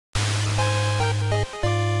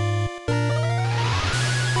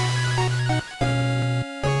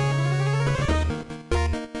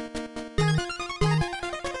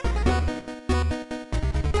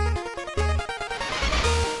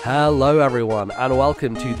Hello everyone, and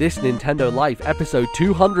welcome to This Nintendo Life, episode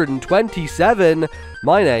 227.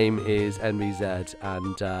 My name is NBZ,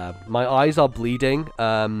 and my eyes are bleeding.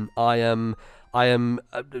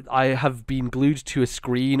 I have been glued to a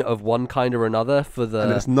screen of one kind or another for the...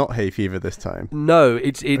 And it's not hay fever this time. No,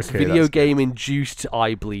 it's Okay, video game-induced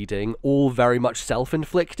eye bleeding, all very much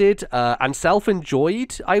self-inflicted, and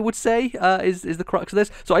self-enjoyed, I would say, is the crux of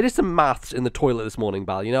this. So I did some maths in the toilet this morning,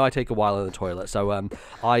 Bal. You know I take a while in the toilet, so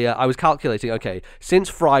I was calculating, okay, since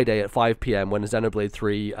Friday at 5 p.m. when Xenoblade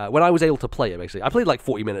 3, when I was able to play it, basically, I played like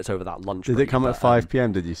 40 minutes over that lunch break. Did it come at 5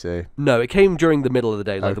 p.m., did you say? No, it came during the middle of the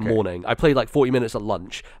day, like the Okay. morning. I played like 40 minutes at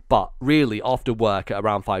lunch, but really after work at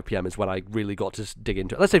around 5 p.m. is when I really got to dig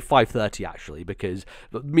into it. Let's say 5:30 actually, because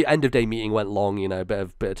the end of day meeting went long, you know, a bit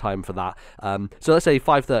of time for that. So let's say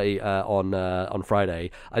 5:30 on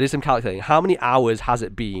Friday. I did some calculating. How many hours has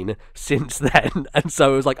it been since then? And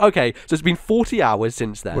so it was like, okay, so it's been 40 hours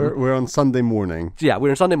since then. We're on Sunday morning. Yeah,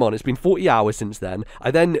 we're on Sunday morning. It's been 40 hours since then.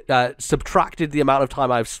 I then subtracted the amount of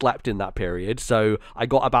time I've slept in that period. So I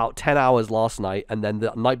got about 10 hours last night, and then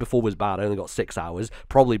the night before was bad. I only got 6 hours,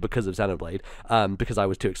 probably because of Xenoblade, because I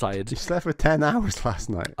was too excited. You slept for 10 hours last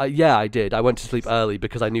night. Yeah, I did. I went to sleep early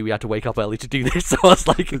because I knew we had to wake up early to do this. So I was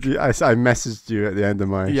like... I messaged you at the end of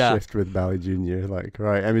my Yeah. shift with Bally Jr. Like,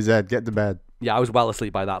 right, MZ, get to bed. Yeah, I was well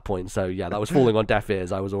asleep by that point. So yeah, that was falling on deaf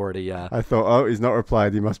ears. I was already... I thought, oh, he's not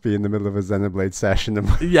replied. He must be in the middle of a Xenoblade session.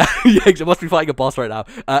 yeah, it must be fighting a boss right now.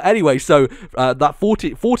 Anyway, so that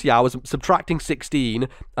 40 hours, subtracting 16,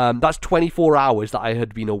 that's 24 hours that I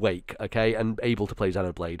had been awake, okay, and able to play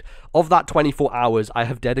Xenoblade. Of that 24 hours, I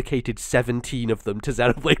have dedicated 17 of them to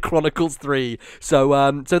Xenoblade Chronicles 3.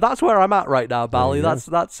 So that's where I'm at right now, Bally.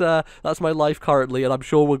 That's my life currently, and I'm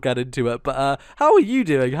sure we'll get into it. But how are you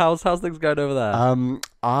doing? How's things going over there?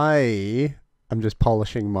 I am just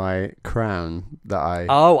polishing my crown that I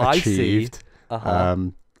achieved. I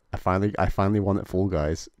see. I finally won at Fall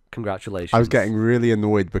Guys. Congratulations. I was getting really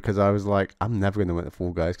annoyed because I was like, I'm never going to win at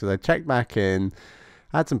Fall Guys, because I checked back in,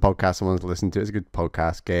 I had some podcasts I wanted to listen to. It's a good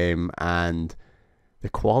podcast game, and the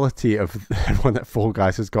quality of everyone at Fall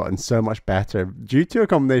Guys has gotten so much better due to a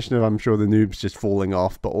combination of, I'm sure, the noobs just falling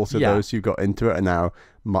off, but also those who got into it are now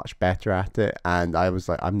much better at it. And I was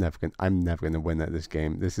like, I'm never gonna win at this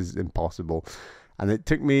game. This is impossible. And it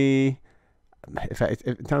took me,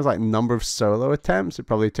 in terms of like number of solo attempts, it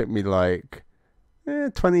probably took me like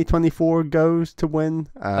 20, 24 goes to win.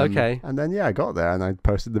 Okay. And then I got there, and I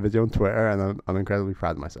posted the video on Twitter, and I'm incredibly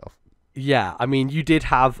proud of myself. Yeah, I mean, you did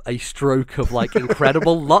have a stroke of like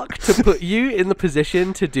incredible luck to put you in the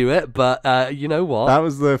position to do it, but you know what? That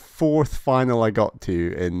was the fourth final I got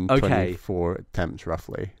to in 24 attempts,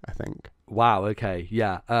 roughly, I think. Wow. Okay.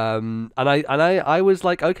 Yeah. And I was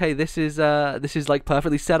like, okay, this is like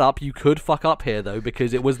perfectly set up. You could fuck up here though,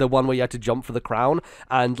 because it was the one where you had to jump for the crown,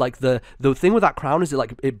 and like the thing with that crown is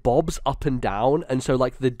it bobs up and down, and so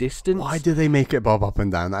like the distance. Why do they make it bob up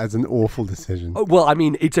and down? That is an awful decision. Oh, well, I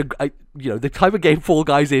mean, it's the type of game Fall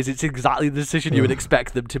Guys is. It's exactly the decision you would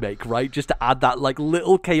expect them to make, right? Just to add that like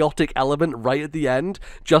little chaotic element right at the end,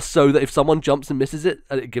 just so that if someone jumps and misses it,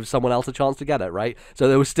 it gives someone else a chance to get it, right? So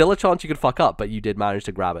there was still a chance you could fuck up, but you did manage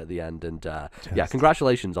to grab it at the end, and yeah,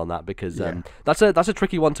 congratulations on that, because that's a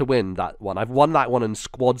tricky one to win. That one, I've won that one in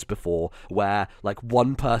squads before, where like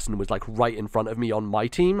one person was like right in front of me on my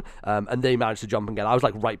team, and they managed to jump and get it. I was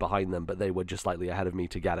like right behind them, but they were just slightly ahead of me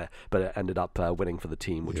to get it, but it ended up winning for the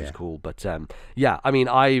team, which is cool. But yeah, I mean,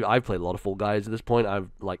 I've played a lot of Fall Guys at this point.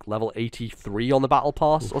 I'm like level 83 on the battle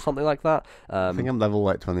pass or something like that. I think I'm level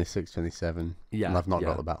like 26, 27. Yeah, and I've not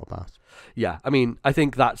got the battle pass. Yeah, I mean, I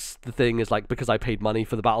think that's the thing, is like, because I paid money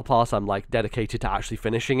for the battle pass, I'm like dedicated to actually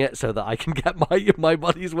finishing it so that I can get my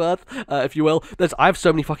money's worth, if you will. I have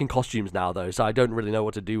so many fucking costumes now though, so I don't really know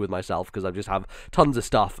what to do with myself, because I just have tons of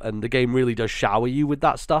stuff, and the game really does shower you with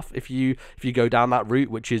that stuff if you go down that route,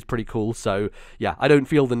 which is pretty cool. So yeah, I don't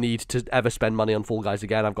feel the need to ever spend money on Fall Guys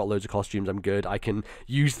again. I've got loads of costumes. I'm good. I can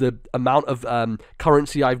use the amount of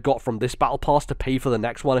currency I've got from this battle pass to pay for the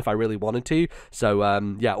next one if I really wanted to. So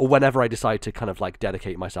yeah, or whenever I decide to kind of like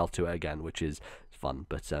dedicate myself to it again, which is fun.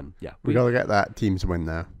 But yeah, we gotta get that teams win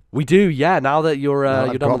now. We do, yeah. Now that you're done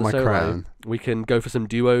with the solo, crown, we can go for some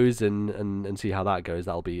duos and see how that goes.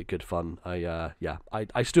 That'll be good fun. I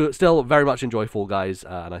still very much enjoy Fall Guys,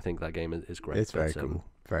 and I think that game is great. It's very cool.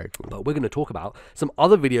 Very cool. But we're going to talk about some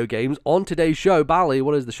other video games on today's show. Bally,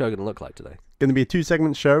 what is the show going to look like today? Going to be a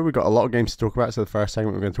 2-segment show. We've got a lot of games to talk about. So the first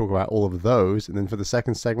segment, we're going to talk about all of those. And then for the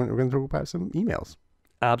second segment, we're going to talk about some emails.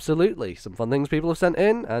 Absolutely. Some fun things people have sent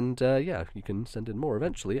in, and yeah, you can send in more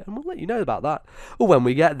eventually, and we'll let you know about that when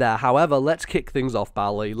we get there. However, let's kick things off,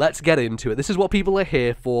 Bally. Let's get into it. This is what people are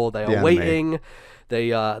here for. They are waiting. They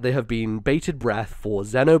have been bated breath for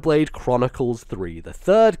Xenoblade Chronicles 3, the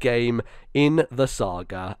third game in the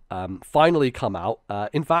saga, finally come out.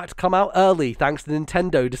 In fact, come out early, thanks to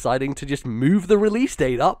Nintendo deciding to just move the release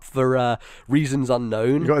date up for reasons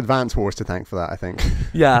unknown. You got Advance Wars to thank for that, I think.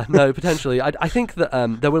 Yeah, no, potentially. I think that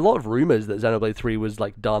there were a lot of rumors that Xenoblade 3 was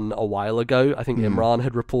like done a while ago. I think Imran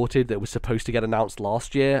had reported that it was supposed to get announced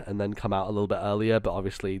last year and then come out a little bit earlier, but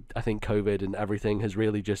obviously I think COVID and everything has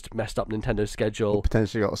really just messed up Nintendo's schedule.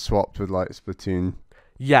 Potentially got swapped with like Splatoon.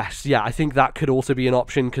 Yes, yeah, I think that could also be an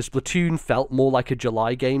option because Splatoon felt more like a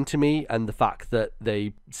July game to me, and the fact that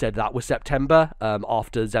they said that was September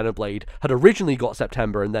after Xenoblade had originally got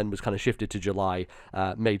September and then was kind of shifted to July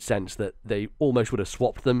made sense that they almost would have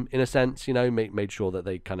swapped them in a sense, you know, made sure that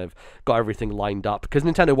they kind of got everything lined up because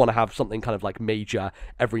Nintendo want to have something kind of like major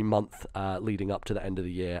every month leading up to the end of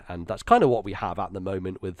the year, and that's kind of what we have at the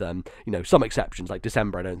moment with, you know, some exceptions like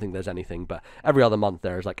December. I don't think there's anything, but every other month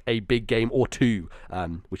there is like a big game or two,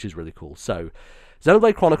 which is really cool. So,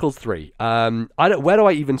 Xenoblade Chronicles 3. Where do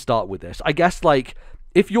I even start with this? I guess, like,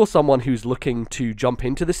 if you're someone who's looking to jump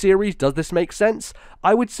into the series, does this make sense?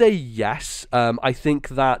 I would say yes. I think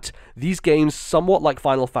that these games, somewhat like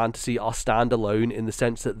Final Fantasy, are standalone in the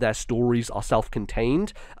sense that their stories are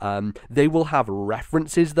self-contained. They will have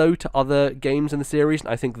references, though, to other games in the series, and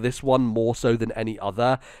I think this one, more so than any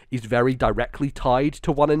other, is very directly tied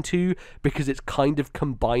to 1 and 2, because it's kind of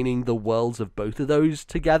combining the worlds of both of those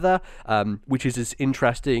together, which is this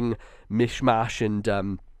interesting mishmash,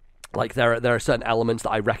 and like there are certain elements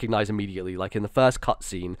that I recognize immediately, like in the first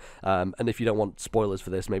cutscene, and if you don't want spoilers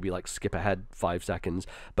for this, maybe like skip ahead 5 seconds,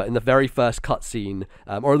 but in the very first cutscene,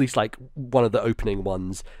 or at least like one of the opening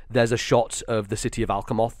ones, there's a shot of the city of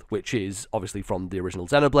Alchemoth, which is obviously from the original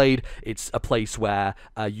Xenoblade. It's a place where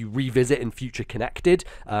you revisit in Future Connected,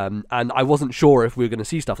 and I wasn't sure if we were going to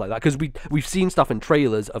see stuff like that, because we've seen stuff in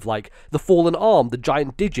trailers of like the fallen arm, the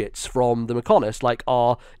giant digits from the Menace, like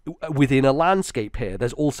are within a landscape here.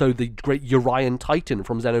 There's also the great Urian Titan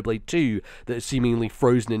from Xenoblade 2 that is seemingly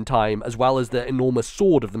frozen in time, as well as the enormous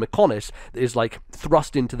sword of the Menace that is like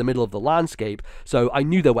thrust into the middle of the landscape. So I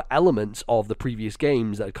knew there were elements of the previous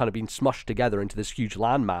games that had kind of been smushed together into this huge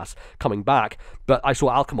landmass coming back, but I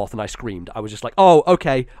saw Alchemoth and I screamed. I was just like, oh,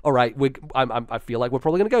 okay, all right, I feel like we're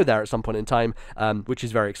probably going to go there at some point in time, which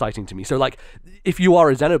is very exciting to me. So like, if you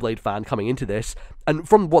are a Xenoblade fan coming into this, and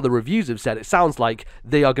from what the reviews have said, it sounds like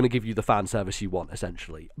they are going to give you the fan service you want,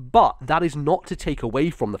 essentially. But that is not to take away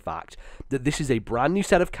from the fact that this is a brand new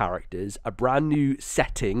set of characters, a brand new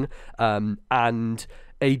setting, and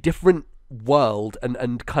a different world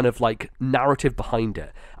and kind of like narrative behind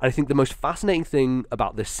it. And I think the most fascinating thing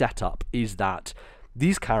about this setup is that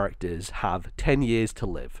these characters have 10 years to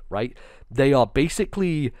live, right? They are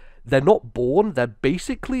basically... They're not born, they're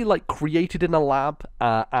basically like created in a lab,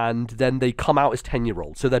 and then they come out as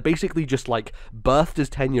 10-year-olds. So they're basically just like birthed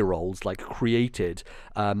as 10-year-olds, like created,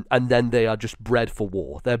 and then they are just bred for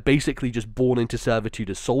war. They're basically just born into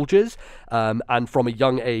servitude as soldiers, and from a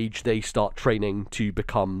young age they start training to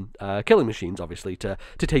become killing machines, obviously, to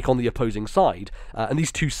take on the opposing side. And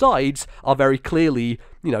these two sides are very clearly,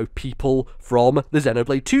 you know, people from the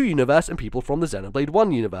Xenoblade 2 universe and people from the Xenoblade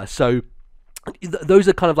 1 universe. So those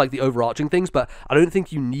are kind of like the overarching things, but I don't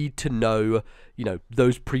think you need to know, you know,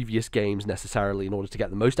 those previous games necessarily in order to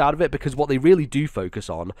get the most out of it, because what they really do focus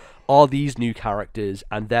on are these new characters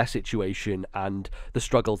and their situation and the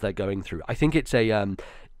struggles they're going through. I think it's a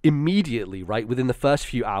immediately, right, within the first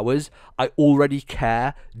few hours, I already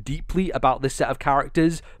care deeply about this set of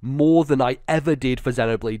characters more than I ever did for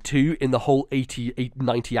Xenoblade 2 in the whole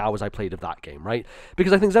 90 hours I played of that game, right?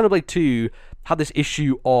 Because I think Xenoblade 2 had this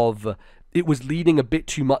issue of... it was leading a bit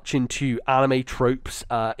too much into anime tropes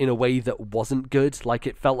in a way that wasn't good. Like,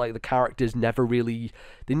 it felt like the characters never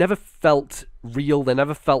felt real. They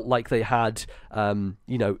never felt like they had,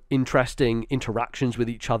 you know, interesting interactions with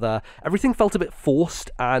each other. Everything felt a bit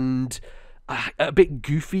forced and a bit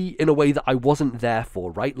goofy in a way that I wasn't there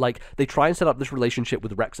for, right? Like, they try and set up this relationship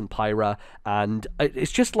with Rex and Pyra, and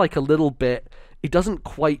it's just like a little bit... it doesn't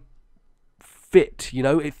quite fit, you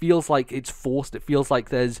know? It feels like it's forced. It feels like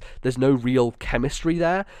there's no real chemistry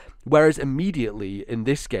there. Whereas immediately in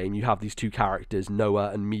this game, you have these two characters,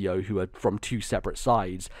 Noah and Mio, who are from two separate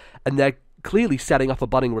sides, and they're clearly setting up a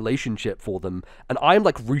budding relationship for them, and I'm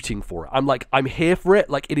like rooting for it. I'm here for it.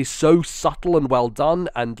 Like, it is so subtle and well done,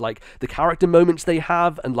 and like the character moments they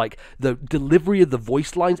have, and like the delivery of the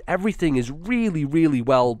voice lines, everything is really, really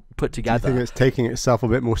well put together. Do you think it's taking itself a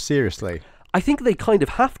bit more seriously? I think they kind of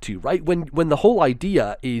have to, right? When the whole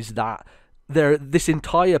idea is that this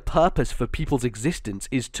entire purpose for people's existence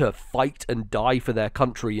is to fight and die for their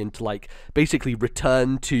country and to like basically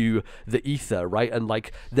return to the ether, right? And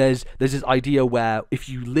like there's this idea where if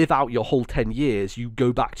you live out your whole 10 years, you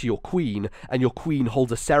go back to your queen, and your queen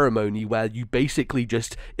holds a ceremony where you basically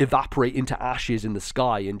just evaporate into ashes in the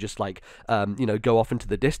sky and just like go off into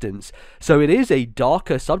the distance. So it is a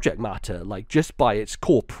darker subject matter, like just by its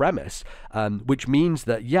core premise, which means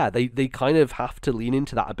that they kind of have to lean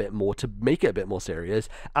into that a bit more to make it a bit more serious,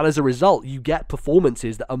 and as a result you get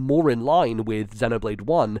performances that are more in line with Xenoblade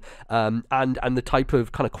 1 and the type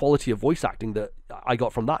of kind of quality of voice acting that I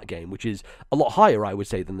got from that game, which is a lot higher, I would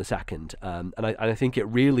say, than the second, and I think it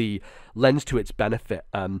really lends to its benefit.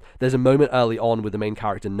 There's a moment early on with the main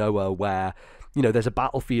character Noah where there's a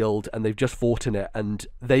battlefield and they've just fought in it and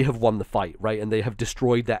they have won the fight, right? And they have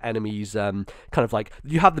destroyed their enemies. Kind of like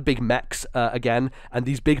you have the big mechs again, and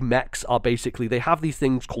these big mechs are basically, they have these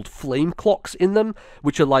things called flame clocks in them,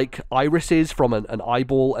 which are like irises from an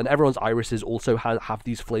eyeball, and everyone's irises also have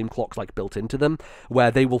these flame clocks like built into them, where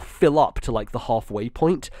they will fill up to like the halfway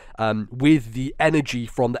point with the energy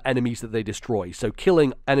from the enemies that they destroy. So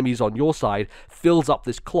killing enemies on your side fills up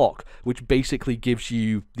this clock, which basically gives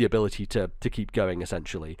you the ability to keep going,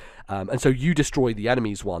 essentially. And so you destroy the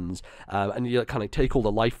enemy's ones, and you kind of take all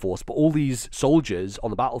the life force, but all these soldiers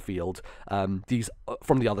on the battlefield, these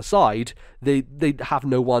from the other side, they have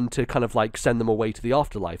no one to kind of like send them away to the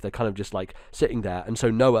afterlife. They're kind of just like sitting there. And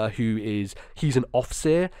so Noah, he's an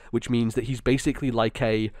officer, which means that he's basically like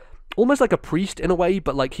almost like a priest in a way,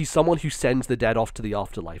 but like he's someone who sends the dead off to the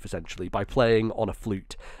afterlife, essentially, by playing on a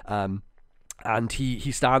flute. And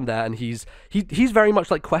he stand there and he's very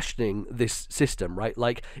much like questioning this system, right?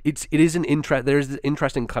 Like there is this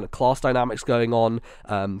interesting kind of class dynamics going on,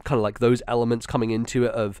 kind of like those elements coming into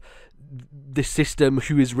it of this system,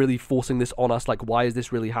 who is really forcing this on us, like why is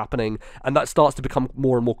this really happening? And that starts to become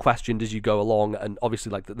more and more questioned as you go along, and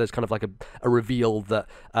obviously like there's kind of like a reveal that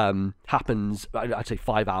happens, I'd say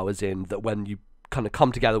 5 hours in, that when you kind of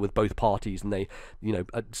come together with both parties and they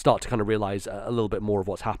start to kind of realize a little bit more of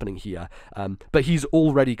what's happening here, but he's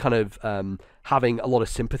already kind of having a lot of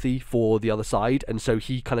sympathy for the other side, and so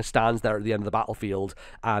he kind of stands there at the end of the battlefield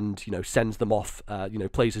and sends them off,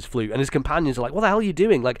 plays his flute, and his companions are like, what the hell are you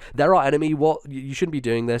doing? Like, they're our enemy, what, you shouldn't be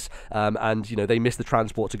doing this. And they miss the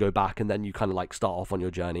transport to go back, and then you kind of like start off on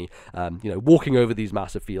your journey, walking over these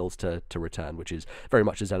massive fields to return, which is very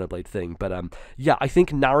much a Xenoblade thing. But I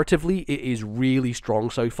think narratively it is really strong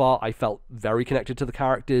so far. I felt very connected to the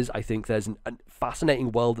characters. I think there's a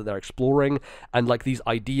fascinating world that they're exploring, and like these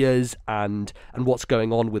ideas and what's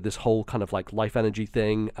going on with this whole kind of like life energy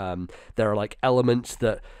thing. There are like elements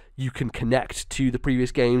that you can connect to the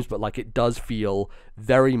previous games, but like it does feel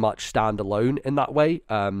very much standalone in that way.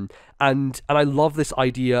 And I love this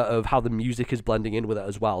idea of how the music is blending in with it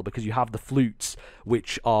as well, because you have the flutes,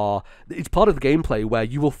 which it's part of the gameplay where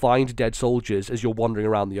you will find dead soldiers as you're wandering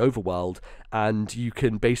around the overworld, and you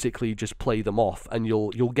can basically just play them off, and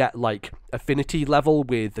you'll get like affinity level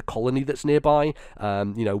with the colony that's nearby,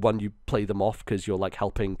 when you play them off, because you're like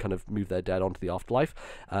helping kind of move their dead onto the afterlife.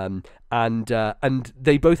 And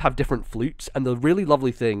they both have different flutes, and the really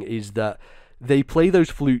lovely thing is that they play those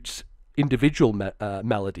flutes individual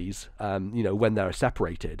melodies, when they're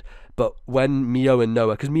separated. But when Mio and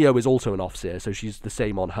Noah, because Mio is also an officer, so she's the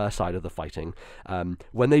same on her side of the fighting,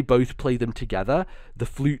 when they both play them together, the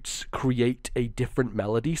flutes create a different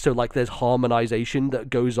melody. So like there's harmonization that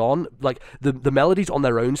goes on. Like the melodies on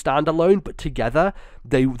their own stand alone, but together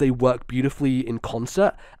they work beautifully in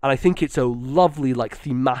concert. And I think it's a lovely like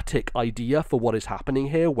thematic idea for what is happening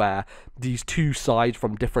here, where these two sides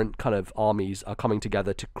from different kind of armies are coming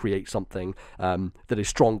together to create something that is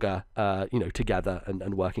stronger, together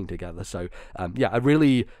and working together. So a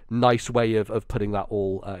really nice way of putting that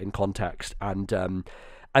all in context. And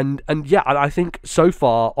I think so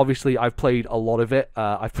far, obviously I've played a lot of it.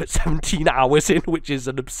 I've put 17 hours in, which is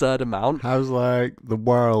an absurd amount. How's like the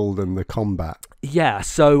world and the combat? Yeah,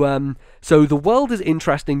 so the world is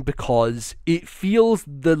interesting because it feels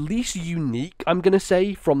the least unique, I'm gonna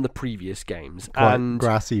say, from the previous games. Quite and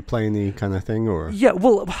grassy, plainy kind of thing, or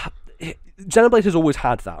Xenoblade has always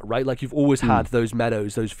had that, right? Like you've always had those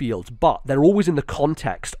meadows, those fields, but they're always in the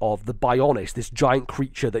context of the Bionis, this giant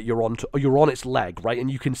creature that you're on its leg, right? And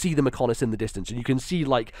you can see the Meconis in the distance, and you can see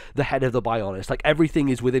like the head of the Bionis. Like everything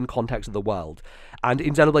is within context of the world. And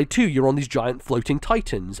in Xenoblade 2, you're on these giant floating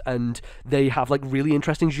titans, and they have like really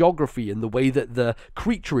interesting geography, and the way that the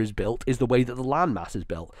creature is built is the way that the landmass is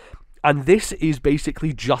built. And this is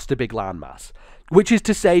basically just a big landmass. Which is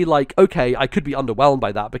to say, like, okay, I could be underwhelmed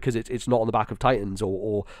by that because it's not on the back of Titans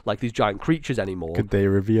or like these giant creatures anymore. Could they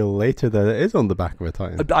reveal later that it is on the back of a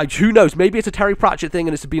Titan? Who knows? Maybe it's a Terry Pratchett thing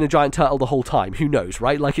and it's been a giant turtle the whole time. Who knows,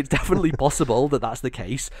 right? Like, it's definitely possible that that's the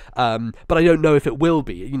case. But I don't know if it will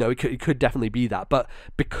be. You know, it could definitely be that. But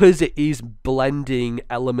because it is blending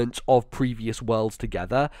elements of previous worlds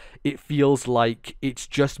together, it feels like it's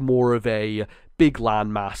just more of a big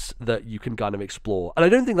landmass that you can kind of explore. And I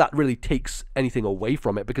don't think that really takes anything away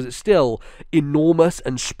from it, because it's still enormous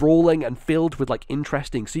and sprawling and filled with like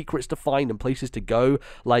interesting secrets to find and places to go.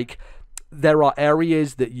 Like, there are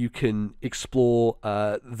areas that you can explore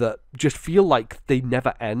that just feel like they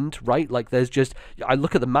never end, right? Like, there's just, I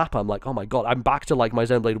look at the map, I'm like, oh my god, I'm back to like my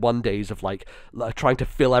Xenoblade 1 days of like trying to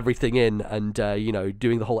fill everything in and, you know,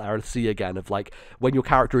 doing the whole RSS again of like, when your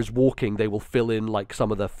character is walking, they will fill in like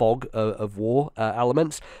some of the fog of war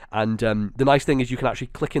elements. And the nice thing is you can actually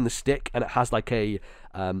click in the stick and it has like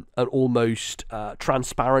an almost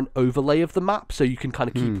transparent overlay of the map, so you can kind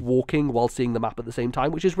of keep walking while seeing the map at the same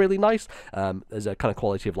time, which is really nice as a kind of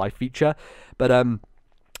quality of life feature. But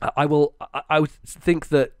I would think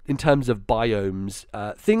that in terms of biomes,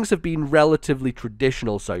 things have been relatively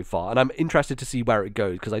traditional so far, and I'm interested to see where it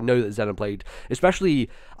goes, because I know that Xenoblade, especially,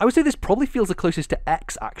 I would say this probably feels the closest to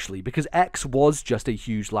X, actually, because X was just a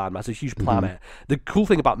huge landmass, a huge planet. The cool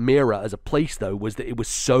thing about Mira as a place, though, was that it was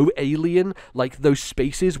so alien. Like, those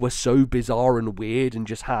spaces were so bizarre and weird and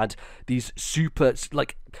just had these super,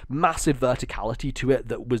 like, massive verticality to it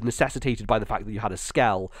that was necessitated by the fact that you had a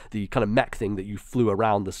Skell, the kind of mech thing that you flew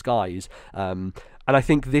around the skies. And I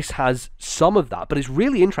think this has some of that, but it's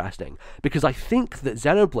really interesting because I think that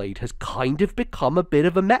Xenoblade has kind of become a bit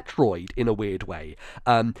of a Metroid in a weird way.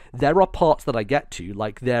 There are parts that I get to,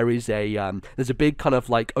 like there's a big kind of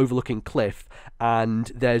like overlooking cliff,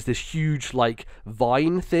 and there's this huge like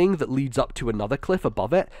vine thing that leads up to another cliff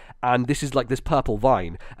above it, and this is like this purple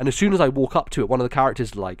vine, and as soon as I walk up to it, one of the characters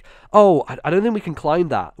is like, oh, I don't think we can climb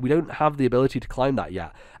that. We don't have the ability to climb that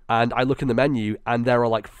yet. And I look in the menu, and there are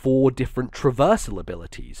like 4 different traversal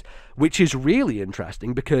abilities, which is really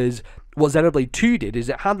interesting because what Xenoblade 2 did is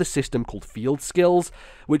it had the system called field skills,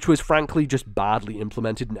 which was frankly just badly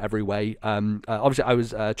implemented in every way. Obviously, I was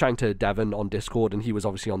chatting to Devon on Discord, and he was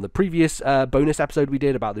obviously on the previous bonus episode we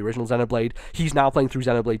did about the original Xenoblade. He's now playing through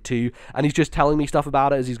Xenoblade 2, and he's just telling me stuff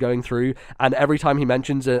about it as he's going through, and every time he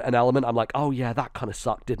mentions an element, I'm like, oh yeah, that kind of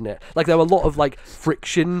sucked, didn't it? Like, there were a lot of like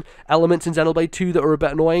friction elements in Xenoblade 2 that were a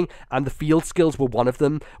bit annoying, and the field skills were one of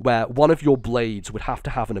them, where one of your blades would have to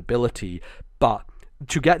have an ability, but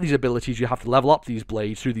to get these abilities, you have to level up these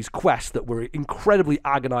blades through these quests that were incredibly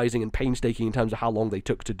agonizing and painstaking in terms of how long they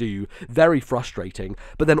took to do. Very frustrating.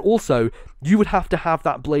 But then also, you would have to have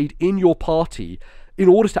that blade in your party in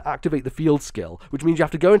order to activate the field skill, which means you have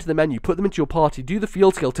to go into the menu, put them into your party, do the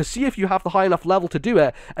field skill to see if you have the high enough level to do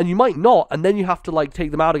it, and you might not, and then you have to like take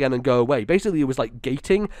them out again and go away. Basically, it was like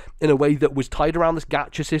gating in a way that was tied around this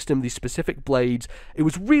gacha system, these specific blades. It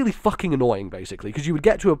was really fucking annoying, basically, because you would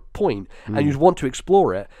get to a point and you'd want to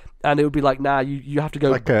explore it, and it would be like, nah, you have to go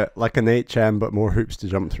like an HM, but more hoops to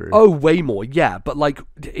jump through. Oh, way more, yeah, but like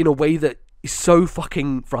in a way that is so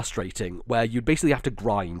fucking frustrating, where you'd basically have to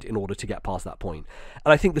grind in order to get past that point.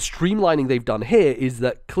 And I think the streamlining they've done here is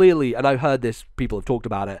that clearly, and I've heard this, people have talked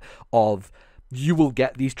about it, of you will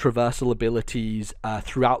get these traversal abilities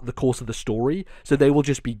throughout the course of the story, so they will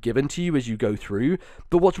just be given to you as you go through.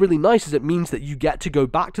 But what's really nice is it means that you get to go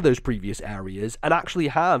back to those previous areas and actually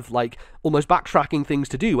have like almost backtracking things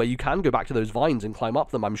to do, where you can go back to those vines and climb up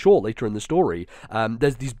them, I'm sure, later in the story.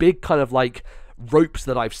 There's these big kind of like ropes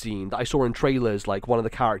that I've seen that I saw in trailers, like one of the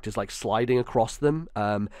characters like sliding across them,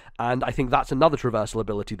 and I think that's another traversal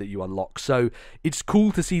ability that you unlock. So it's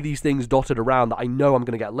cool to see these things dotted around that I know I'm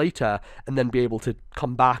going to get later, and then be able to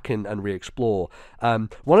come back and re-explore.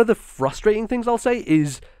 One of the frustrating things I'll say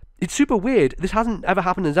is it's super weird. This hasn't ever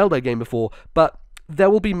happened in a Zelda game before, but there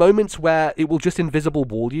will be moments where it will just invisible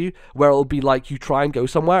wall you, where it'll be like you try and go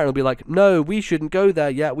somewhere and it'll be like, no, we shouldn't go there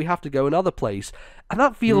yet, we have to go another place. And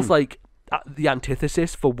that feels like the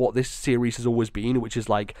antithesis for what this series has always been, which is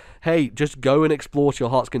like, hey, just go and explore to your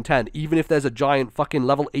heart's content. Even if there's a giant fucking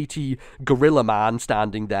level 80 gorilla man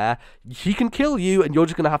standing there, he can kill you and you're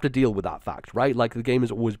just going to have to deal with that fact, right? Like, the game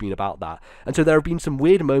has always been about that. And so there have been some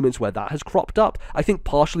weird moments where that has cropped up. I think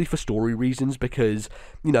partially for story reasons, because,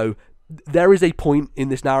 you know, there is a point in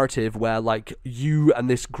this narrative where like you and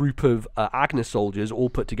this group of Agnes soldiers all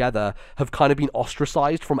put together have kind of been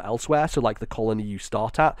ostracized from elsewhere. So like the colony you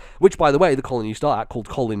start at, which by the way, the colony you start at called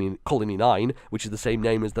Colony 9, which is the same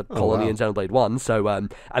name as the colony in Xenoblade 1. So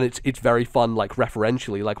and it's very fun, like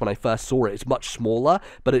referentially. Like when I first saw it, it's much smaller,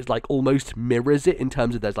 but it's like almost mirrors it in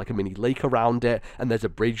terms of there's like a mini lake around it, and there's a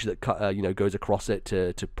bridge that goes across it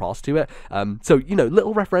to pass to it. So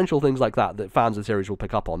little referential things like that fans of the series will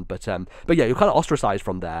pick up on. But yeah, you're kind of ostracized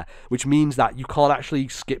from there, which means that you can't actually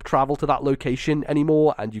skip travel to that location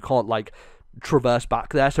anymore, and you can't like traverse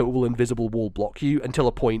back there, so it will invisible wall block you until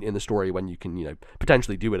a point in the story when you can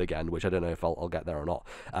potentially do it again, which I don't know if I'll get there or not,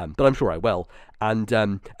 but I'm sure I will. And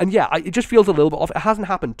yeah, it just feels a little bit off. It hasn't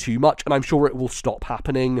happened too much, and I'm sure it will stop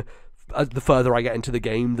happening as the further I get into the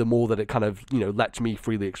game, the more that it kind of lets me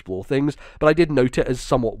freely explore things. But I did note it as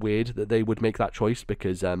somewhat weird that they would make that choice,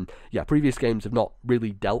 because yeah, previous games have not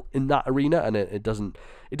really dealt in that arena, and it doesn't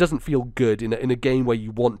feel good in a game where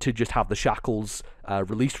you want to just have the shackles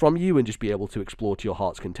released from you and just be able to explore to your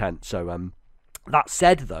heart's content. So that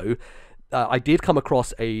said, though, I did come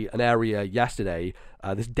across an area yesterday,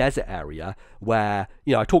 this desert area, where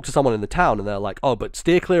I talked to someone in the town, and they're like, "Oh, but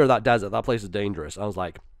steer clear of that desert. That place is dangerous." I was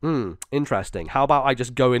like, interesting. How about I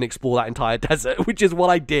just go and explore that entire desert? Which is what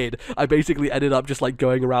I did. I basically ended up just like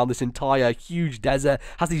going around this entire huge desert.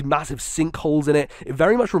 Has these massive sinkholes in it. It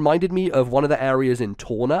very much reminded me of one of the areas in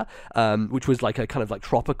Torna, which was like a kind of like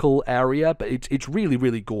tropical area, but it's really,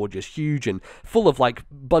 really gorgeous, huge, and full of like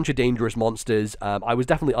bunch of dangerous monsters. I was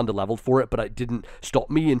definitely underleveled for it, but it didn't stop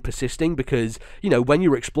me in persisting, because when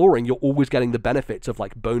you're exploring, you're always getting the benefits of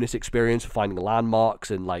like bonus experience for finding landmarks,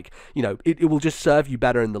 and like it will just serve you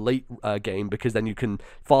better in the late game, because then you can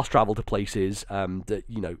fast travel to places that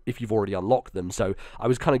if you've already unlocked them. So I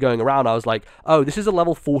was kind of going around, I was like, oh, this is a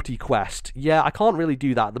level 40 quest. Yeah, I can't really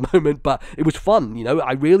do that at the moment, but it was fun.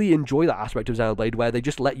 I really enjoy that aspect of Xenoblade, where they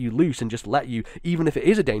just let you loose and just let you, even if it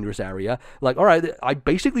is a dangerous area, like, all right, I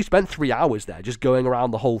basically spent 3 hours there just going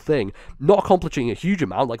around the whole thing, not accomplishing a huge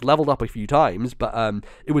amount, like leveled up a few times, but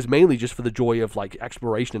it was mainly just for the joy of like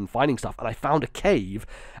exploration and finding stuff. And I found a cave,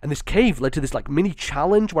 and this cave led to this like mini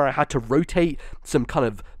challenge where I had to rotate some kind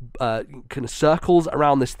of circles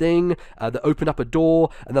around this thing that opened up a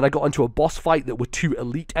door, and then I got into a boss fight that were 2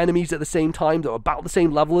 elite enemies at the same time that were about the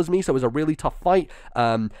same level as me, so it was a really tough fight.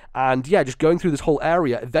 And yeah, just going through this whole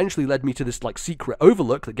area eventually led me to this like secret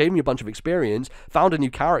overlook that gave me a bunch of experience, found a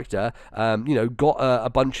new character, got a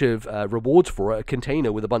bunch of rewards for it, a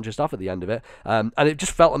container with a bunch of stuff at the end of it, and it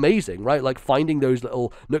just felt amazing, right? Like finding those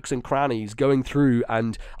little nooks and crannies, going through,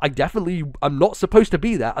 and I'm not supposed to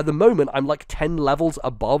be there. At the moment, I'm like 10 levels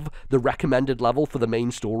above the recommended level for the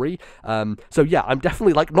main story. So yeah, I'm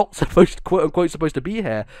definitely like not supposed, quote unquote, supposed to be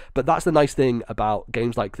here. But that's the nice thing about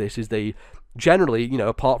games like this, is they generally,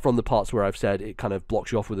 apart from the parts where I've said it kind of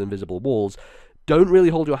blocks you off with invisible walls, don't really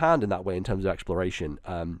hold your hand in that way in terms of exploration,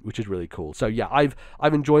 which is really cool. So yeah, I've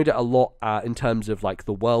enjoyed it a lot in terms of like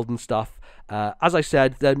the world and stuff. As I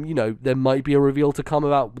said, then there might be a reveal to come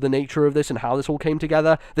about the nature of this and how this all came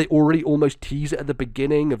together. They already almost tease it at the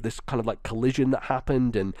beginning of this kind of like collision that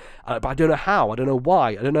happened, and but I don't know how, I don't know why,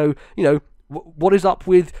 I don't know, what is up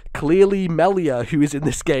with clearly Melia, who is in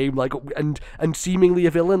this game, like, and seemingly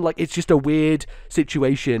a villain. Like, it's just a weird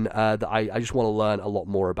situation that I just want to learn a lot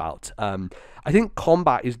more about. I think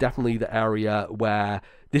combat is definitely the area where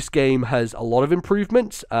this game has a lot of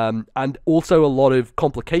improvements, and also a lot of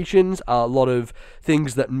complications, a lot of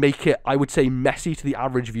things that make it, I would say, messy to the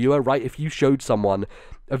average viewer, right? If you showed someone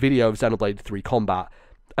a video of Xenoblade 3 combat,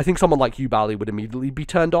 I think someone like you, Bally, would immediately be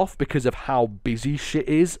turned off because of how busy shit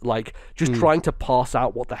is. Like, just trying to parse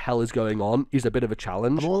out what the hell is going on is a bit of a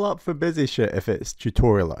challenge. I'm all up for busy shit if it's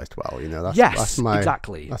tutorialized well,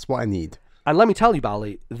 Exactly. That's what I need. And let me tell you,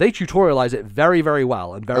 Bally, they tutorialize it very, very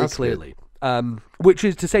well and very clearly. Which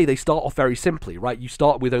is to say, they start off very simply, right? You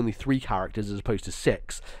start with only 3 characters as opposed to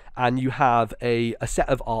 6, and you have a set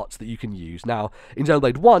of arts that you can use. Now, in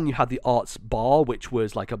Xenoblade 1, you had the arts bar, which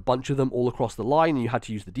was like a bunch of them all across the line, and you had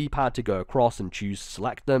to use the D-pad to go across and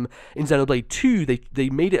select them. In Xenoblade 2, they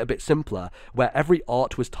made it a bit simpler, where every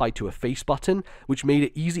art was tied to a face button, which made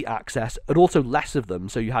it easy access, and also less of them,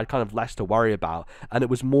 so you had kind of less to worry about, and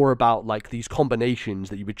it was more about like these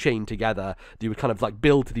combinations that you would chain together, that you would kind of like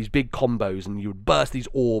build to these big combos, and you would burst these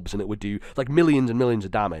orbs, and it would do like millions and millions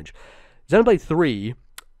of damage. Xenoblade 3...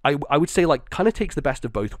 I would say like kind of takes the best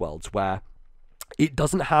of both worlds, where it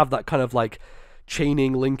doesn't have that kind of like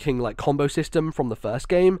chaining, linking like combo system from the first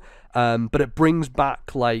game, but it brings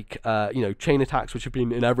back like chain attacks, which have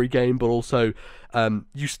been in every game, but also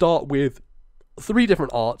you start with 3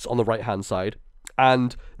 different arts on the right hand side,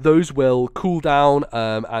 and those will cool down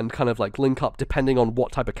and kind of like link up depending on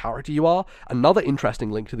what type of character you are. Another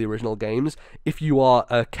interesting link to the original games, if you are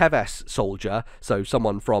a Keves soldier, so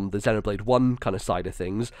someone from the Xenoblade 1 kind of side of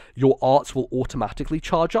things, your arts will automatically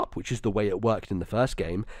charge up, which is the way it worked in the first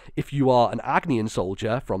game. If you are an Agnian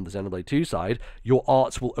soldier from the Xenoblade 2 side, your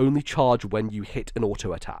arts will only charge when you hit an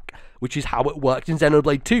auto attack, which is how it worked in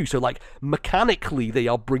Xenoblade 2. So like mechanically they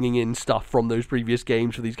are bringing in stuff from those previous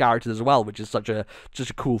games for these characters as well, which is such a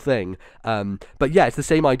cool thing. But yeah, it's the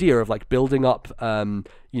same idea of like building up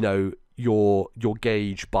your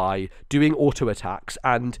gauge by doing auto attacks,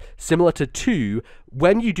 and similar to 2,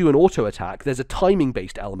 when you do an auto attack, there's a timing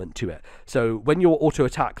based element to it. So when your auto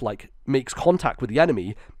attack like makes contact with the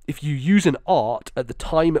enemy, if you use an art at the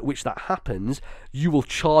time at which that happens, you will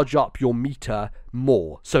charge up your meter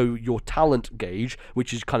more. So your talent gauge,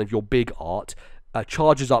 which is kind of your big art,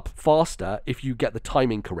 charges up faster if you get the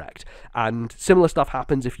timing correct. And similar stuff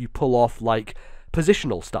happens if you pull off like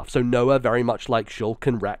positional stuff. So Noah, very much like Shulk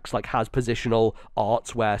and Rex, like has positional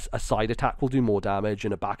arts where a side attack will do more damage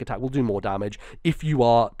and a back attack will do more damage if you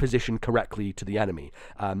are positioned correctly to the enemy.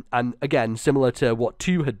 And again, similar to what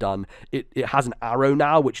 2 had done, it has an arrow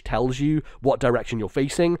now which tells you what direction you're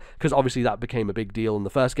facing, because obviously that became a big deal in the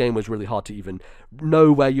first game. It was really hard to even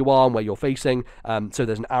know where you are and where you're facing. So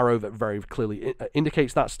there's an arrow that very clearly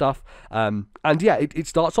indicates that stuff. And yeah, it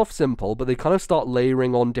starts off simple, but they kind of start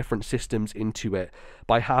layering on different systems into it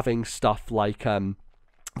by having stuff like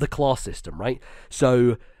the class system, right?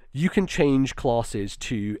 So you can change classes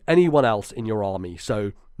to anyone else in your army.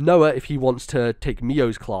 So Noah, if he wants to take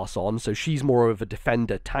Mio's class on, so she's more of a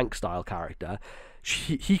defender tank style character,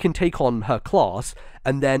 he can take on her class,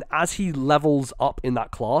 and then as he levels up in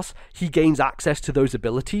that class, he gains access to those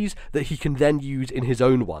abilities that he can then use in his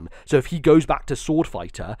own one. So if he goes back to Sword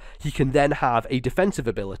Fighter, he can then have a defensive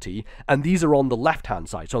ability, and these are on the left-hand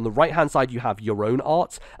side. So on the right-hand side, you have your own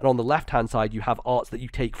arts, and on the left-hand side, you have arts that you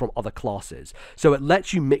take from other classes. So it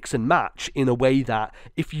lets you mix and match in a way that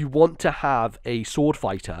if you want to have a Sword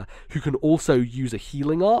Fighter who can also use a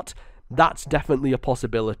healing art, that's definitely a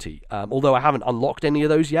possibility. Although I haven't unlocked any of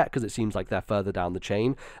those yet because it seems like they're further down the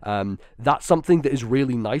chain. That's something that is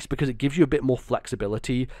really nice because it gives you a bit more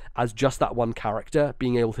flexibility as just that one character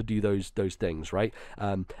being able to do those things, right?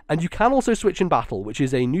 And you can also switch in battle, which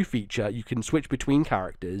is a new feature. You can switch between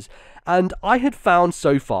characters, and I had found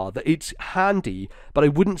so far that it's handy, but I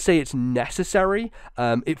wouldn't say it's necessary.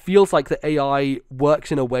 It feels like the AI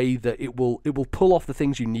works in a way that it will pull off the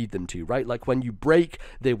things you need them to, right? Like when you break,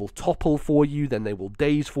 they will topple for you, then they will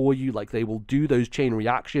daze for you, like they will do those chain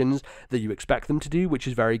reactions that you expect them to do, which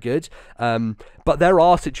is very good. But there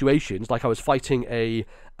are situations, like I was fighting a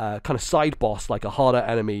kind of side boss, like a harder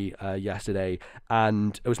enemy yesterday,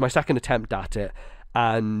 and it was my second attempt at it,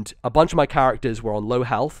 and a bunch of my characters were on low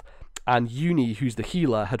health, and Uni, who's the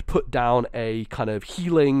healer, had put down a kind of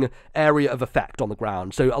healing area of effect on the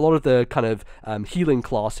ground. So a lot of the kind of healing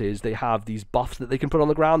classes, they have these buffs that they can put on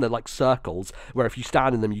the ground. They're like circles, where if you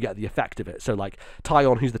stand in them, you get the effect of it. So like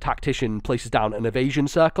Tyon, who's the tactician, places down an evasion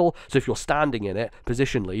circle. So if you're standing in it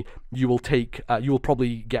positionally, you will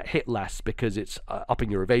probably get hit less because it's upping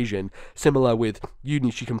your evasion. Similar with Uni,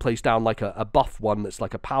 she can place down like a buff one that's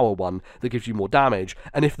like a power one that gives you more damage.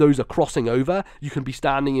 And if those are crossing over, you can be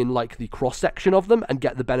standing in like the cross section of them and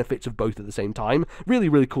get the benefits of both at the same time. Really,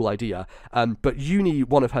 really cool idea. But Uni,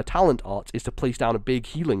 one of her talent arts is to place down a big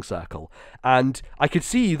healing circle. And I could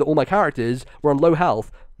see that all my characters were on low health.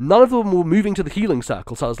 None of them were moving to the healing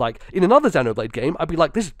circle, so I was like, in another Xenoblade game, I'd be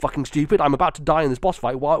like, this is fucking stupid, I'm about to die in this boss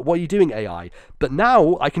fight, what are you doing, AI? But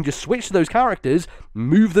now, I can just switch to those characters,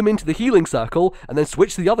 move them into the healing circle, and then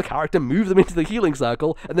switch to the other character, move them into the healing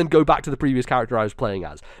circle, and then go back to the previous character I was playing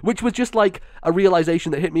as. Which was just like a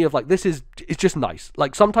realization that hit me of like, it's just nice.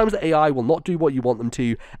 Like, sometimes the AI will not do what you want them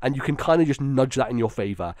to, and you can kind of just nudge that in your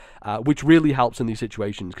favor, which really helps in these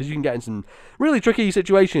situations, because you can get in some really tricky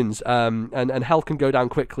situations, and health can go down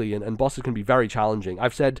quickly, and bosses can be very challenging.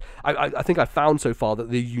 I've said, I think I've found so far that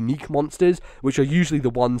the unique monsters, which are usually the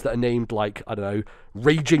ones that are named like, I don't know,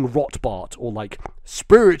 Raging Rotbart or like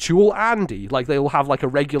Spiritual Andy, like they will have like a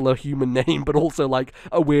regular human name but also like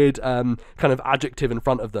a weird kind of adjective in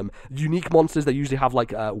front of them. Unique monsters, they usually have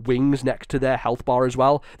like wings next to their health bar as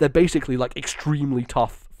well. They're basically like extremely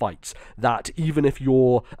tough fights, that even if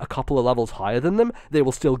you're a couple of levels higher than them, they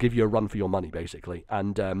will still give you a run for your money, basically.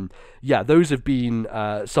 And yeah, those have been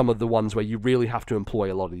some of the ones where you really have to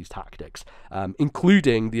employ a lot of these tactics,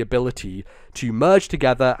 including the ability to merge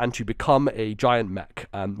together and to become a giant mech,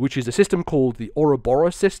 which is a system called the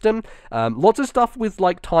Ouroboros system. Lots of stuff with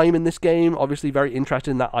like time in this game, obviously very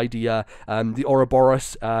interested in that idea. The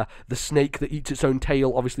Ouroboros, the snake that eats its own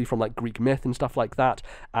tail, obviously from like Greek myth and stuff like that,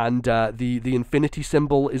 and the infinity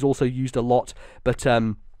symbol is also used a lot, but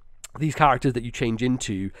these characters that you change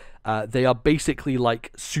into, they are basically like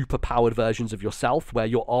super powered versions of yourself, where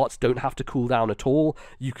your arts don't have to cool down at all.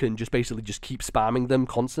 You can just basically just keep spamming them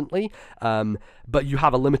constantly, but you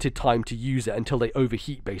have a limited time to use it until they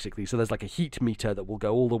overheat, basically. So there's like a heat meter that will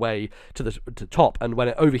go all the way to the top, and when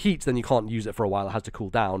it overheats, then you can't use it for a while. It has to cool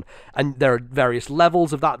down, and there are various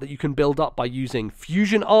levels of that you can build up by using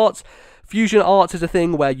fusion arts. Fusion arts is a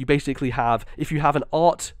thing where you basically have, if you have an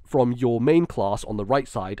art from your main class on the right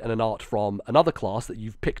side and an art from another class that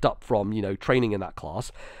you've picked up from, you know, training in that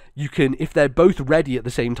class, you can, if they're both ready at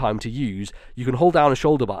the same time to use, you can hold down a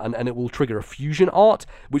shoulder button and it will trigger a fusion art,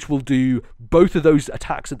 which will do both of those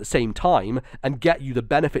attacks at the same time and get you the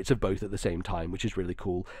benefits of both at the same time, which is really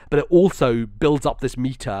cool. But it also builds up this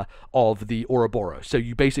meter of the Ouroboros, so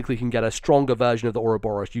you basically can get a stronger version of the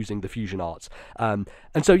Ouroboros using the fusion arts. And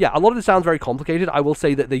so yeah, a lot of it sounds very complicated. I will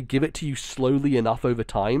say that they give it to you slowly enough over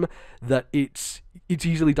time that it's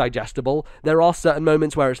easily digestible. There are certain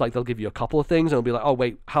moments where it's like they'll give you a couple of things and it'll be like, oh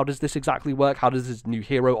wait, how does this exactly work? How does this new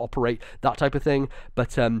hero operate? That type of thing.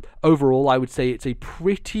 But overall, I would say it's a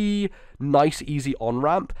pretty nice, easy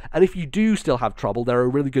on-ramp. And if you do still have trouble, there are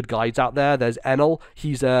really good guides out there. There's Enel.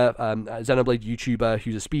 He's a Xenoblade YouTuber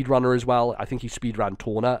who's a speedrunner as well. I think he speedran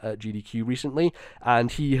Torna at GDQ recently,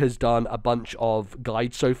 and he has done a bunch of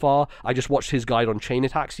guides so far. I just watched his guide on chain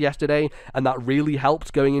attacks yesterday, and that really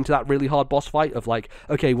helped going into that really hard boss fight of like,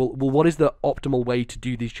 okay, well, what is the optimal way to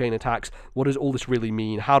do these chain attacks? What does all this really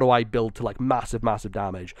mean? How do I build to like massive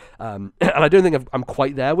damage? And I don't think I'm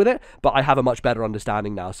quite there with it, but I have a much better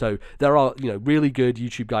understanding now. So there are, you know, really good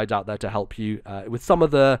YouTube guides out there to help you with some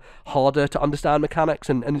of the harder to understand mechanics,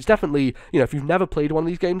 and it's definitely, you know, if you've never played one of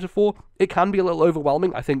these games before, it can be a little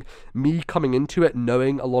overwhelming. I think me coming into it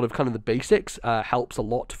knowing a lot of kind of the basics helps a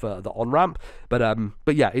lot for the on-ramp, but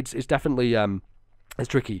yeah, it's definitely it's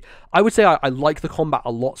tricky. I would say I like the combat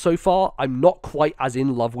a lot so far. I'm not quite as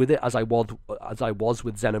in love with it as I was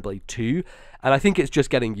with Xenoblade 2, and I think it's just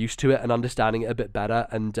getting used to it and understanding it a bit better.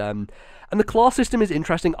 And the class system is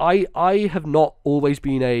interesting. I have not always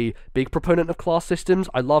been a big proponent of class systems.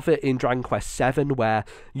 I love it in Dragon Quest VII, where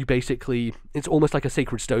you basically, it's almost like a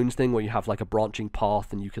Sacred Stones thing, where you have like a branching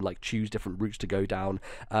path and you can like choose different routes to go down.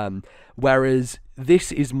 Whereas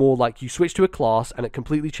this is more like you switch to a class and it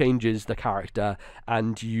completely changes the character,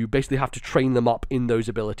 and you basically have to train them up in those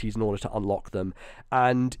abilities in order to unlock them.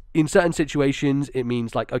 And in certain situations, it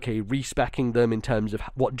means like, okay, respecking them in terms of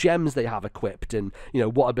what gems they have equipped and, you know,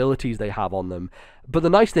 what abilities they have on them. But the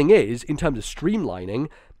nice thing is, in terms of streamlining,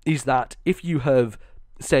 is that if you have,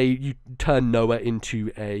 say you turn Noah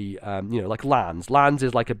into a, you know, like Lance. Lance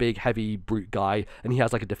is like a big, heavy, brute guy, and he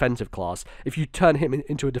has like a defensive class. If you turn him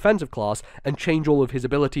into a defensive class and change all of his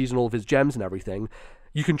abilities and all of his gems and everything,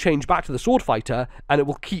 you can change back to the sword fighter and it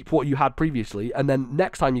will keep what you had previously, and then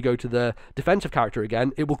next time you go to the defensive character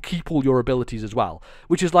again, it will keep all your abilities as well,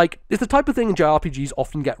 which is like, it's the type of thing JRPGs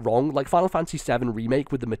often get wrong. Like Final Fantasy VII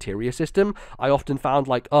Remake with the materia system, I often found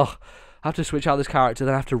like, ugh, I have to switch out this character,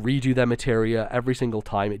 then I have to redo their materia every single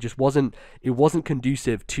time. It just wasn't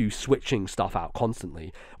conducive to switching stuff out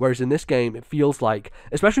constantly. Whereas in this game, it feels like,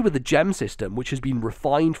 especially with the gem system, which has been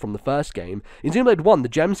refined from the first game, in Xenoblade 1, the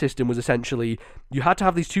gem system was essentially, you had to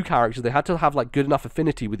have these two characters, they had to have like good enough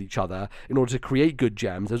affinity with each other in order to create good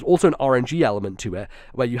gems. There's also an RNG element to it,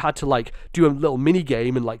 where you had to like do a little mini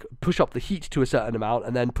game and like push up the heat to a certain amount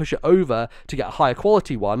and then push it over to get a higher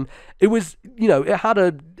quality one. It was, you know, it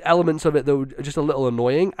had elements of it that were just a little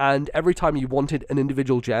annoying, and every time you wanted an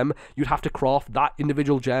individual gem, you'd have to craft that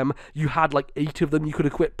individual gem. You had like 8 of them you could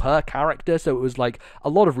equip per character, so it was like a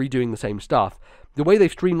lot of redoing the same stuff. The way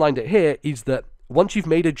they've streamlined it here is that once you've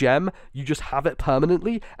made a gem, you just have it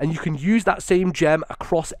permanently, and you can use that same gem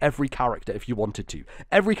across every character if you wanted to.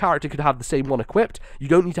 Every character could have the same one equipped. You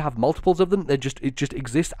don't need to have multiples of them. It just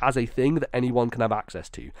exists as a thing that anyone can have access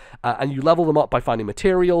to. And you level them up by finding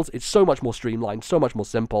materials. It's so much more streamlined, so much more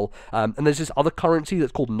simple. And there's this other currency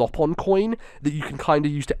that's called Nopon coin that you can kind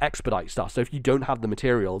of use to expedite stuff. So if you don't have the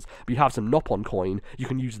materials, but you have some Nopon coin, you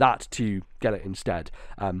can use that to get it instead.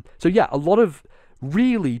 So yeah, a lot of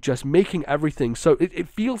really just making everything so it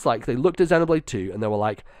feels like they looked at Xenoblade 2 and they were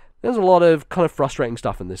like, there's a lot of kind of frustrating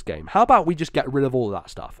stuff in this game. How about we just get rid of all of that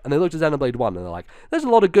stuff? And they looked at Xenoblade 1 and they're like, there's a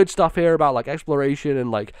lot of good stuff here about like exploration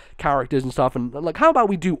and like characters and stuff, and like, how about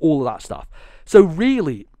we do all of that stuff? So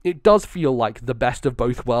really, it does feel like the best of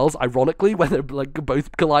both worlds, ironically, when they're like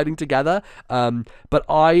both colliding together. But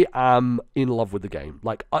I am in love with the game.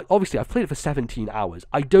 Like, obviously, I've played it for 17 hours.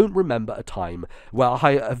 I don't remember a time where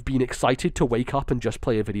I have been excited to wake up and just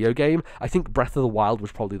play a video game. I think Breath of the Wild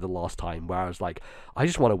was probably the last time where I was like, I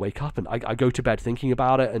just want to wake up and I go to bed thinking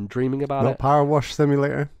about it and dreaming about it. Not Power Wash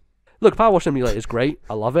Simulator. Look, Power Wash Simulator is great.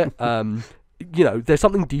 I love it. You know, there's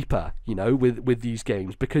something deeper, you know, with these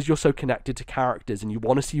games, because you're so connected to characters and you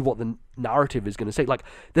want to see what the narrative is going to say. Like,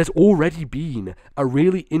 there's already been a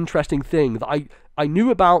really interesting thing that I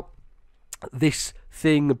knew about this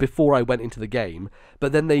thing before I went into the game,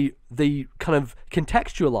 but then they kind of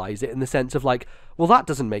contextualize it in the sense of like, well, that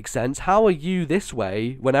doesn't make sense. How are you this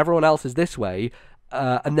way when everyone else is this way?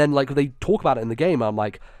 And then like they talk about it in the game, I'm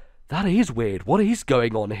like, that is weird. What is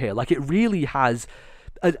going on here? Like, it really has,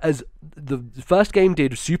 as the first game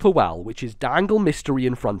did super well, which is dangle mystery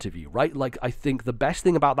in front of you, right? Like, I think the best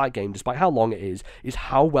thing about that game, despite how long it is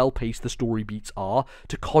how well paced the story beats are,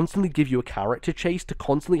 to constantly give you a character chase, to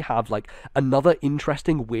constantly have like another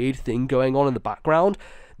interesting weird thing going on in the background.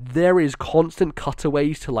 There is constant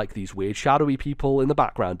cutaways to like these weird shadowy people in the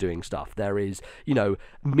background doing stuff. There is, you know,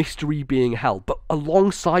 mystery being held, but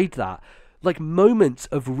alongside that, like moments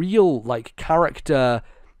of real like character,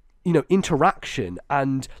 you know, interaction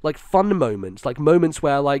and like fun moments, like moments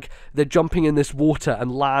where like they're jumping in this water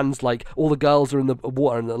and lands, like all the girls are in the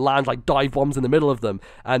water and lands like dive bombs in the middle of them,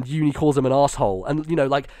 and Uni calls him an asshole, and you know,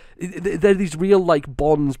 like there are these real like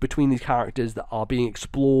bonds between these characters that are being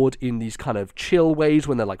explored in these kind of chill ways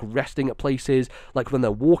when they're like resting at places, like when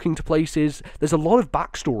they're walking to places. There's a lot of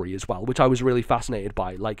backstory as well, which I was really fascinated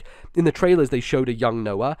by. Like in the trailers they showed a young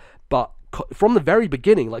Noah, but from the very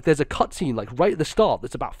beginning, like there's a cutscene like right at the start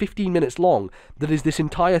that's about 15 minutes long that is this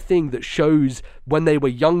entire thing that shows when they were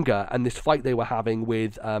younger and this fight they were having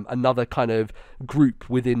with another kind of group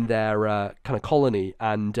within their kind of colony,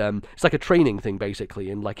 and it's like a training thing basically,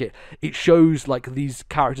 and like it shows like these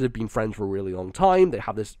characters have been friends for a really long time, they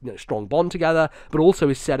have this, you know, strong bond together, but also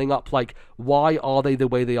is setting up like, why are they the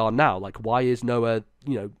way they are now? Like, why is Noah,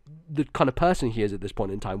 you know, the kind of person he is at this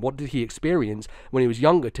point in time? What did he experience when he was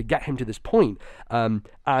younger to get him to this point?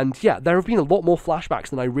 And yeah, there have been a lot more flashbacks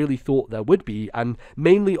than I really thought there would be, and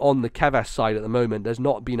mainly on the Keves side at the moment, there's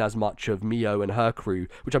not been as much of Mio and her crew,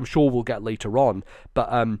 which I'm sure we'll get later on,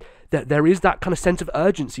 but there is that kind of sense of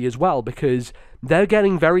urgency as well, because they're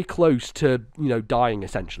getting very close to, you know, dying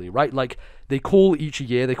essentially, right? Like, they call each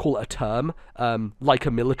year, they call it a term, like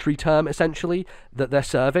a military term essentially, that they're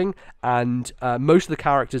serving, and most of the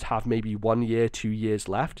characters have maybe 1 year, 2 years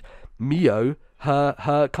left. Mio,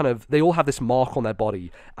 her kind of, they all have this mark on their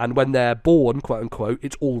body, and when they're born, quote unquote,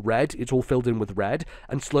 it's all red, it's all filled in with red,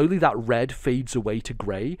 and slowly that red fades away to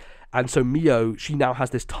grey, and so Mio, she now has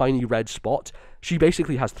this tiny red spot. She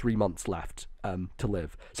basically has 3 months left to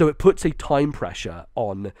live, so it puts a time pressure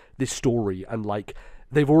on this story, and like,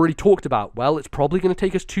 they've already talked about, well, it's probably going to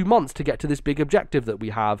take us 2 months to get to this big objective that we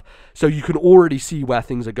have. So you can already see where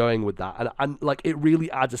things are going with that. And like, it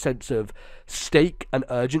really adds a sense of stake and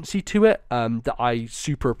urgency to it that I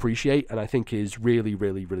super appreciate, and I think is really,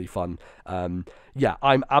 really, really fun. Yeah,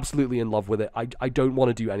 I'm absolutely in love with it. I don't want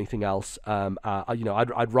to do anything else. You know,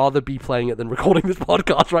 I'd rather be playing it than recording this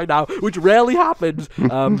podcast right now, which rarely happens.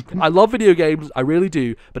 I love video games, I really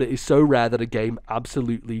do, but it is so rare that a game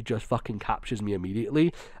absolutely just fucking captures me immediately.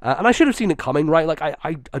 And I should have seen it coming, right? Like,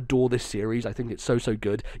 I adore this series. I think it's so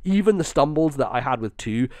good. Even the stumbles that I had with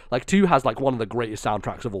 2, like 2 has like one of the greatest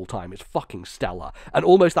soundtracks of all time. It's fucking stellar. And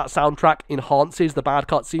almost that soundtrack enhances the bad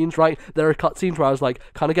cutscenes, right? There are cutscenes where I was like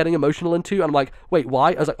kind of getting emotional into, and I'm like, wait,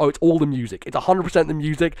 why? I was like, oh, it's all the music. It's 100% the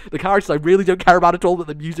music. The characters I really don't care about at all, but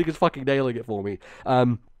the music is fucking nailing it for me.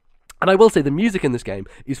 And I will say the music in this game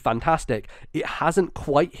is fantastic. It hasn't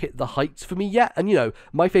quite hit the heights for me yet. And, you know,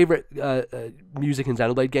 my favorite music in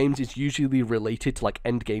Xenoblade games is usually related to, like,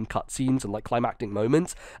 end-game cutscenes and, like, climactic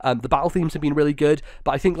moments. The battle themes have been really good,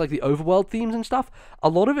 but I think, like, the overworld themes and stuff, a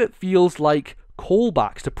lot of it feels like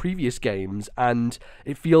callbacks to previous games, and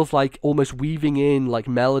it feels like almost weaving in like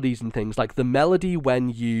melodies and things, like the melody when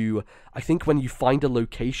you find a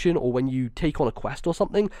location or when you take on a quest or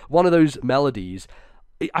something. One of those melodies,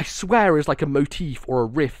 I swear is like a motif or a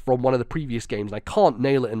riff from one of the previous games, and I can't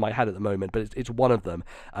nail it in my head at the moment, but it's one of them.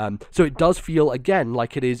 So it does feel again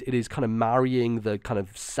like it is kind of marrying the kind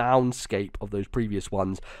of soundscape of those previous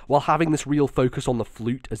ones while having this real focus on the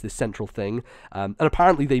flute as this central thing. And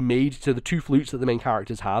apparently they made, so the 2 flutes that the main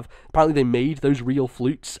characters have, apparently they made those real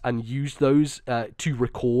flutes and used those to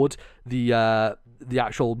record the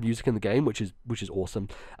actual music in the game, which is awesome.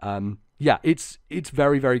 Yeah, it's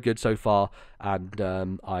very, very good so far, and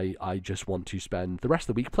I just want to spend the rest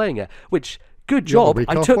of the week playing it, which, good job,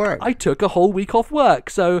 I took a whole week off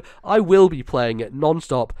work, so I will be playing it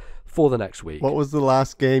non-stop for the next week. What was the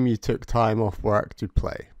last game you took time off work to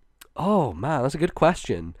play? Oh, man, that's a good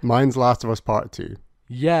question. Mine's Last of Us Part 2.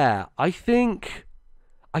 Yeah, I think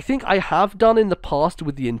I have done in the past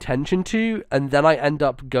with the intention to, and then I end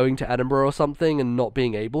up going to Edinburgh or something and not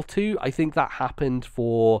being able to. I think that happened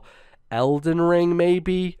for Elden Ring,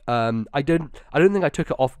 maybe. I don't think I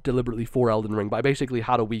took it off deliberately for Elden Ring, but I basically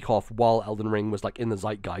had a week off while Elden Ring was like in the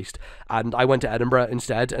zeitgeist, and I went to Edinburgh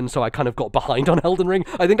instead, and so I kind of got behind on Elden Ring.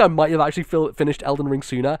 I think I might have actually finished Elden Ring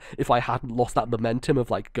sooner if I hadn't lost that momentum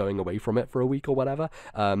of like going away from it for a week or whatever.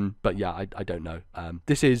 But yeah, I don't know.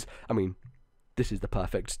 This is the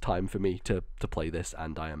perfect time for me to play this,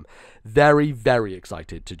 and I am very, very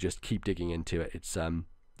excited to just keep digging into it.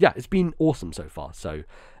 It's been awesome so far. So,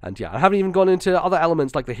 and yeah, I haven't even gone into other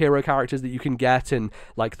elements like the hero characters that you can get and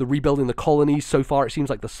like the rebuilding the colonies. So far, it seems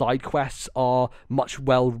like the side quests are much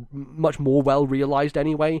more well realized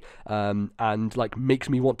anyway, and like makes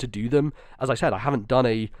me want to do them. As I said, I haven't done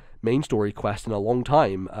a main story quest in a long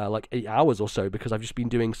time, like 8 hours or so, because I've just been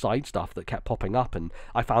doing side stuff that kept popping up and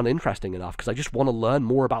I found interesting enough because I just want to learn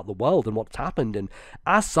more about the world and what's happened. And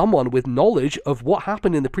as someone with knowledge of what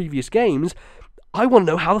happened in the previous games, I want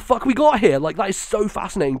to know how the fuck we got here. Like, that is so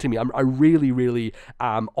fascinating to me. I really, really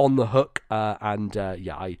am on the hook, I'm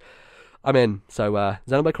in. So,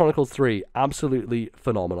 Xenoblade Chronicles 3, absolutely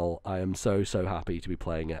phenomenal. I am so, so happy to be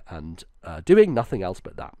playing it and doing nothing else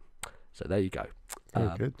but that. So there you go.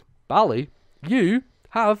 Very good. Bally, you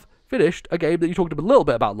have finished a game that you talked a little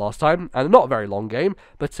bit about last time, and not a very long game,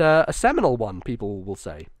 but a seminal one, people will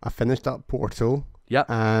say. I finished up Portal. Yeah.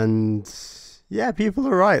 And yeah, people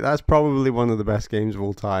are right. That's probably one of the best games of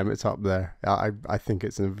all time. It's up there. I think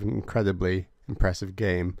it's an incredibly impressive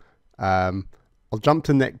game. I'll jump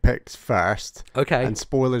to nitpicks first. Okay. And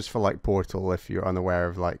spoilers for like Portal if you're unaware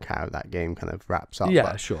of like how that game kind of wraps up.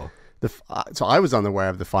 Yeah, sure. So I was unaware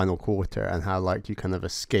of the final quarter and how like you kind of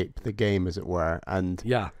escape the game, as it were. And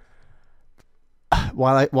yeah,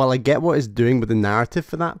 while I get what it's doing with the narrative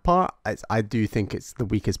for that part, I do think it's the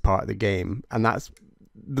weakest part of the game, and that's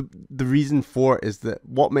the reason for it is that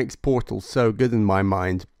what makes Portal so good in my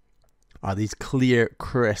mind are these clear,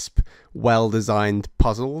 crisp, well-designed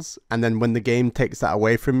puzzles, and then when the game takes that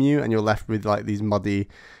away from you and you're left with like these muddy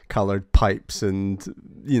colored pipes and,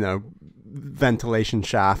 you know, ventilation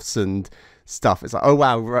shafts and stuff, it's like, oh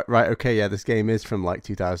wow, right, okay, yeah, this game is from like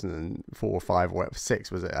 2004 or 5 or whatever,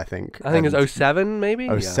 6 was it, I think it's 07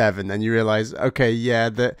 maybe. 07. And you realize, okay, yeah,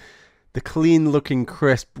 the clean looking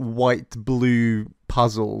crisp white blue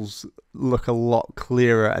puzzles look a lot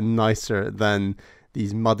clearer and nicer than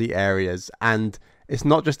these muddy areas. And it's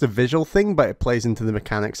not just a visual thing, but it plays into the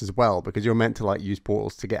mechanics as well, because you're meant to like use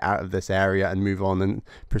portals to get out of this area and move on and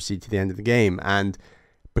proceed to the end of the game. And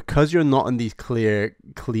because you're not in these clear,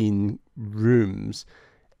 clean rooms,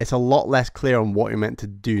 it's a lot less clear on what you're meant to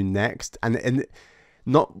do next. And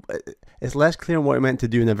it's less clear on what you're meant to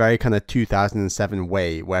do in a very kind of 2007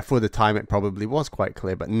 way, where for the time it probably was quite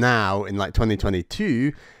clear. But now in like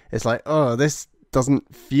 2022, it's like, oh, this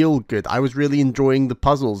doesn't feel good. I was really enjoying the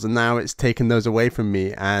puzzles and now it's taken those away from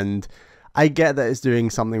me. And I get that it's doing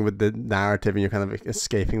something with the narrative and you're kind of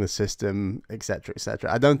escaping the system, etc.,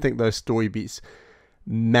 etc. I don't think those story beats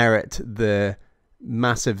merit the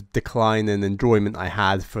massive decline in enjoyment I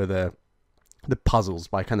had for the puzzles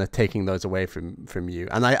by kind of taking those away from you.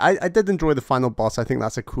 And I did enjoy the final boss. I think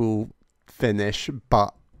that's a cool finish,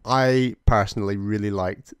 but I personally really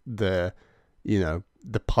liked the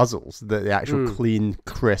puzzles, the actual clean,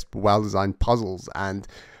 crisp, well-designed puzzles. And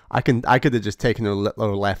I could have just taken a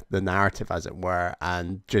little left the narrative, as it were,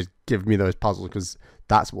 and just give me those puzzles, because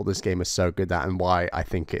that's what this game is so good at and why I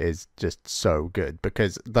think it is just so good.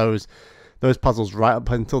 Because those puzzles right up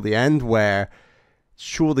until the end, where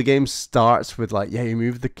sure, the game starts with like, yeah, you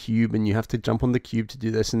move the cube and you have to jump on the cube to do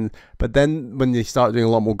this, but then when they start doing a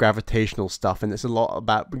lot more gravitational stuff, and it's a lot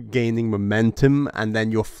about gaining momentum, and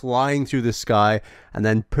then you're flying through the sky and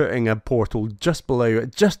then putting a portal just below you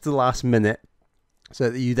at just the last minute, so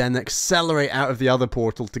that you then accelerate out of the other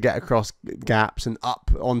portal to get across gaps and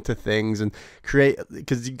up onto things and create,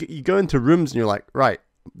 because you go into rooms and you're like, right,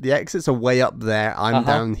 the exits are way up there, I'm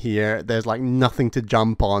down here, there's like nothing to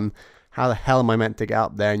jump on, how the hell am I meant to get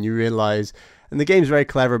up there? And you realize, and the game's very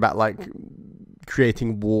clever about like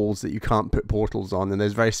creating walls that you can't put portals on, and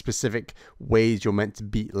there's very specific ways you're meant to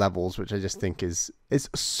beat levels, which I just think is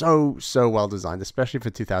so well designed, especially for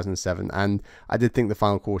 2007. And I did think the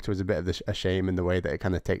final quarter was a bit of a shame in the way that it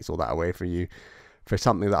kind of takes all that away from you for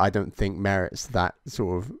something that I don't think merits that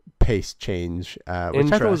sort of pace change,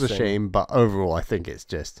 which I thought was a shame, but overall I think it's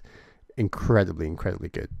just incredibly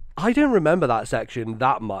good. I don't remember that section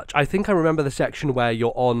that much. I think I remember the section where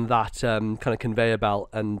you're on that kind of conveyor belt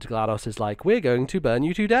and GLaDOS is like, we're going to burn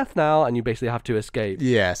you to death now, and you basically have to escape.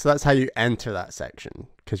 Yeah, so that's how you enter that section,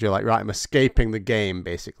 because you're like, right, I'm escaping the game,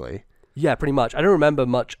 basically. Yeah, pretty much. I don't remember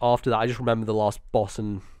much after that. I just remember the last boss,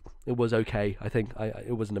 and it was okay. I think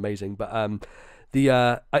it wasn't amazing, but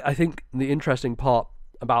I think the interesting part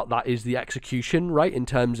about that is the execution, right? In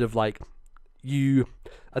terms of like,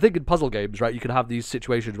 I think in puzzle games, right, you can have these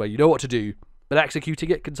situations where you know what to do, but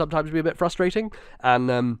executing it can sometimes be a bit frustrating.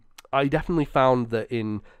 And I definitely found that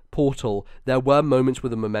in Portal, there were moments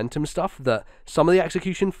with the momentum stuff that some of the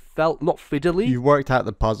execution felt not fiddly. You worked out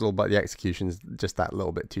the puzzle, but the execution's just that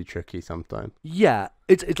little bit too tricky sometimes. Yeah,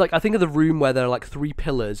 it's like, I think of the room where there are like 3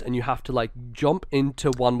 pillars and you have to like jump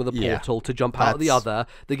into one with a portal to jump out of the other.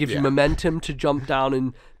 That gives you momentum to jump down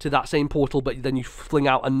into that same portal, but then you fling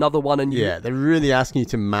out another one and they're really asking you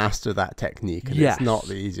to master that technique, and it's not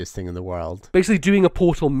the easiest thing in the world. Basically doing a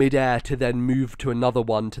portal mid-air to then move to another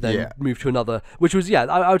one, to then move to another, which was,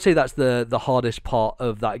 I would say that's the hardest part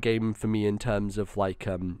of that game for me in terms of like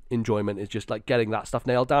enjoyment, is just like getting that stuff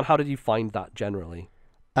nailed down. How did you find that generally?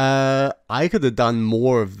 I could have done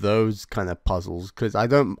more of those kind of puzzles, because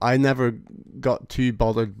I never got too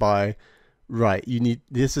bothered by, right,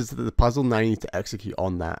 this is the puzzle, now you need to execute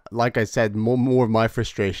on that. Like I said, more of my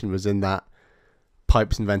frustration was in that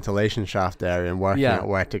pipes and ventilation shaft area and working out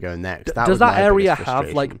where to go next. Does that area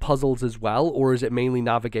have like puzzles as well, or is it mainly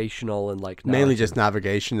navigational and like mainly just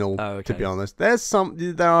navigational? To be honest, there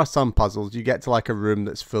are some puzzles. You get to like a room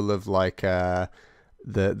that's full of like the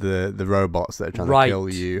robots that are trying to kill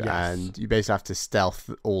you, and you basically have to stealth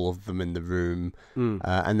all of them in the room,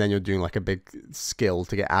 and then you're doing like a big skill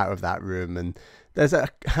to get out of that room. And there's a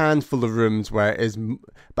handful of rooms where it is,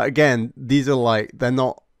 but again, these are like, they're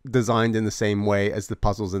not designed in the same way as the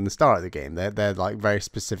puzzles in the start of the game. They're like very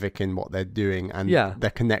specific in what they're doing, and they're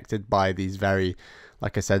connected by these very,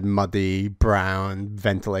 like I said, muddy brown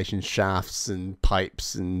ventilation shafts and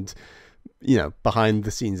pipes, and behind the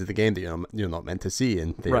scenes of the game that you're not meant to see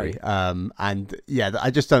in theory. And I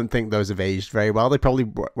just don't think those have aged very well. They probably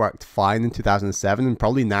worked fine in 2007, and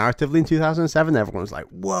probably narratively in 2007 everyone was like,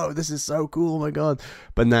 whoa, this is so cool, oh my god.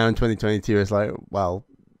 But now in 2022 it's like, well,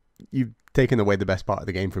 you've taken away the best part of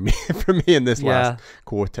the game from me in this last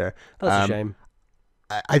quarter. That's a shame.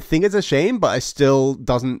 I think it's a shame, but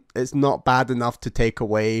it's not bad enough to take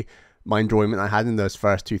away my enjoyment I had in those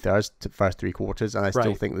first 3 quarters, and I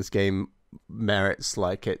still think this game merits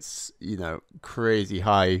like its crazy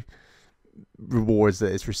high rewards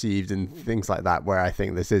that it's received and things like that, where I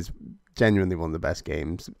think this is genuinely one of the best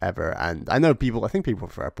games ever. And I think people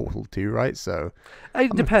prefer Portal 2, right? So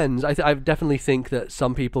it depends. I definitely think that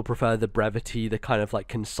some people prefer the brevity, the kind of like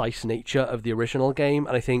concise nature of the original game,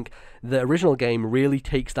 and I think the original game really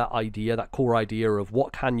takes that core idea of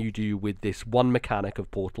what can you do with this one mechanic of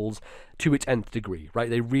portals to its nth degree, right?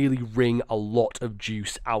 They really wring a lot of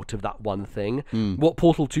juice out of that one thing. What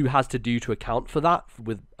Portal 2 has to do to account for that,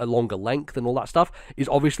 with a longer length and all that stuff, is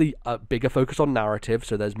obviously a bigger focus on narrative,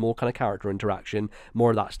 so there's more kind of character interaction, more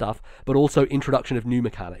of that stuff, but also introduction of new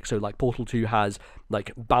mechanics. So like Portal 2 has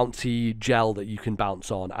like bouncy gel that you can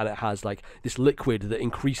bounce on, and it has like this liquid that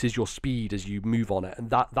increases your speed as you move on it, and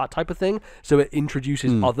that type of thing. So it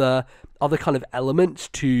introduces other kind of elements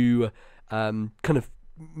to kind of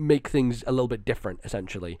make things a little bit different,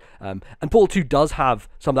 essentially. And Portal 2 does have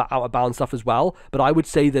some of that out of bounds stuff as well, but I would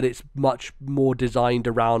say that it's much more designed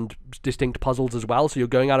around distinct puzzles as well. So you're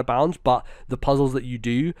going out of bounds, but the puzzles that you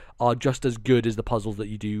do are just as good as the puzzles that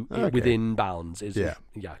you do within bounds.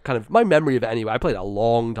 Kind of my memory of it anyway. I played it a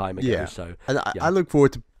long time ago. So and I look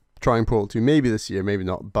forward to trying Portal 2 maybe this year, maybe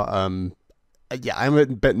not, but I'm a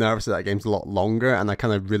bit nervous that game's a lot longer, and I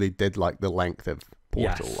kind of really did like the length of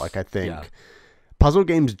Portal. Like I think puzzle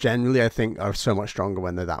games generally, I think, are so much stronger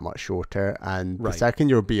when they're that much shorter, and the second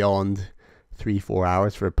you're beyond 3-4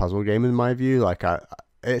 hours for a puzzle game, in my view, like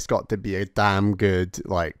it's got to be a damn good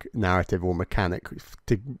like narrative or mechanic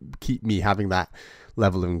to keep me having that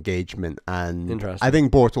level of engagement. And Interesting. I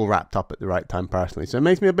think Portal wrapped up at the right time personally. So it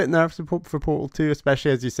makes me a bit nervous for Portal 2,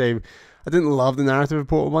 especially as you say, I didn't love the narrative of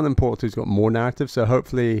Portal 1, and Portal 2's got more narrative. So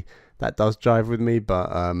hopefully that does jive with me,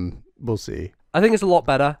 but we'll see. I think it's a lot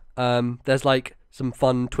better. There's like some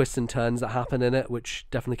fun twists and turns that happen in it, which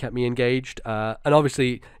definitely kept me engaged. And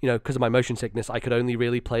obviously, you know, because of my motion sickness, I could only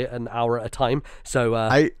really play it an hour at a time. So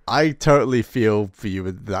I totally feel for you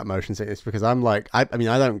with that motion sickness, because I'm like, I mean,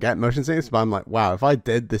 I don't get motion sickness, but I'm like, wow, if I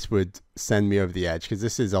did, this would send me over the edge, because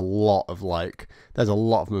this is a lot of like, there's a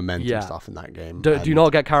lot of momentum stuff in that game. Do you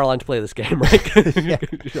not get Caroline to play this game, right? Yeah.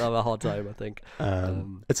 You'll have a hard time, I think.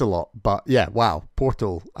 It's a lot, but yeah, wow,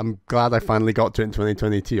 Portal. I'm glad I finally got to it in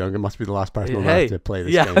 2022. I must be the last person on earth to play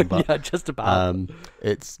this game. But, yeah, just about.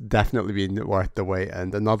 It's definitely been worth the wait,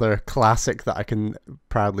 and another classic that I can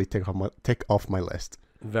proudly tick off my list.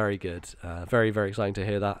 Very good. Very, very exciting to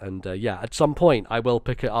hear that. And yeah, at some point I will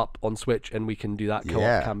pick it up on Switch and we can do that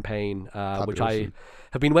co-op campaign, which I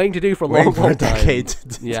have been waiting to do for a long time. Decade.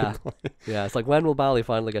 Yeah. Yeah. It's like, when will Bally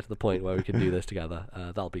finally get to the point where we can do this together?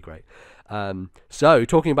 That'll be great. So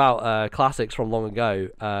talking about classics from long ago,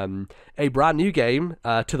 a brand new game,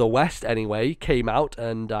 to the West anyway, came out,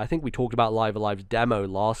 and I think we talked about Live Alive's demo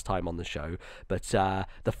last time on the show, but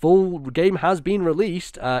the full game has been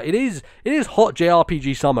released. It is hot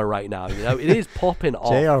JRPG summer right now, you know, it is popping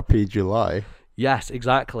off. JRPG July. Yes,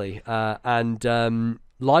 exactly. And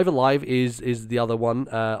Live Alive is the other one.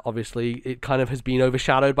 Obviously, it kind of has been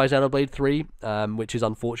overshadowed by Xenoblade 3, which is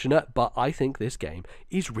unfortunate, but I think this game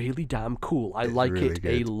is really damn cool. I like really it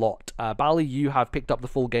good. a lot. Bally, you have picked up the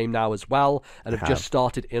full game now as well, and have just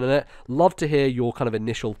started in it. Love to hear your kind of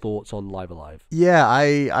initial thoughts on Live Alive. Yeah,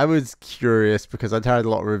 I was curious because I'd heard a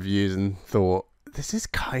lot of reviews and thought, this is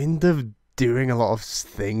kind of doing a lot of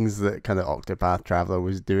things that kind of Octopath Traveler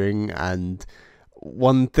was doing, and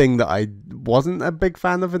one thing that I wasn't a big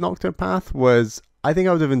fan of in Octopath was, I think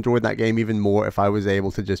I would have enjoyed that game even more if I was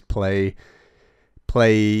able to just play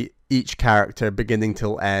each character beginning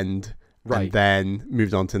till end, right, and then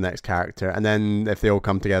moved on to the next character, and then if they all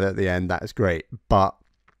come together at the end, that is great. But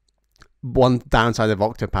one downside of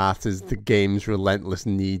Octopath is the game's relentless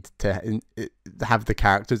need to have the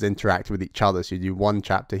characters interact with each other. So you do one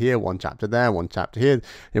chapter here, one chapter there, one chapter here.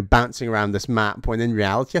 You're bouncing around this map, when in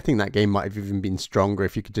reality, I think that game might have even been stronger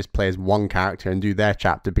if you could just play as one character and do their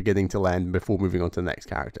chapter beginning to end before moving on to the next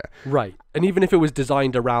character. Right. And even if it was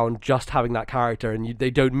designed around just having that character and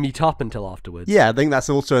they don't meet up until afterwards. Yeah, I think that's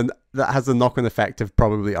also that has the knock-on effect of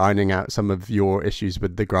probably ironing out some of your issues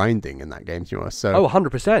with the grinding in that game, you know. So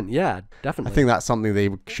 100%, yeah, definitely. I think that's something they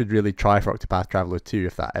should really try for Octopath Traveler 2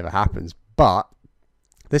 if that ever happens. But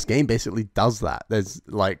this game basically does that. There's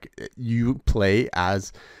like, you play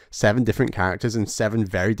as 7 different characters in 7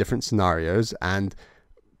 very different scenarios, and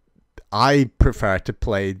I prefer to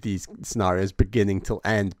play these scenarios beginning till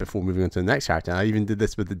end before moving on to the next character. And I even did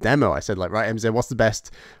this with the demo. I said, like, right, MZ, what's the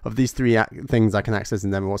best of these 3 things I can access in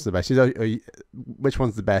the demo? What's the best? She said, which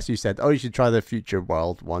one's the best? You said, you should try the future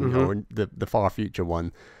world one, or the far future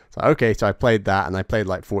one. So, okay, so I played that, and I played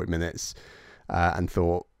like 40 minutes and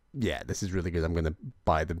thought, yeah, this is really good. I'm going to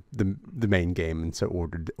buy the main game, and so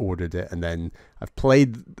ordered it. And then I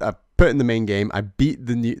put in the main game. I beat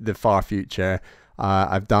the far future.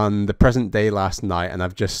 I've done the present day last night, and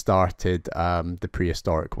I've just started the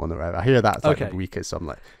prehistoric one. Or whatever. I hear that's like the weakest, so I'm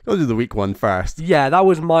like, I'll do the weak one first. Yeah, that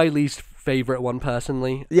was my least favorite one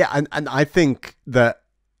personally. Yeah, and I think that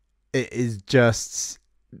it is just,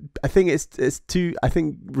 I think it's too. I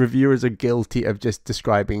think reviewers are guilty of just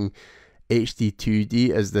describing HD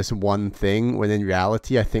 2D as this one thing, when in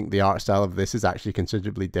reality, I think the art style of this is actually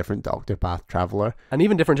considerably different to Octopath Traveler, and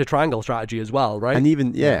even different to Triangle Strategy as well, right? And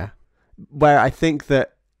even where I think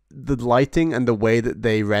that the lighting and the way that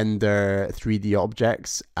they render 3D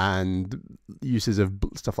objects and uses of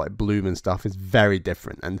stuff like bloom and stuff is very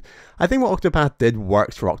different. And I think what Octopath did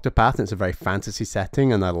works for Octopath, and it's a very fantasy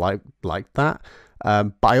setting, and I like that.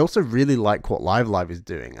 But I also really like what Live Live is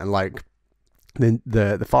doing, and like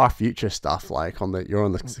the far future stuff, like you're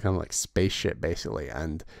on this kind of like spaceship basically,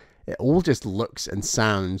 and it all just looks and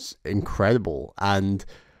sounds incredible. And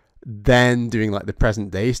then doing like the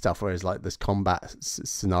present day stuff, where it's like this combat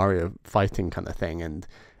scenario fighting kind of thing, and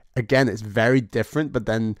again it's very different. But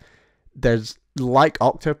then there's, like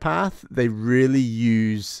Octopath, they really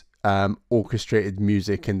use orchestrated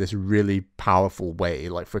music in this really powerful way,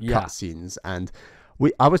 like for cutscenes. And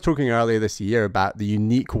I was talking earlier this year about the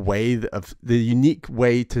unique way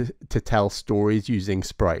to tell stories using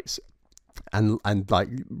sprites and like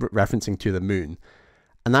referencing to the moon.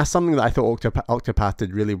 And that's something that I thought Octopath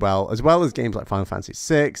did really well as games like Final Fantasy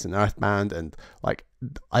VI and Earthbound, and like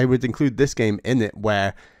I would include this game in it,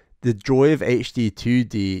 where the joy of HD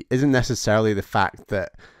 2D isn't necessarily the fact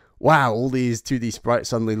that, wow, all these 2D sprites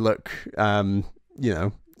suddenly look,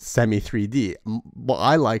 semi 3D. What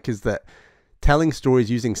I like is that telling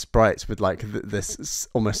stories using sprites with like this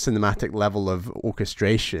almost cinematic level of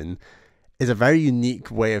orchestration is a very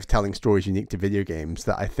unique way of telling stories unique to video games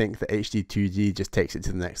that I think that HD 2D just takes it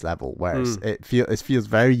to the next level, whereas it feels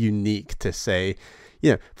very unique to say,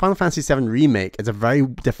 Final Fantasy VII Remake is a very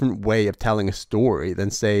different way of telling a story than,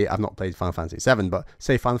 say, I've not played Final Fantasy VII, but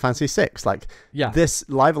say Final Fantasy VI. Like, this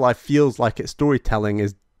Live Alive feels like its storytelling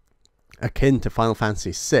is akin to Final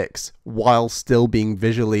Fantasy VI, while still being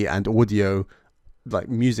visually and audio, like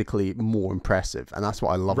musically, more impressive. And that's what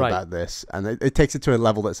I love about this. And it takes it to a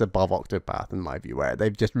level that's above Octopath, in my view, where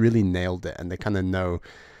they've just really nailed it, and they kind of know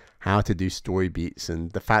how to do story beats.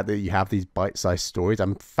 And the fact that you have these bite-sized stories,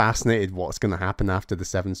 I'm fascinated what's going to happen after the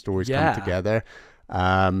 7 stories come together.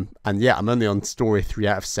 I'm only on story 3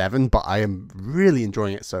 out of 7, but I am really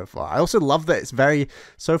enjoying it so far. I also love that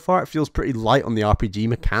so far it feels pretty light on the RPG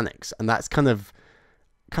mechanics, and that's kind of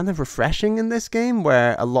refreshing in this game,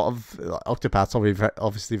 where a lot of Octopath's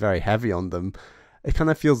obviously very heavy on them. It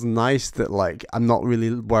kind of feels nice that, like, I'm not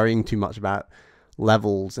really worrying too much about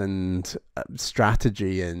levels and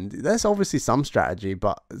strategy, and there's obviously some strategy,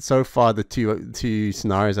 but so far the two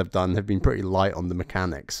scenarios I've done have been pretty light on the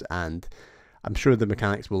mechanics, and I'm sure the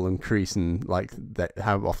mechanics will increase in like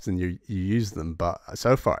how often you use them, but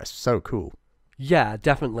so far it's so cool. Yeah,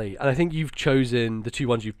 definitely. And I think you've chosen the 2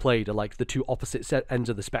 ones you've played are like the 2 opposite ends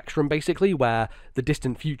of the spectrum, basically, where the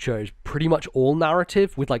distant future is pretty much all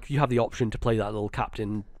narrative, with like you have the option to play that little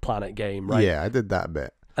Captain Planet game, right? Yeah, I did that a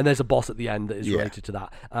bit. And there's a boss at the end that is related to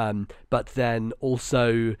that. But then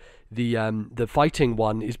also the fighting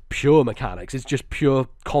one is pure mechanics. It's just pure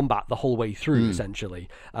combat the whole way through, essentially.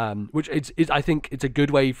 Which is I think it's a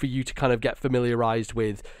good way for you to kind of get familiarized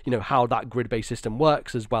with, how that grid-based system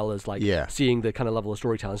works, as well as like seeing the kind of level of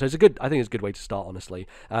storytelling. So I think it's a good way to start, honestly.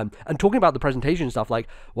 And talking about the presentation stuff, like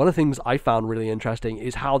one of the things I found really interesting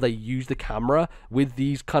is how they use the camera with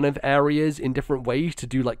these kind of areas in different ways to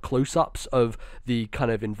do like close-ups of the kind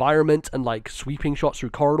of environment and like sweeping shots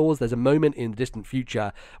through corridors. There's a moment in the distant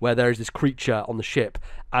future where there is this creature on the ship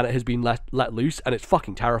and it has been let loose, and it's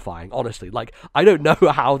fucking terrifying, honestly. Like, I don't know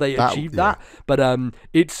how they achieved that, but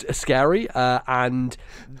it's scary, and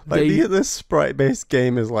like this sprite-based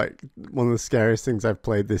game is like one of the scariest things I've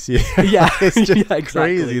played this year. Yeah, it's just exactly.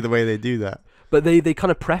 crazy the way they do that. But they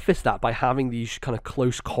kind of preface that by having these kind of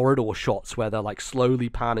close corridor shots where they're like slowly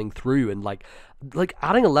panning through and like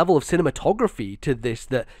adding a level of cinematography to this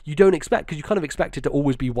that you don't expect, because you kind of expect it to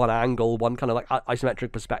always be one angle, one kind of like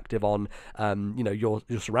isometric perspective on your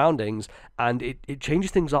surroundings, and it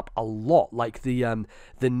changes things up a lot. Like the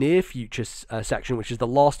near future section, which is the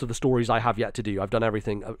last of the stories I have yet to do. I've done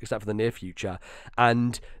everything except for the near future,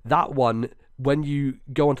 and that one, when you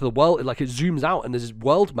go onto the world, like it zooms out and there's this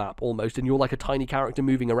world map almost, and you're like a tiny character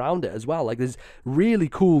moving around it as well. Like there's really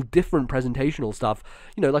cool different presentational stuff.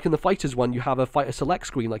 Like in the Fighters one, you have a fighter select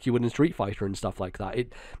screen like you would in Street Fighter and stuff like that.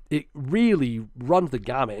 It really runs the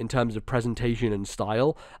gamut in terms of presentation and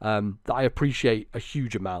style that I appreciate a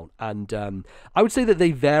huge amount. And I would say that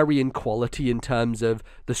they vary in quality in terms of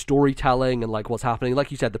the storytelling and like what's happening.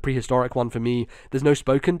 Like you said, the prehistoric one for me, there's no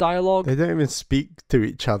spoken dialogue. They don't even speak to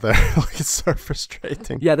each other. Like, it's so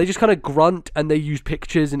frustrating. Yeah, they just kind of grunt and they use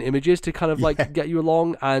pictures and images to kind of like get you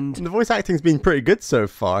along. And the voice acting's been pretty good so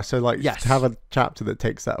far. So like to have a chapter that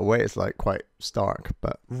takes that away, it's like quite stark.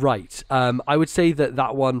 But right, I would say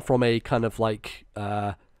that one from a kind of like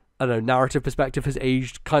I don't know, narrative perspective has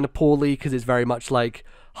aged kind of poorly, because it's very much like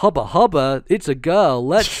hubba, it's a girl,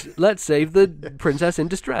 let's save the princess in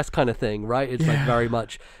distress kind of thing, right? It's like very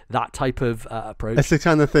much that type of approach. It's the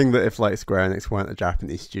kind of thing that if like Square Enix weren't a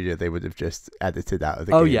Japanese studio, they would have just edited out of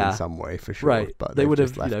the game in some way, for sure. Right, but they would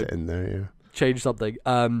just have left it in there. Changed something.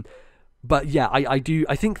 But yeah, I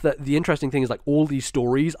think that the interesting thing is like all these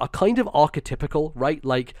stories are kind of archetypical, right?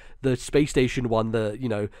 Like the space station one,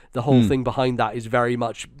 the whole thing behind that is very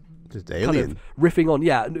much just Alien. Kind of riffing on,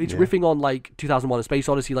 riffing on like 2001: A Space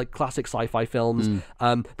Odyssey, like classic sci-fi films.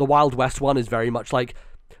 The Wild West one is very much like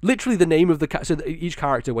literally the name of the so each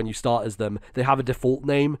character, when you start as them, they have a default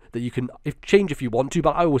name that you can change if you want to,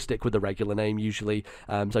 but I always stick with the regular name usually.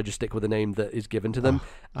 So I just stick with the name that is given to them.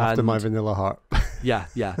 After my vanilla heart. Yeah.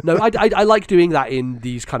 No, I like doing that in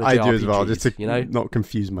these kind of JRPGs. I do as well, just to not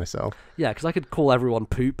confuse myself. Yeah, because I could call everyone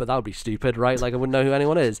Poop, but that would be stupid, right? Like I wouldn't know who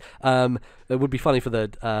anyone is. It would be funny for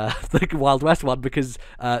the Wild West one, because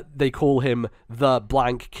they call him the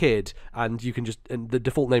blank kid, and you can and the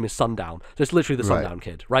default name is Sundown. So it's literally the Sundown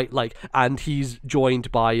kid, right? Like, and he's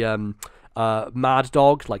joined by Mad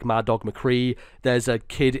Dog, like Mad Dog McCree. There's a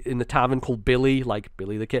kid in the tavern called Billy, like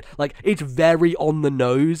Billy the Kid. Like, it's very on the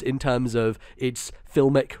nose in terms of its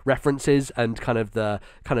filmic references and kind of the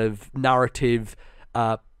kind of narrative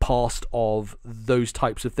past of those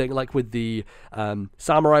types of things. Like with the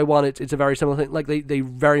samurai one, it's a very similar thing. Like they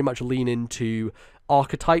very much lean into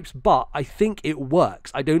archetypes, but I think it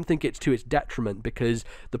works. I don't think it's to its detriment, because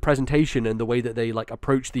the presentation and the way that they like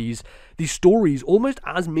approach these stories almost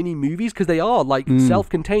as mini movies, because they are like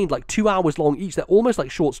self-contained, like 2 hours long each. They're almost like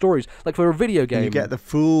short stories, like for a video game. And you get the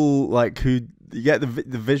full you get the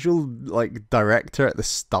visual like director at the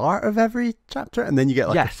start of every chapter, and then you get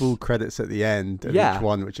like the full credits at the end of each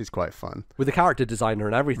one, which is quite fun. With the character designer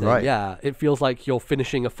and everything, yeah. It feels like you're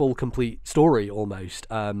finishing a full, complete story almost.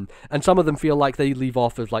 And some of them feel like they leave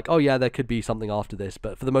off as like, oh yeah, there could be something after this,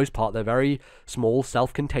 but for the most part, they're very small,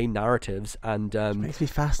 self-contained narratives. And it makes me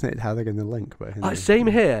fascinated how they're going to link. But same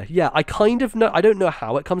here. Yeah, I kind of know. I don't know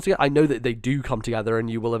how it comes together. I know that they do come together, and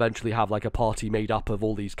you will eventually have like a party made up of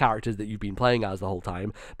all these characters that you've been playing as the whole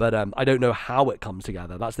time, but I don't know how it comes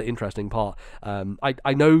together. That's the interesting part.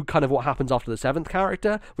 I know kind of what happens after the 7th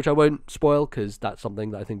character, which I won't spoil because that's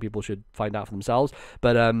something that I think people should find out for themselves.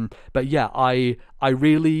 But yeah, I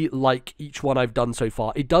really like each one I've done so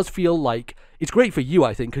far. It does feel like it's great for you,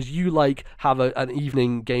 I think, because you like have an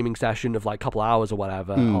evening gaming session of like a couple hours or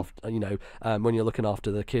whatever, when you're looking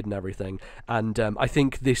after the kid and everything. And I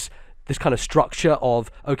think this kind of structure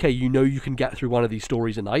of, okay, you can get through one of these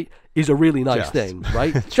stories a night is a really nice thing,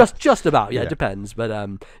 right? just about, it depends, but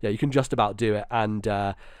you can just about do it. And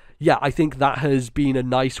I think that has been a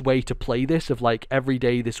nice way to play this, of like every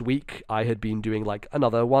day this week I had been doing like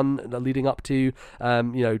another one leading up to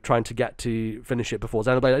trying to get to finish it before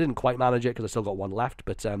Xenoblade. I didn't quite manage it because I still got one left,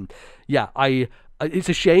 but it's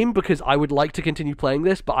a shame because I would like to continue playing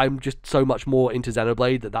this, but I'm just so much more into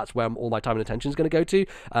Xenoblade that's where all my time and attention is going to go to.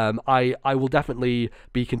 I will definitely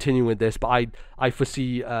be continuing with this, but I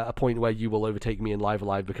foresee a point where you will overtake me in Live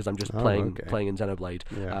Alive because I'm just playing in Xenoblade.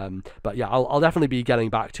 But yeah, I'll definitely be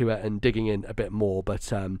getting back to it and digging in a bit more. But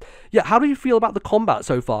how do you feel about the combat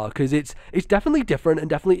so far? Because it's definitely different and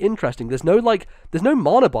definitely interesting. There's no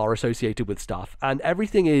mana bar associated with stuff, and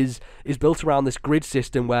everything is built around this grid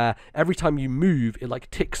system where every time you move, it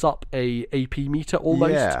like ticks up a AP meter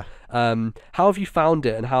almost. How have you found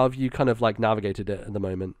it, and how have you kind of like navigated it at the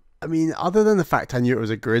moment? I mean, other than the fact I knew it was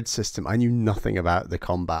a grid system, I knew nothing about the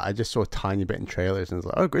combat. I just saw a tiny bit in trailers and was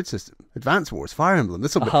like, oh, grid system, Advance Wars, Fire Emblem,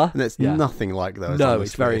 this will be... And it's nothing like those. No, honestly.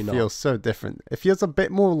 It's very not. It feels so different. It feels a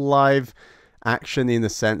bit more live action in the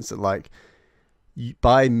sense that like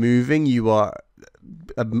by moving you are...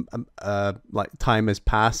 like time is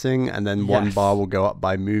passing, and then one bar will go up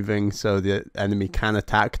by moving, so the enemy can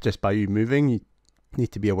attack just by you moving. You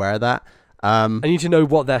need to be aware of that. I need to know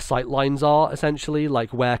what their sight lines are, essentially,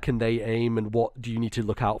 like where can they aim and what do you need to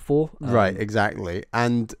look out for. Right, exactly.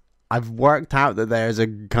 And I've worked out that there's a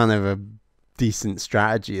kind of a decent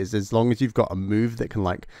strategy, is as long as you've got a move that can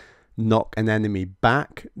like knock an enemy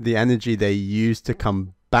back, the energy they use to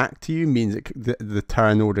come back to you means the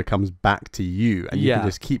turn order comes back to you, and you can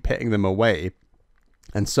just keep hitting them away.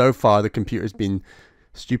 And so far the computer's been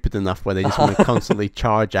stupid enough where they just want to constantly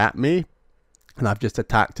charge at me, and I've just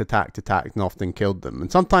attacked and often killed them. And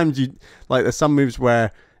sometimes there's some moves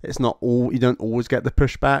where it's not you don't always get the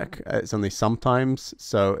pushback, it's only sometimes,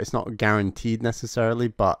 so it's not guaranteed necessarily,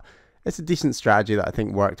 but it's a decent strategy that I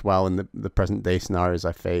think worked well in the present day scenarios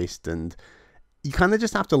I faced. And you kind of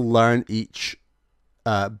just have to learn each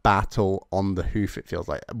battle on the hoof, it feels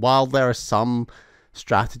like. While there are some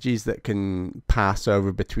strategies that can pass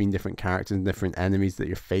over between different characters and different enemies that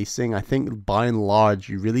you're facing, I think by and large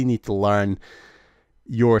you really need to learn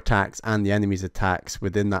your attacks and the enemy's attacks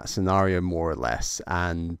within that scenario more or less,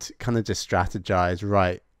 and kind of just strategize,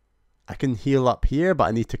 right, I can heal up here, but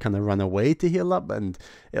I need to kind of run away to heal up, and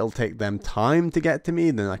it'll take them time to get to me,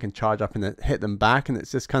 then I can charge up and hit them back, and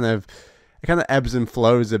it's just kind of ebbs and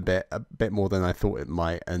flows a bit more than I thought it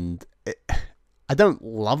might. And I don't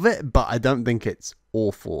love it, but I don't think it's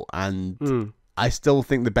awful. And I still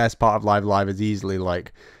think the best part of Live is easily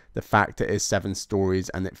like the fact it is 7 stories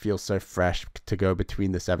and it feels so fresh to go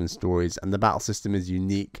between the 7 stories, and the battle system is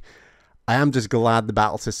unique. I am just glad the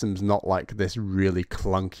battle system's not like this really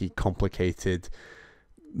clunky, complicated,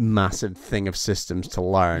 massive thing of systems to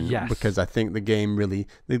learn, because I think the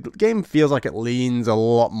game feels like it leans a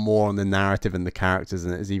lot more on the narrative and the characters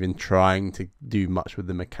than it is even trying to do much with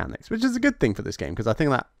the mechanics, which is a good thing for this game, because I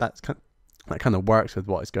think that kind of works with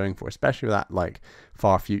what it's going for, especially with that like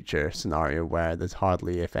far future scenario where there's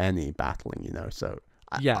hardly if any battling, so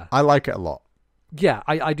I like it a lot. Yeah,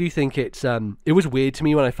 I do think it's it was weird to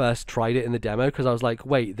me when I first tried it in the demo, because I was like,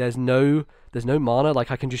 wait, there's no mana,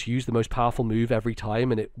 like I can just use the most powerful move every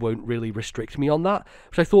time and it won't really restrict me on that,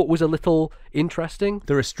 which I thought was a little interesting.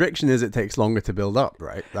 The restriction is it takes longer to build up,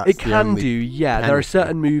 right? That's it can do, yeah. penalty. There are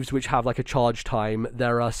certain moves which have like a charge time.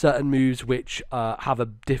 There are certain moves which have a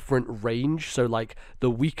different range. So like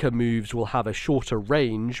the weaker moves will have a shorter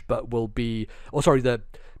range, but will be,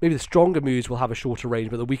 maybe the stronger moves will have a shorter range,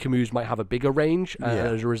 but the weaker moves might have a bigger range. And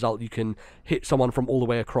as a result, you can hit someone from all the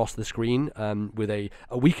way across the screen with a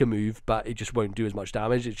weaker move, but it just won't do as much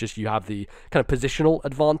damage. It's just you have the kind of positional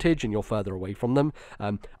advantage and you're further away from them.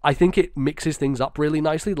 I think it mixes things up really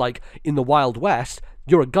nicely. Like in the Wild West,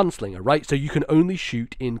 you're a gunslinger, right? So you can only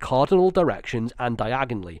shoot in cardinal directions and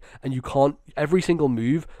diagonally, and you can't, every single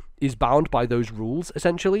move is bound by those rules,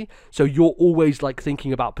 essentially. So you're always like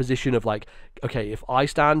thinking about position of like, okay, if I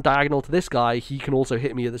stand diagonal to this guy, he can also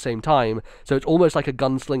hit me at the same time. So it's almost like a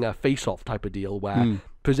gunslinger face-off type of deal where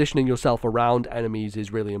positioning yourself around enemies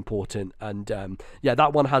is really important. And yeah,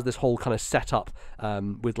 that one has this whole kind of setup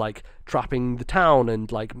with like trapping the town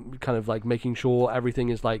and like kind of like making sure everything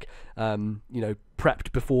is like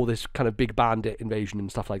prepped before this kind of big bandit invasion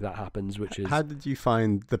and stuff like that happens. Which is, how did you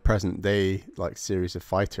find the present day like series of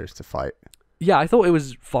fighters to fight? Yeah, I thought it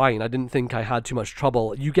was fine. I didn't think I had too much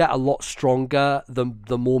trouble. You get a lot stronger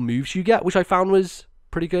the more moves you get, which I found was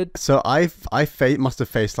pretty good. So I must have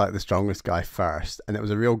faced like the strongest guy first, and it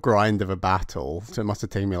was a real grind of a battle. So it must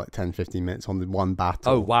have taken me like 10-15 minutes on the one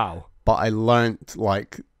battle. Oh, wow. But I learnt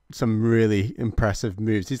like some really impressive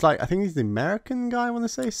moves. He's like, I think he's the American guy, I want to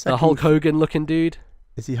say. The Hulk Hogan looking dude.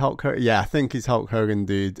 Is he Hulk Hogan? Yeah, I think he's Hulk Hogan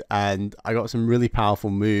dude. And I got some really powerful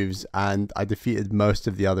moves, and I defeated most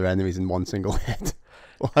of the other enemies in one single hit.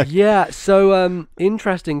 Yeah, so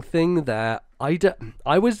interesting thing there. I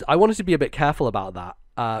wanted to be a bit careful about that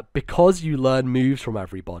because you learn moves from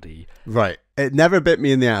everybody. Right. It never bit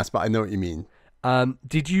me in the ass, but I know what you mean.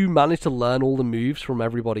 Did you manage to learn all the moves from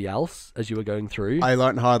everybody else as you were going through? I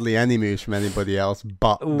learned hardly any moves from anybody else,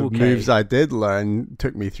 but the moves I did learn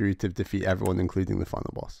took me through to defeat everyone, including the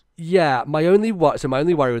final boss. Yeah, my only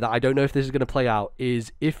worry with that, I don't know if this is going to play out,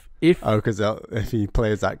 is if because if he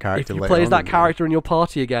plays that character, in your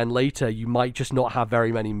party again later, you might just not have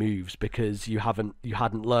very many moves because you hadn't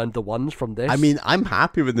learned the ones from this. I mean, I'm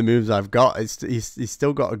happy with the moves I've got. He's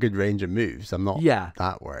still got a good range of moves. I'm not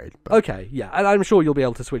that worried. But. Okay, yeah, and I'm sure you'll be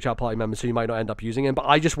able to switch out party members, so you might not end up using him. But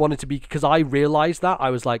I just wanted to be, because I realized that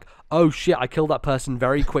I was like, oh shit, I killed that person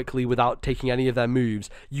very quickly without taking any of their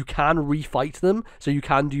moves. You can refight them, so you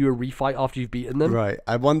can do a refight after you've beaten them. Right.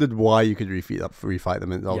 I wondered why you could refight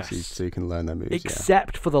them, and obviously so you can learn their moves.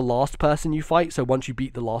 Except for the last person you fight. So once you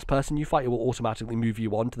beat the last person you fight, it will automatically move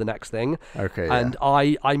you on to the next thing. Okay. And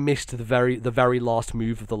I missed the very last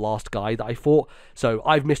move of the last guy that I fought. So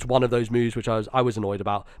I've missed one of those moves, which I was annoyed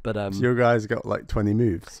about. But so your guy's got like 20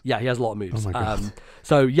 moves. Yeah, he has a lot of moves. Oh my God.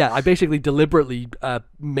 So yeah, I basically deliberately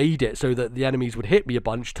made it so that the enemies would hit me a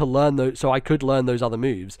bunch to learn those, so I could learn those other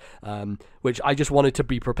moves. Which I just wanted to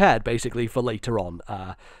be prepared basically for later on.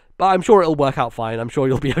 But I'm sure it'll work out fine. I'm sure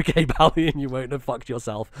you'll be okay, Bally, and you won't have fucked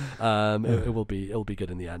yourself. It will be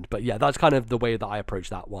good in the end. But yeah, that's kind of the way that I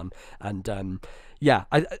approach that one. And yeah,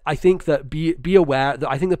 I think that be aware that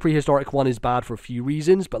I think the prehistoric one is bad for a few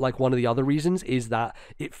reasons, but like one of the other reasons is that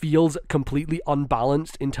it feels completely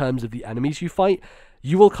unbalanced in terms of the enemies you fight.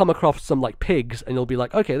 You will come across some like pigs and you'll be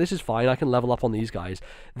like, okay, this is fine, I can level up on these guys.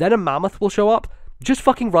 Then a mammoth will show up. Just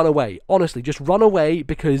fucking run away. Honestly, just run away,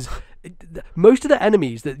 because most of the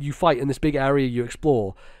enemies that you fight in this big area you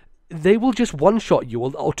explore, they will just one-shot you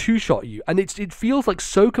or two-shot you, and it feels like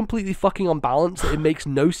so completely fucking unbalanced that it makes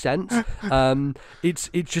no sense. It's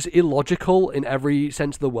just illogical in every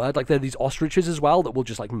sense of the word. Like, there are these ostriches as well that will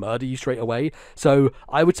just like murder you straight away. So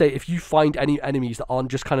I would say if you find any enemies that aren't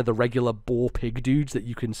just kind of the regular boar pig dudes that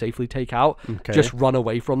you can safely take out, just run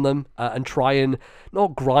away from them and try and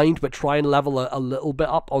not grind, but try and level a little bit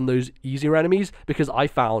up on those easier enemies, because I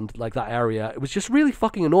found like that area, it was just really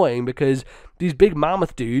fucking annoying because these big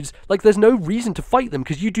mammoth dudes, like, there's no reason to fight them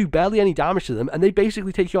because you do barely any damage to them and they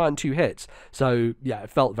basically take you out in 2 hits. So yeah,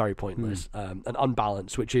 it felt very pointless and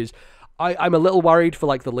unbalanced, which is, I'm a little worried for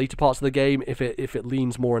like the later parts of the game if it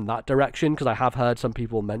leans more in that direction, because I have heard some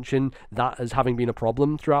people mention that as having been a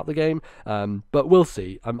problem throughout the game. But we'll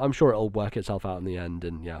see. I'm sure it'll work itself out in the end,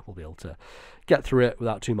 and yeah, we'll be able to get through it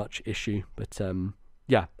without too much issue. But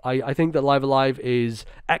yeah, I think that Live Alive is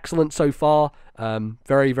excellent so far.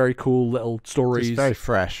 Very, very cool little stories. Just very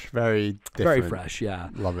fresh, very different. Very fresh, yeah.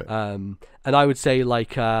 Love it. And I would say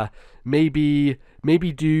like maybe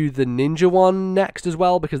do the ninja one next as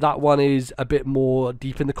well, because that one is a bit more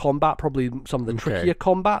deep in the combat, probably some of the trickier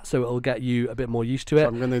combat, so it'll get you a bit more used to it. So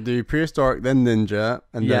I'm going to do prehistoric, then ninja,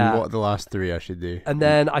 and then what are the last three I should do? And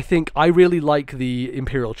then I think I really like the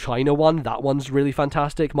Imperial China one. That one's really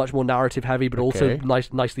fantastic, much more narrative heavy, but also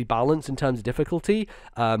nicely balanced in terms of difficulty.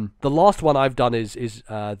 The last one I've done is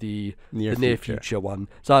the near future one.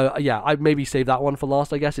 So yeah, I'd maybe save that one for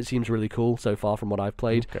last, I guess. It seems really cool so far from what I've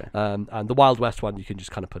played. And the Wild West one you can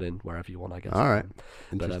just kind of put in wherever you want, I guess. All right.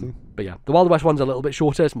 Interesting. But yeah, the Wild West one's a little bit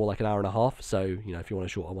shorter. It's more like an hour and a half. So, you know, if you want a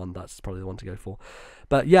shorter one, that's probably the one to go for.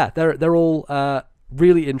 But yeah, they're all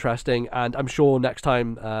really interesting. And I'm sure next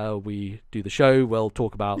time we do the show, we'll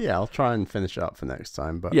talk about... Yeah, I'll try and finish it up for next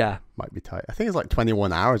time. But might be tight. I think it's like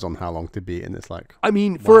 21 hours on how long to beat. And it's like... I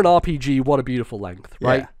mean, for an RPG, what a beautiful length,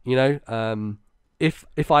 right? You know?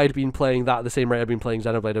 If I had been playing that at the same rate I'd been playing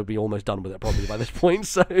Xenoblade, I'd be almost done with it probably by this point.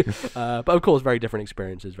 So, but of course, very different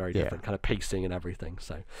experiences, very different kind of pacing and everything.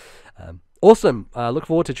 So, awesome. Look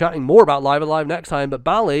forward to chatting more about Live Alive next time. But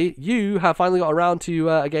Bally, you have finally got around to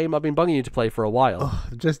a game I've been bugging you to play for a while.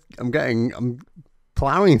 I'm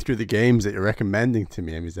plowing through the games that you're recommending to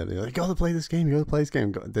me. You're like, you gotta play this game, you gotta play this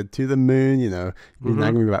game. Did To the Moon, you know, you've been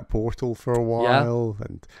nagging me about Portal for a while,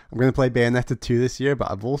 and I'm gonna play Bayonetta 2 this year, but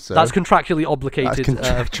I've also... That's contractually obligated,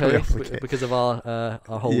 because of our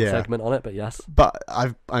whole segment on it, but yes. But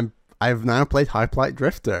I've now played Hyperlight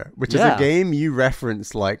Drifter, which is a game you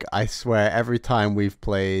reference, like, I swear, every time we've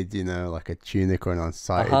played, you know, like a Tunic or an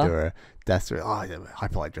Unsighted or a Death Through. Oh,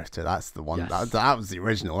 Hyperlight Drifter, that's the one. Yes. That was the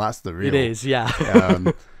original. That's the real. It is, yeah.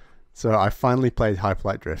 So I finally played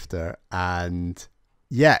Hyperlight Drifter, and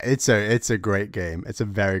yeah, it's a great game. It's a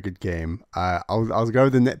very good game. I'll go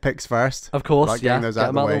with the nitpicks first. Of course, like get those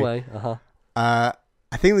them out of the way.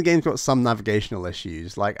 I think the game's got some navigational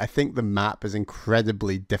issues. Like, I think the map is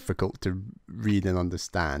incredibly difficult to read and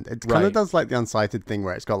understand. It kind of does like the Unsighted thing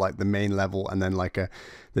where it's got like the main level and then like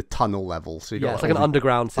the tunnel level. So you got it's like an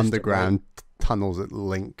underground system. Underground tunnels that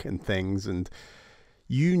link and things, and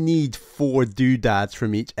you need 4 doodads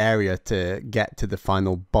from each area to get to the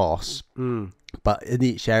final boss. But in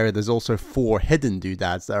each area, there's also 4 hidden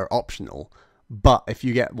doodads that are optional. But if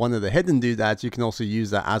you get one of the hidden doodads, you can also use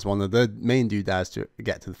that as one of the main doodads to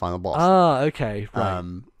get to the final boss. Okay.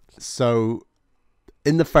 Right. So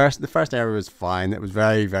in the first area was fine. It was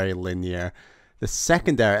very, very linear. The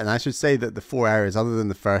second area, and I should say that the 4 areas, other than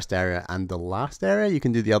the first area and the last area, you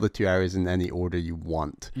can do the other 2 areas in any order you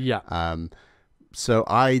want. Yeah. So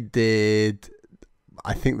I did,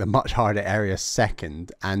 I think, the much harder area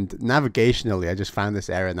second. And navigationally, I just found this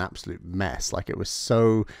area an absolute mess. Like, it was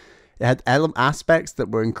so... It had aspects that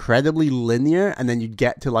were incredibly linear, and then you'd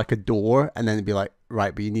get to like a door, and then it'd be like,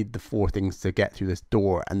 right, but you need the 4 things to get through this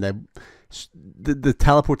door, and then the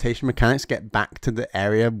teleportation mechanics get back to the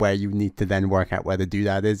area where you need to then work out where the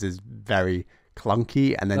doodad is very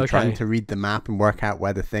clunky, and then trying to read the map and work out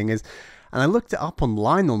where the thing is. And I looked it up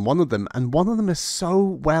online on one of them, and one of them is so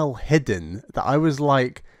well hidden that I was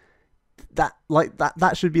like,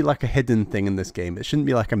 that should be like a hidden thing in this game. It shouldn't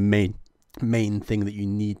be like a main thing that you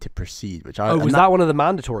need to proceed, which was that one of the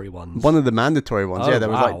mandatory ones? One of the mandatory ones. There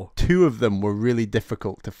was like 2 of them were really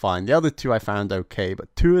difficult to find. The other 2 I found okay,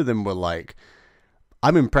 but 2 of them were like,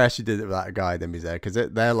 I'm impressed you did it without a guide, Emizer, because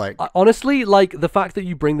they're like... Honestly, like, the fact that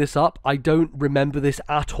you bring this up, I don't remember this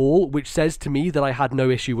at all, which says to me that I had no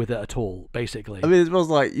issue with it at all, basically. I mean, it was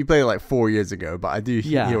like, you played it like 4 years ago, but I do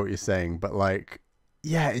hear what you're saying, but like,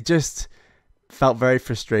 yeah, it just felt very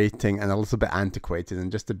frustrating and a little bit antiquated and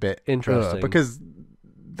just a bit interesting, because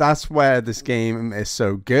that's where this game is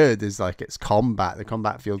so good, is like its combat. The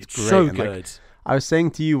combat feels great. So and good. Like, I was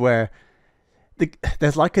saying to you where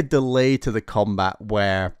there's like a delay to the combat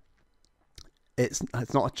where it's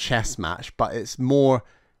not a chess match, but it's more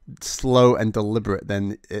slow and deliberate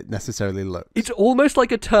than it necessarily looks. It's almost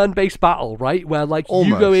like a turn-based battle, right? Where like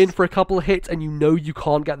you go in for a couple of hits and you know you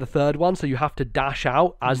can't get the third one, so you have to dash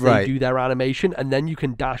out as they do their animation, and then you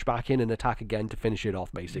can dash back in and attack again to finish it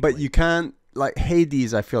off, basically. But you can't, like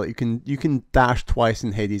Hades, I feel like you can dash twice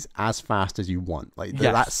in Hades as fast as you want. Like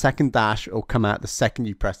that second dash will come out the second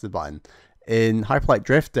you press the button. In Hyperlight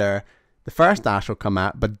Drifter, the first dash will come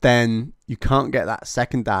out, but then you can't get that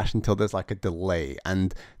second dash until there's like a delay,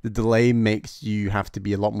 and the delay makes you have to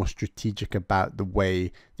be a lot more strategic about the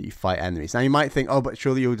way that you fight enemies. Now you might think, oh, but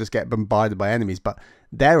surely you'll just get bombarded by enemies, but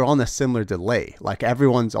they're on a similar delay. Like,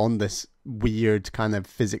 everyone's on this weird kind of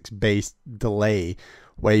physics-based delay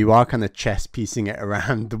where you are kind of chess piecing it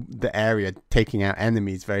around the area, taking out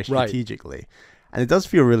enemies very strategically. And it does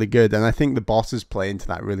feel really good, and I think the bosses play into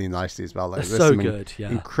that really nicely as well. Like, They're so good, yeah.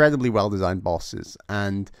 Incredibly well-designed bosses.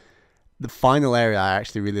 And the final area I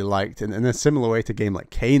actually really liked, and in a similar way to a game like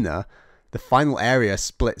Kena, the final area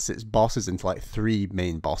splits its bosses into like 3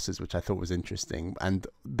 main bosses, which I thought was interesting. And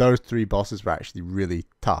those 3 bosses were actually really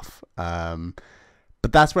tough.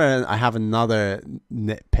 But that's where I have another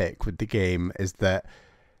nitpick with the game, is that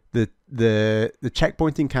the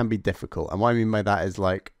checkpointing can be difficult. And what I mean by that is,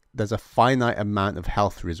 like, there's a finite amount of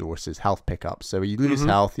health resources, health pickups. So you lose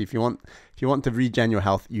health. If you want to regen your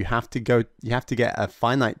health, you have to get a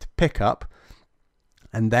finite pickup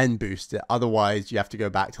and then boost it. Otherwise, you have to go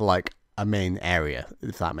back to like a main area,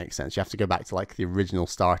 if that makes sense. You have to go back to like the original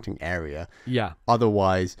starting area. Yeah.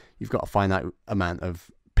 Otherwise, you've got a finite amount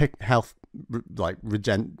of pickups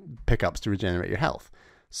to regenerate your health.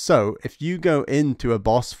 So if you go into a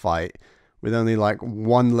boss fight with only like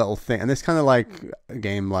one little thing, and it's kind of like a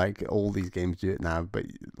game, like all these games do it now, but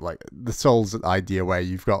like the Souls idea where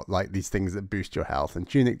you've got like these things that boost your health, and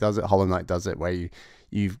Tunic does it, Hollow Knight does it, where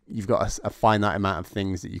you've got a finite amount of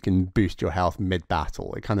things that you can boost your health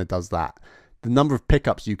mid-battle. It kind of does that. The number of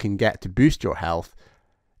pickups you can get to boost your health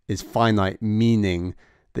is finite, meaning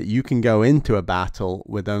that you can go into a battle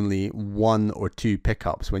with only 1 or 2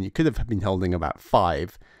 pickups when you could have been holding about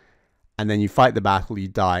 5. And then you fight the battle, you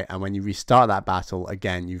die, and when you restart that battle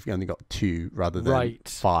again, you've only got 2 rather than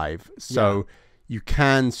 5. So you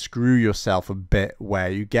can screw yourself a bit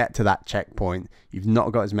where you get to that checkpoint, you've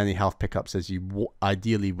not got as many health pickups as you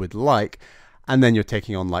ideally would like, and then you're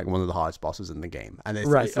taking on like one of the hardest bosses in the game. And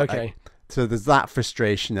it's okay. So there's that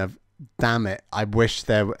frustration of, damn it, I wish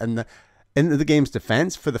there were... And in the game's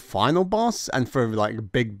defense, for the final boss and for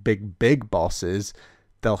like big bosses,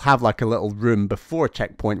 they'll have like a little room before a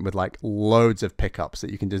checkpoint with like loads of pickups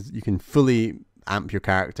that you can fully amp your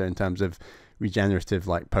character in terms of regenerative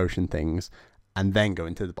like potion things, and then go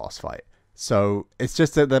into the boss fight. So it's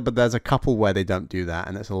just that, but there's a couple where they don't do that,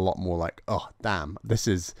 and it's a lot more like, oh damn,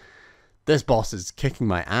 this boss is kicking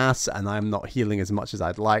my ass, and I'm not healing as much as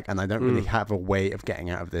I'd like, and I don't really have a way of getting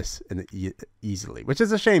out of this easily, which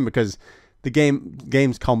is a shame, because the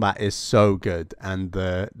game's combat is so good, and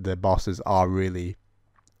the bosses are really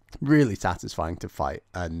satisfying to fight.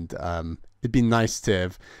 And it'd be nice to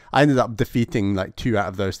have... I ended up defeating like 2 out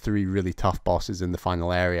of those 3 really tough bosses in the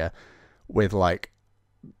final area with like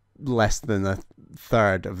less than a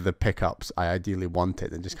third of the pickups I ideally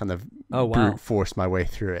wanted, and just kind of brute force my way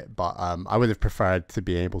through it. But I would have preferred to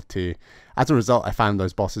be able to... As a result, I found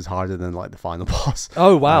those bosses harder than like the final boss.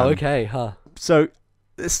 Oh wow. Okay. So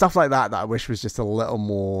stuff like that I wish was just a little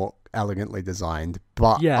more elegantly designed.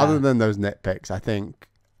 But other than those nitpicks, I think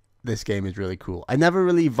this game is really cool. I never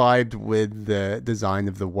really vibed with the design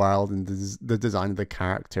of the world and the design of the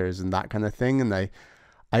characters and that kind of thing. And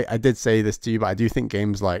I did say this to you, but I do think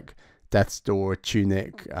games like Death's Door,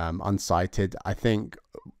 Tunic, Unsighted, I think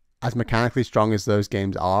as mechanically strong as those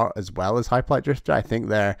games are, as well as Hyper Light Drifter, I think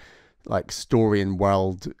their like story and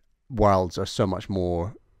worlds are so much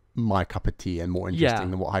more my cup of tea and more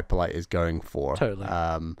interesting than what Hyper Light is going for. Totally.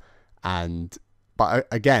 But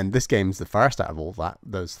again, this game's the first out of all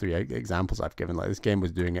those 3 examples I've given. Like, this game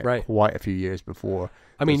was doing it quite a few years before.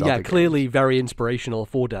 I mean, clearly very inspirational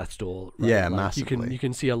for Death's Door. Right? Yeah, like, massively. You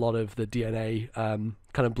can see a lot of the DNA kind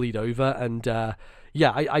of bleed over, and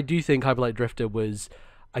I do think Hyper Light Drifter was,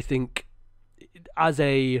 I think, as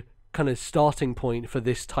a kind of starting point for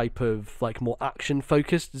this type of like more action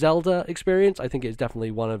focused Zelda experience, I think it's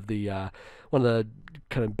definitely one of the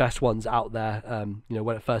kind of best ones out there,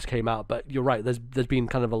 when it first came out. But you're right, there's been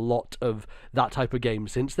kind of a lot of that type of game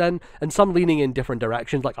since then, and some leaning in different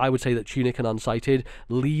directions. Like, I would say that Tunic and Unsighted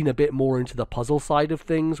lean a bit more into the puzzle side of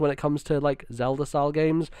things when it comes to like Zelda style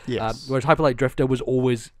games. Yes. Whereas Hyper Light Drifter was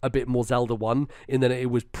always a bit more Zelda 1 in that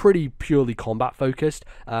it was pretty purely combat focused,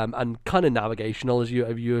 and kind of navigational, as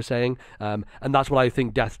you were saying, and that's what I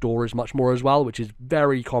think Death's Door is much more as well, which is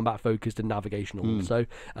very combat focused and navigational also.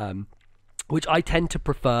 Which I tend to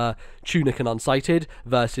prefer Tunic and Unsighted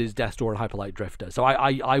versus Death's Door and Hyper Light Drifter. So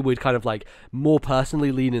I would kind of like more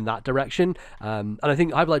personally lean in that direction. And I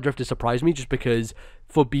think Hyper Light Drifter surprised me just because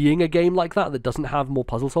for being a game like that doesn't have more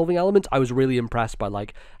puzzle solving elements, I was really impressed by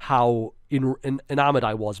like how enamored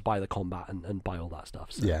I was by the combat and by all that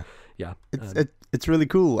stuff. So, yeah. It's really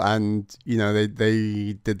cool, and they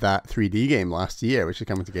did that 3D game last year, which is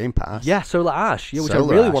coming to Game Pass. Yeah, Solar Ash, which I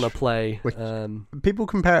really want to play. Which people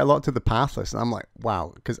compare it a lot to the Pathless, and I'm like,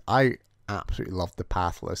 wow, because I absolutely loved the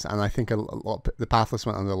Pathless, and I think the Pathless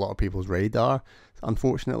went under a lot of people's radar,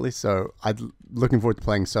 unfortunately. So I'm looking forward to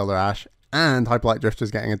playing Solar Ash. And Hyper Light Drifter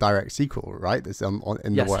is getting a direct sequel, right? This in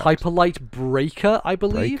the works. Hyper Light Breaker, I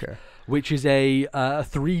believe. which is a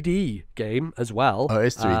 3D game as well. Oh,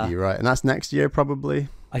 it's 3D, right? And that's next year, probably.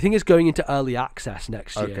 I think it's going into early access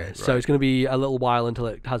next year. Okay, So right. it's going to be a little while until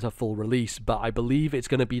it has a full release, but I believe it's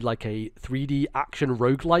going to be like a 3D action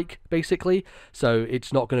roguelike, basically. So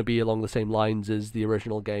it's not going to be along the same lines as the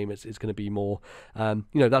original game. It's going to be more,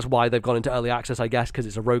 that's why they've gone into early access, I guess, because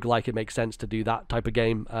it's a roguelike. It makes sense to do that type of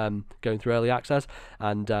game going through early access.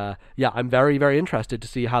 And I'm very, very interested to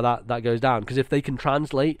see how that goes down, because if they can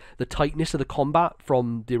translate the tightness of the combat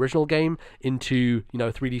from the original game into, a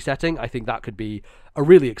 3D setting, I think that could be a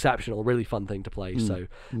really exceptional, really fun thing to play. So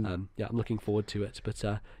I'm looking forward to it. But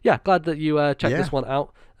glad that you checked this one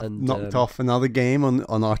out and knocked off another game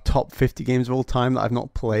on our top 50 games of all time that I've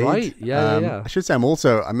not played. Right, yeah. I should say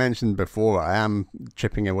I mentioned before, I am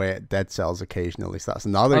chipping away at Dead Cells occasionally, so that's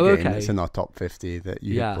another game that's in our top 50 that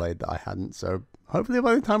you have played that I hadn't. So hopefully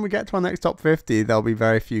by the time we get to our next top 50, there'll be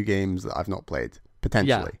very few games that I've not played,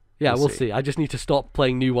 potentially. Yeah, we'll see. I just need to stop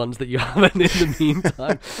playing new ones that you haven't in the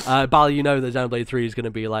meantime. Bally, that Xenoblade 3 is going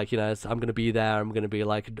to be like, I'm going to be there. I'm going to be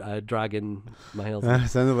like dragging my heels.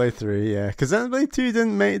 Xenoblade 3, yeah. Because Xenoblade 2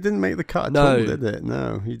 didn't make the cut at all, did it?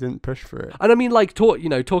 No, he didn't push for it. And I mean, like,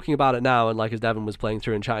 talking about it now, and like as Devin was playing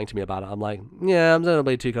through and chatting to me about it, I'm like,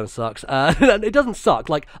 Xenoblade 2 kind of sucks. It doesn't suck.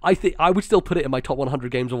 Like, I think I would still put it in my top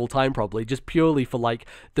 100 games of all time, probably, just purely for like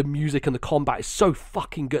the music and the combat is so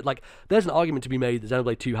fucking good. Like, there's an argument to be made that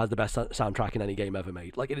Xenoblade 2 has the best soundtrack in any game ever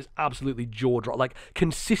made. Like, it is absolutely jaw-dropping, like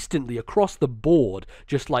consistently across the board,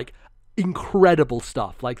 just like incredible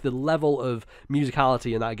stuff. Like, the level of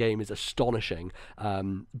musicality in that game is astonishing,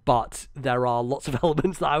 but there are lots of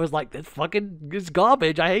elements that I was like, it's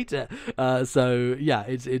garbage, I hate it. So yeah,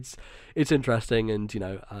 it's interesting, and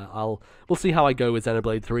we'll see how I go with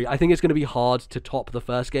Xenoblade 3. I think it's going to be hard to top the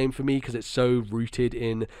first game for me, because it's so rooted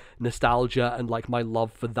in nostalgia, and like my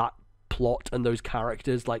love for that plot and those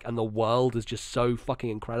characters, like, and the world is just so fucking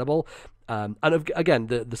incredible. And again,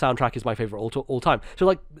 the soundtrack is my favorite all time. So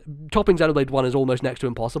like, topping Xenoblade 1 is almost next to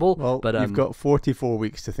impossible. Well, but you've got 44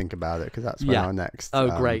 weeks to think about it, because that's when our next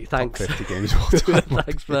great, thanks. top 50 games of all time.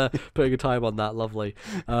 Thanks for putting a time on that. Lovely.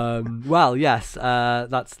 Well, yes,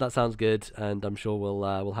 that sounds good, and I'm sure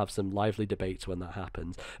we'll have some lively debates when that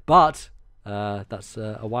happens. But that's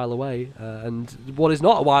a while away, and what is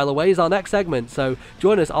not a while away is our next segment. So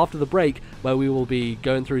join us after the break, where we will be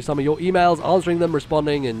going through some of your emails, answering them,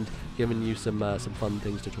 responding, and giving you some fun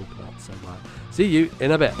things to talk about. So see you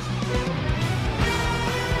in a bit.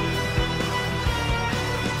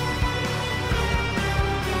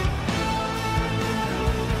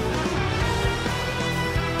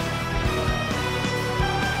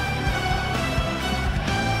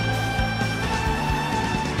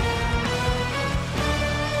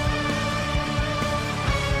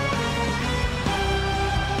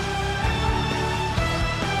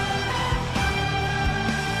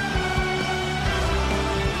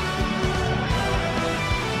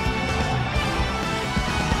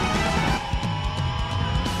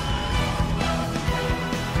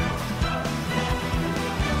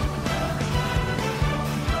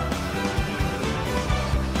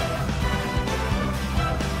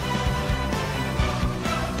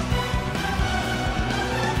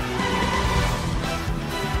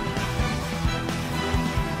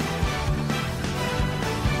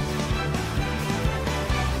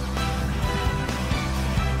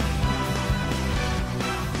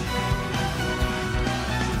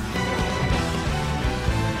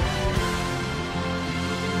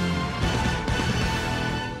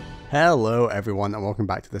 Hello everyone, and welcome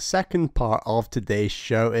back to the second part of today's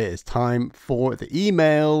show. It is time for the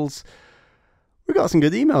emails. We got some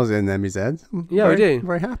good emails in there, Zed. Yeah, we do.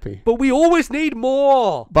 Very happy. But we always need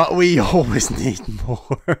more.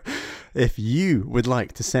 If you would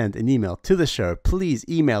like to send an email to the show, please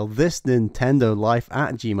email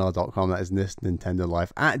thisnintendolife@gmail.com. That is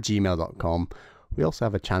thisnintendolife@gmail.com. We also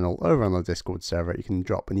have a channel over on our Discord server. You can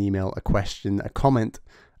drop an email, a question, a comment,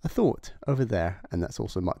 a thought over there, and that's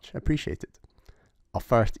also much appreciated. Our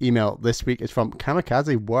first email this week is from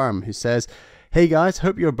Kamikaze Worm, who says, "Hey guys,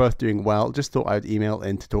 hope you're both doing well. Just thought I'd email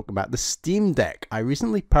in to talk about the Steam Deck. I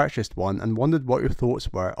recently purchased one and wondered what your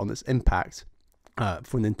thoughts were on its impact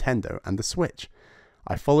for Nintendo and the Switch.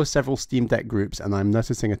 I follow several Steam Deck groups, and I'm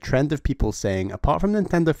noticing a trend of people saying, apart from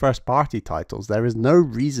Nintendo first-party titles, there is no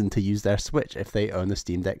reason to use their Switch if they own a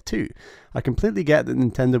Steam Deck too. I completely get that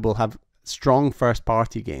Nintendo will have strong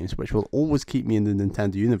first-party games, which will always keep me in the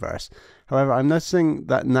Nintendo universe. However, I'm noticing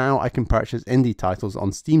that now I can purchase indie titles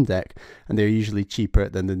on Steam Deck, and they're usually cheaper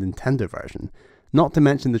than the Nintendo version. Not to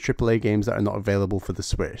mention the AAA games that are not available for the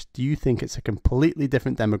Switch. Do you think it's a completely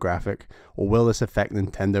different demographic, or will this affect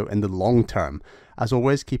Nintendo in the long term? As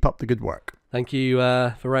always, keep up the good work. Thank you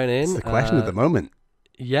for writing in. It's the question of the moment.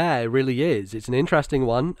 Yeah, it really is. It's an interesting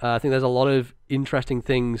one. I think there's a lot of interesting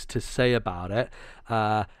things to say about it.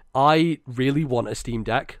 I really want a Steam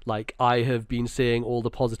Deck. Like, I have been seeing all the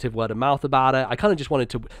positive word of mouth about it. I kind of just wanted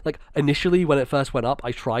to, like, initially when it first went up,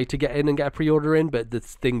 I tried to get in and get a pre-order in, but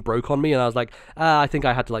this thing broke on me, and I was like, I think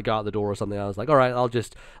I had to, like, go out the door or something. I was like, all right, I'll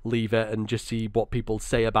just leave it and just see what people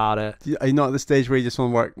say about it. Are you not at the stage where you just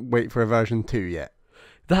want to wait for a version 2 yet?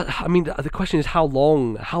 I mean, the question is how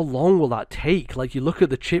long will that take? Like, you look at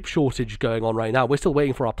the chip shortage going on right now. We're still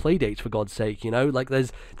waiting for our play dates, for God's sake, you know? Like,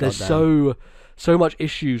 there's so much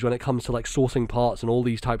issues when it comes to, like, sourcing parts and all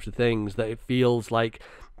these types of things that it feels like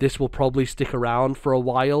this will probably stick around for a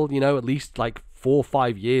while, you know, at least like 4 or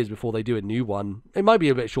 5 years before they do a new one. It might be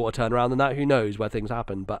a bit shorter turnaround than that, who knows where things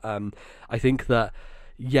happen, but I think that,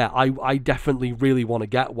 yeah, I definitely really want to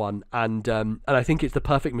get one, and I think it's the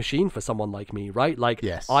perfect machine for someone like me, right? Like,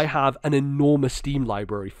 yes. I have an enormous Steam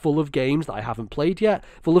library full of games that I haven't played yet,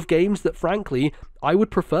 full of games that, frankly, I would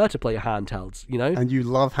prefer to play handhelds, you know? And you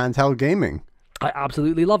love handheld gaming. I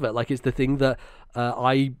absolutely love it. Like, it's the thing that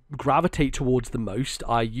I gravitate towards the most.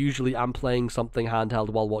 I usually am playing something handheld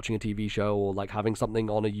while watching a TV show, or like having something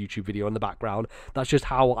on a YouTube video in the background. That's just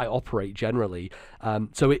how I operate generally.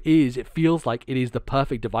 So it feels like it is the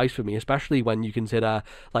perfect device for me, especially when you consider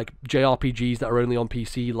like JRPGs that are only on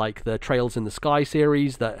PC, like the Trails in the Sky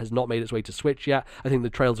series that has not made its way to Switch yet. I think the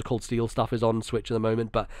Trails of Cold Steel stuff is on Switch at the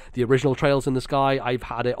moment, but the original Trails in the Sky, I've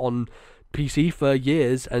had it on PC for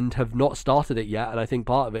years and have not started it yet, and I think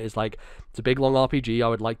part of it is like, it's a big long RPG. I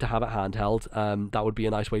would like to have it handheld. That would be a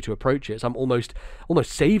nice way to approach it. So I'm almost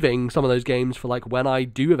saving some of those games for like when I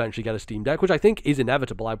do eventually get a Steam Deck, which I think is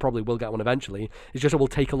inevitable. I probably will get one eventually. It's just it will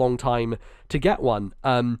take a long time to get one.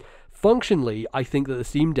 Functionally, I think that the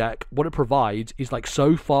Steam Deck, what it provides is like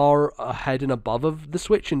so far ahead and above of the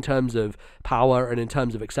Switch in terms of power and in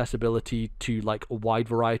terms of accessibility to like a wide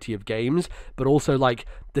variety of games, but also like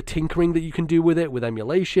the tinkering that you can do with it, with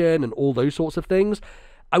emulation and all those sorts of things.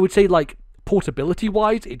 I would say, like, portability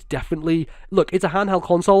wise, it's definitely, look, it's a handheld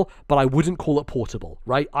console, but I wouldn't call it portable,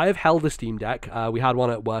 right? I have held a Steam Deck. We had one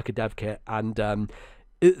at work, a dev kit, and the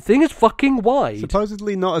thing is fucking wide.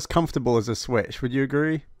 Supposedly not as comfortable as a Switch, would you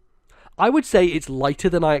agree? I would say it's lighter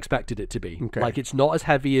than I expected it to be. Okay. Like, it's not as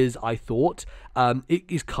heavy as I thought. It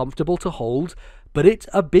is comfortable to hold, but it's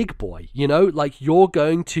a big boy, you know? Like, your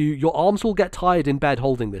arms will get tired in bed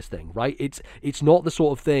holding this thing, right? It's not the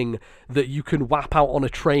sort of thing that you can whap out on a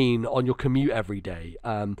train on your commute every day.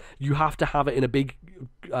 You have to have it in a big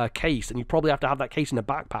case, and you probably have to have that case in a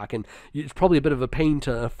backpack, and it's probably a bit of a pain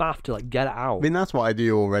to faff to like get it out. I mean, that's what I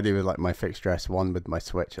do already with like my fixed dress one with my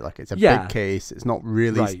Switch. Like, it's a big case. It's not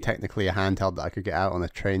really technically a handheld that I could get out on a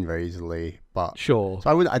train very easily, but sure.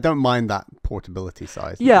 So I don't mind that portability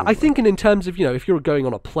size. Yeah, I think, and in terms of, you know, if you're going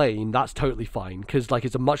on a plane, that's totally fine, because like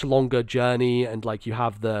it's a much longer journey, and like you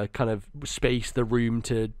have the kind of space, the room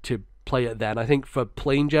to play it then. I think for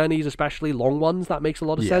plane journeys, especially long ones, that makes a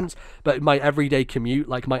lot of sense. But my everyday commute,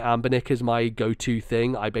 like my Ambernick is my go-to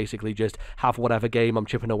thing. I basically just have whatever game I'm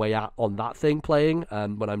chipping away at on that thing playing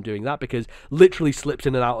when I'm doing that, because literally slips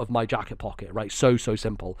in and out of my jacket pocket, right? So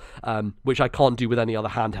simple, which I can't do with any other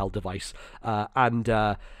handheld device. And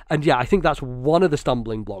yeah, I think that's one of the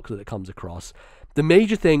stumbling blocks that it comes across. The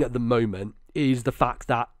major thing at the moment is the fact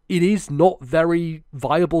that it is not very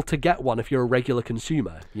viable to get one if you're a regular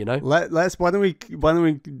consumer, you know? Why don't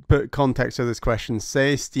we put context to this question?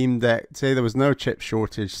 Say Steam Deck, say there was no chip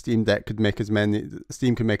shortage, Steam could make as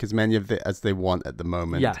many of it as they want at the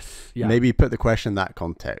moment. Yes. Yeah. Maybe put the question in that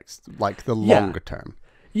context, like the longer term.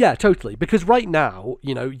 Yeah, totally. Because right now,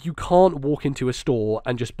 you know, you can't walk into a store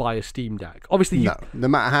and just buy a Steam Deck. Obviously, no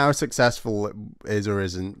matter how successful it is or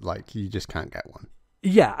isn't, like, you just can't get one.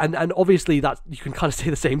 Yeah, and obviously that you can kind of say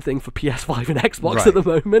the same thing for PS5 and Xbox at the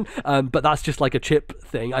moment, but that's just like a chip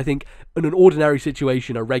thing. I think in an ordinary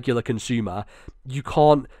situation, a regular consumer, you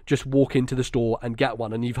can't just walk into the store and get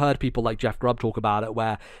one. And you've heard people like Jeff Grubb talk about it,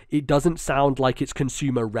 where it doesn't sound like it's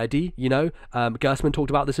consumer ready, you know? Gersman talked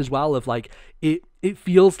about this as well, of like, it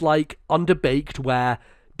feels like underbaked, where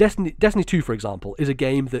Destiny 2, for example, is a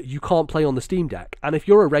game that you can't play on the Steam Deck. And if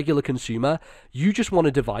you're a regular consumer, you just want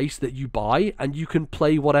a device that you buy and you can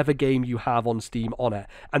play whatever game you have on Steam on it.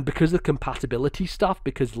 And because of compatibility stuff,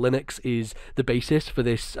 because Linux is the basis for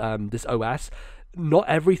this this OS, not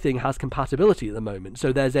everything has compatibility at the moment.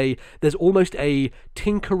 So there's almost a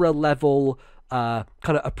tinkerer level kind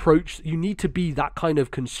of approach. You need to be that kind of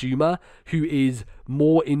consumer who is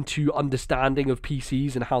more into understanding of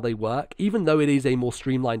PCs and how they work, even though it is a more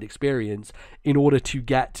streamlined experience, in order to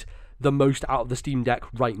get the most out of the Steam Deck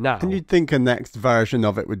right now. And you'd think a next version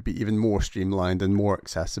of it would be even more streamlined and more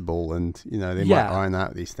accessible, and they might iron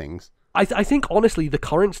out these things. I think, honestly, the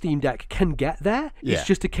current Steam Deck can get there. Yeah. It's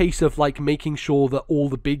just a case of like making sure that all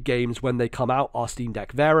the big games, when they come out, are Steam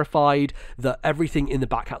Deck verified, that everything in the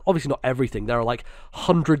back, obviously not everything, there are like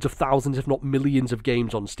hundreds of thousands, if not millions of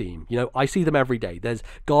games on Steam. I see them every day. There's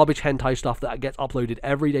garbage hentai stuff that gets uploaded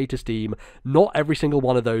every day to Steam. Not every single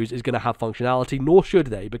one of those is going to have functionality, nor should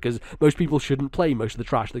they, because most people shouldn't play most of the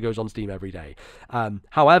trash that goes on Steam every day.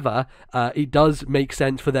 However, it does make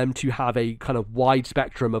sense for them to have a kind of wide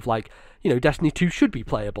spectrum of like, Destiny 2 should be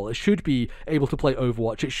playable. It should be able to play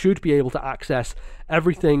Overwatch. It should be able to access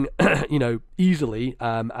everything, easily,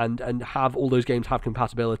 and have all those games have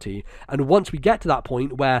compatibility. And once we get to that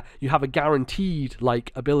point where you have a guaranteed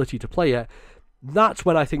ability to play it, that's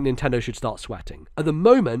when I think Nintendo should start sweating. At the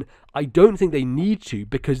moment, I don't think they need to,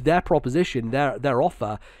 because their proposition, their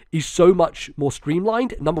offer, is so much more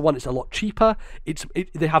streamlined. Number one, it's a lot cheaper.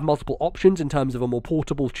 They have multiple options in terms of a more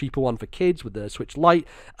portable, cheaper one for kids with the Switch Lite.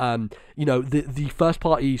 The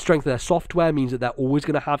first-party strength of their software means that they're always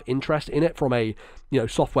going to have interest in it from a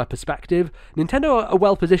software perspective. Nintendo are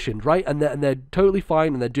well positioned, right? And they're totally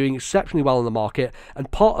fine, and they're doing exceptionally well in the market. And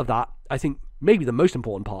part of that, I think, maybe the most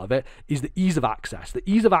important part of it, is the ease of access. The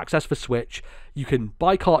ease of access for Switch. You can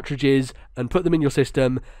buy cartridges and put them in your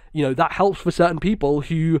system. That helps for certain people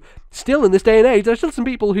who, still in this day and age, there's still some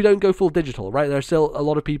people who don't go full digital, right? There's still a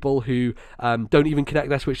lot of people who don't even connect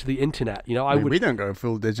their Switch to the internet. We don't go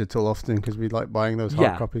full digital often because we like buying those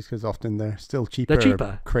hard copies, because often they're still cheaper. They're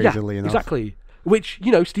cheaper. Crazily enough. Exactly. Which,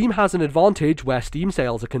 Steam has an advantage where Steam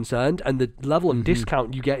sales are concerned, and the level of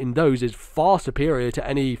discount you get in those is far superior to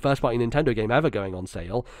any first-party Nintendo game ever going on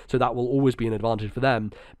sale, so that will always be an advantage for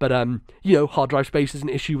them. But, hard drive space is an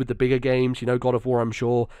issue with the bigger games. God of War, I'm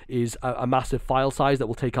sure, is a massive file size that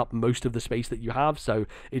will take up most of the space that you have, so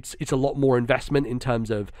it's a lot more investment in terms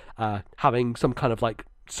of having some kind of,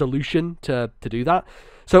 solution to do that.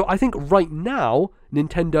 So I think right now,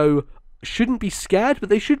 Nintendo shouldn't be scared, but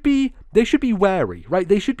they should be wary, right?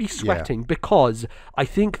 They should be sweating, because I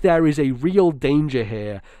think there is a real danger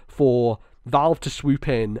here for Valve to swoop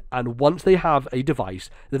in, and once they have a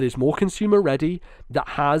device that is more consumer ready, that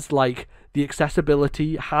has the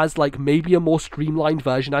accessibility, has maybe a more streamlined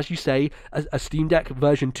version, as you say, a Steam Deck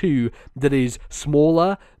version 2 that is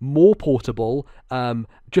smaller, more portable,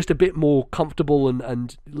 just a bit more comfortable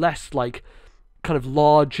and less kind of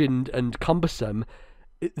large and cumbersome,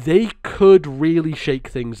 they could really shake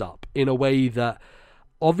things up in a way that,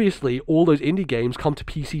 obviously, all those indie games come to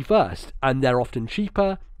PC first, and they're often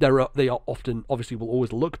cheaper. They are often, obviously, will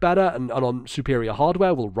always look better, and on superior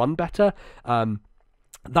hardware will run better.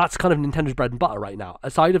 That's kind of Nintendo's bread and butter right now.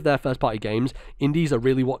 Aside of their first-party games, indies are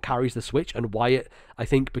really what carries the Switch, and why it, I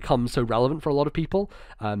think, becomes so relevant for a lot of people.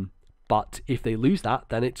 But if they lose that,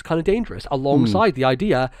 then it's kind of dangerous, alongside the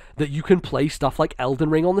idea that you can play stuff like Elden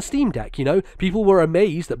Ring on the Steam Deck. People were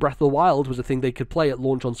amazed that Breath of the Wild was a thing they could play at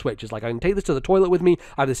launch on Switch. It's like, I can take this to the toilet with me.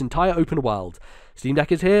 I have this entire open world. Steam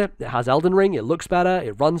Deck is here. It has Elden Ring. It looks better.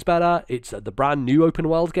 It runs better. It's the brand new open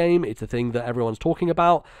world game. It's a thing that everyone's talking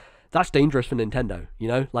about. That's dangerous for Nintendo.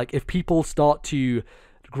 If people start to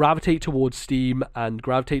gravitate towards Steam and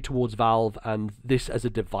gravitate towards Valve and this as a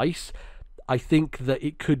device, I think that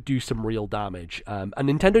it could do some real damage. And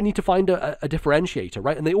Nintendo need to find a differentiator,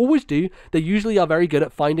 right? And they always do. They usually are very good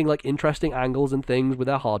at finding interesting angles and things with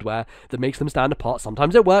their hardware that makes them stand apart.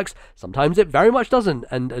 Sometimes it works, sometimes it very much doesn't,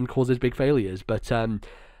 and causes big failures. But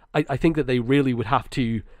I think that they really would have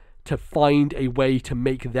to find a way to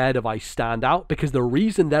make their device stand out, because the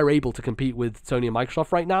reason they're able to compete with Sony and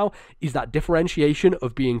Microsoft right now is that differentiation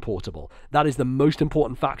of being portable. That is the most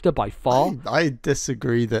important factor by far. I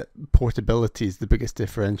disagree that portability is the biggest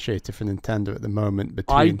differentiator for Nintendo at the moment.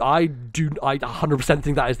 Between I 100%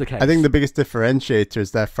 think that is the case. I think the biggest differentiator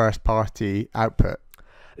is their first-party output.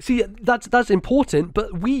 See, that's important,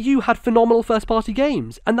 but Wii U had phenomenal first-party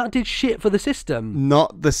games, and that did shit for the system.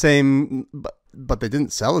 Not the same, but they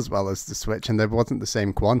didn't sell as well as the Switch, and there wasn't the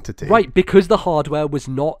same quantity. Right, because the hardware was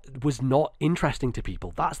not interesting to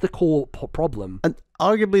people. That's the core problem. And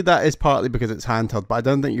arguably that is partly because it's handheld, but I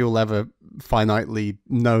don't think you'll ever finitely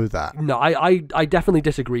know that. No, I definitely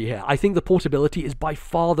disagree here. I think the portability is by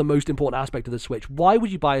far the most important aspect of the Switch. Why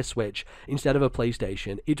would you buy a Switch instead of a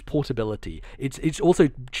PlayStation? It's portability. It's also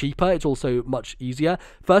cheaper. It's also much easier.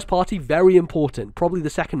 First party, very important. Probably the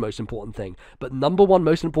second most important thing. But number one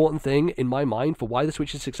most important thing in my mind for why the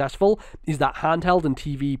Switch is successful is that handheld and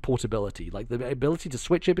TV portability. Like the ability to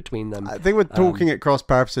switch it between them. I think we're talking at cross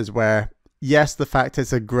purposes where, yes, the fact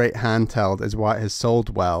it's a great handheld is why it has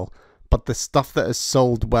sold well, but the stuff that has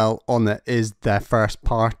sold well on it is their first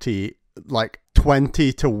party, like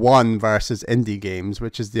 20-1 versus indie games,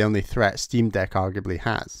 which is the only threat Steam Deck arguably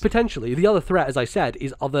has. Potentially. The other threat, as I said,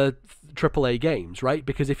 is other AAA games, right?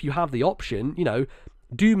 Because if you have the option, you know,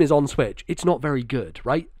 Doom is on Switch. It's not very good,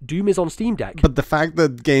 right? Doom is on Steam Deck. But the fact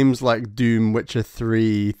that games like Doom, Witcher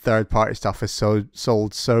 3, third-party stuff is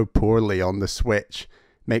sold so poorly on the Switch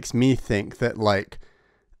makes me think that, like,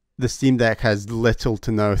 the Steam Deck has little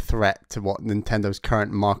to no threat to what Nintendo's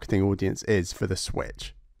current marketing audience is for the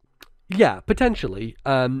Switch. Yeah, potentially.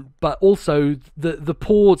 But also, the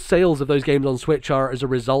poor sales of those games on Switch are as a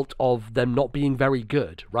result of them not being very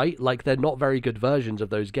good, right? Like, they're not very good versions of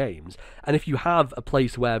those games. And if you have a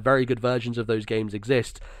place where very good versions of those games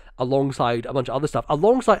exist alongside a bunch of other stuff,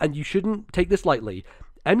 and you shouldn't take this lightly,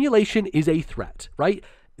 emulation is a threat, right?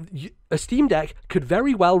 A Steam Deck could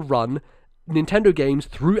very well run Nintendo games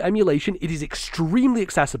through emulation. It is extremely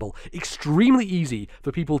accessible, extremely easy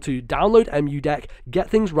for people to download EmuDeck, get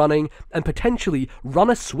things running, and potentially run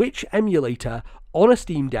a Switch emulator on a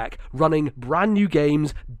Steam Deck running brand new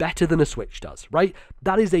games better than a Switch does, right?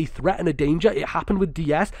 That is a threat and a danger. It happened with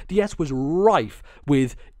DS. DS was rife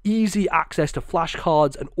with easy access to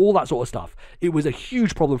flashcards and all that sort of stuff. It was a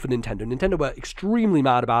huge problem for Nintendo. Nintendo were extremely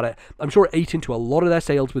mad about it. I'm sure it ate into a lot of their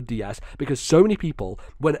sales with DS because so many people,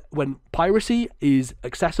 when piracy is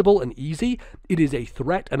accessible and easy, it is a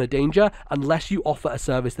threat and a danger unless you offer a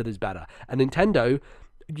service that is better. And Nintendo,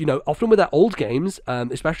 you know, often with their old games,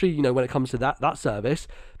 especially, you know, when it comes to that service,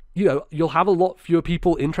 you know, you'll have a lot fewer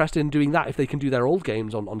people interested in doing that if they can do their old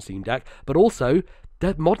games on Steam Deck, but also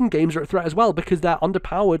their modern games are a threat as well because they're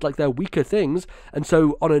underpowered, like they're weaker things. And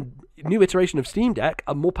so on a new iteration of Steam Deck,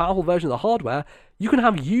 a more powerful version of the hardware, you can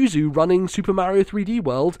have Yuzu running Super Mario 3D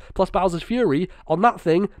World plus Bowser's Fury on that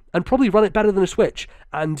thing and probably run it better than a Switch.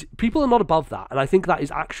 And people are not above that. And I think that is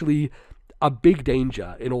actually a big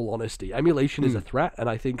danger, in all honesty. Emulation is a threat, and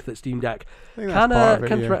I think that Steam Deck can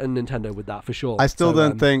threaten Nintendo with that for sure. I still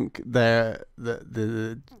don't think the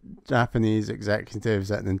Japanese executives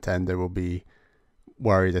at Nintendo will be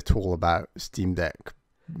worried at all about Steam Deck.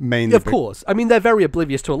 Mainly, of course. I mean, they're very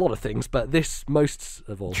oblivious to a lot of things, but this most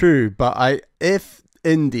of all. True, but if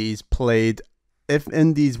indies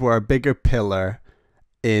were a bigger pillar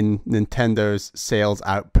in Nintendo's sales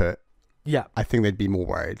output, yeah, I think they'd be more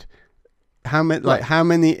worried. How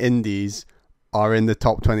many indies are in the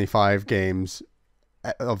top 25 games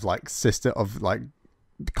of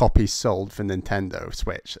copies sold for Nintendo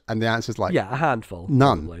Switch? And the answer is a handful.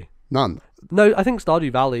 None. Probably. None. No, I think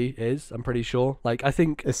Stardew Valley is. I'm pretty sure. Like, I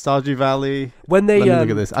think is Stardew Valley. When they let me look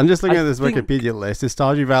at this. I'm just looking at this Wikipedia list. Is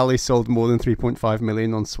Stardew Valley sold more than 3.5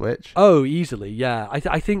 million on Switch? Oh, easily. Yeah.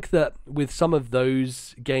 I think that with some of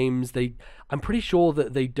those games, I'm pretty sure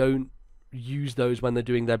that they don't use those when they're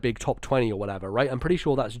doing their big top 20 or whatever, right? I'm pretty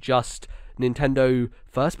sure that's just Nintendo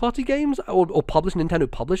first party games or Nintendo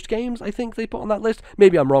published games. I think they put on that list.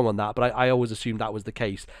 Maybe I'm wrong on that, but I always assumed that was the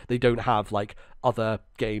case. They don't have like other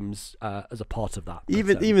games as a part of that.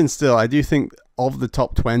 Even still, I do think of the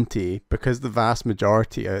top 20, because the vast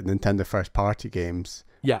majority are Nintendo first party games.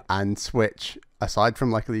 Yeah. And Switch, aside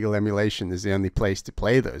from like illegal emulation, is the only place to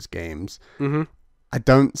play those games. Mm-hmm. I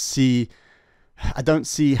don't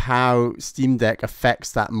see how Steam Deck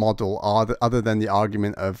affects that model other than the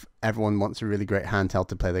argument of everyone wants a really great handheld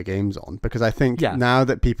to play their games on. Because I think now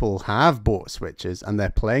that people have bought Switches and they're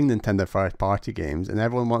playing Nintendo first party games and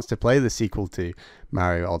everyone wants to play the sequel to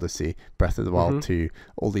Mario Odyssey, Breath of the Wild 2,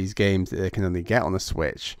 all these games that they can only get on a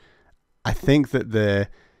Switch, I think that the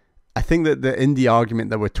indie argument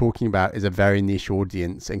that we're talking about is a very niche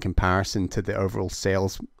audience in comparison to the overall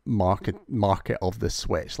sales market of the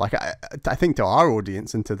Switch. Like I think to our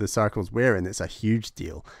audience and to the circles we're in, it's a huge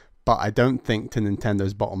deal. But I don't think to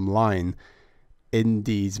Nintendo's bottom line,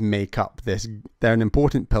 indies make up this. They're an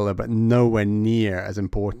important pillar, but nowhere near as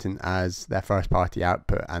important as their first party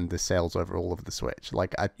output and the sales overall of the Switch.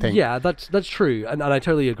 Like, I think, yeah, that's true, and I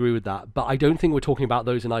totally agree with that, but I don't think we're talking about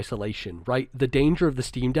those in isolation, right? The danger of the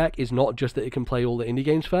Steam Deck is not just that it can play all the indie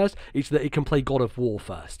games first, it's that it can play God of War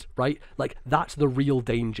first, right? Like, that's the real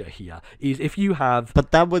danger here, is if you have...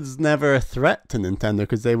 But that was never a threat to Nintendo,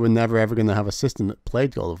 because they were never ever going to have a system that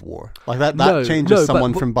played God of War. Like, that changes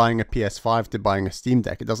someone from buying a PS5 to buying a Steam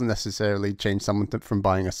Deck. It doesn't necessarily change someone from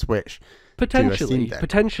buying a Switch to a Steam Deck.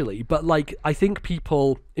 Potentially, but like, I think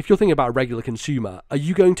people, if you're thinking about a regular consumer, are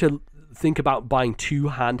you going to think about buying two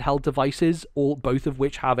handheld devices, or both of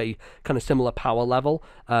which have a kind of similar power level?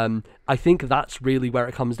 I think that's really where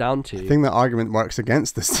it comes down to. I think that argument works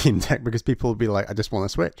against the Steam Deck, because people will be like, I just want a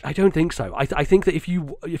Switch. I don't think so. I think that if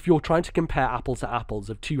you're trying to compare apples to apples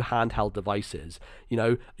of two handheld devices, you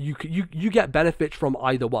know, you get benefits from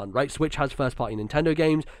either one, right? Switch has first party Nintendo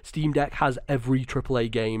games. Steam Deck has every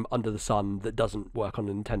AAA game under the sun that doesn't work on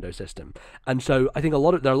a Nintendo system. And so I think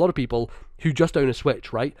there are a lot of people who just own a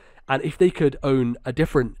Switch, right? And if they could own a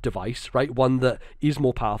different device, right, one that is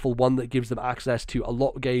more powerful, one that gives them access to a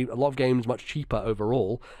lot of games much cheaper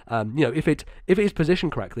overall, you know, if it is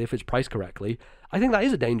positioned correctly, if it's priced correctly, I think that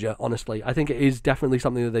is a danger. Honestly, I think it is definitely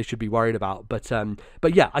something that they should be worried about.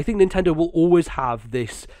 But yeah, I think Nintendo will always have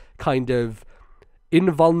this kind of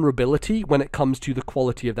invulnerability when it comes to the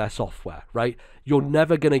quality of their software, right? You're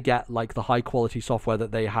never going to get like the high quality software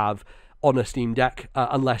that they have on a Steam Deck,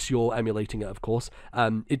 unless you're emulating it, of course.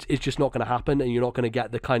 It's just not going to happen, and you're not going to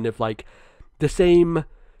get the kind of like the same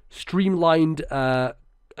streamlined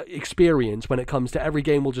experience when it comes to every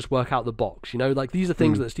game will just work out the box. You know, like these are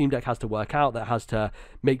things that Steam Deck has to work out, that has to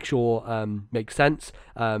make sure make sense.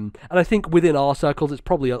 And I think within our circles, it's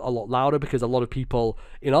probably a lot louder, because a lot of people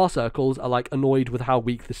in our circles are like annoyed with how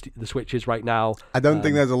weak the Switch is right now. I don't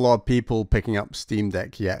think there's a lot of people picking up Steam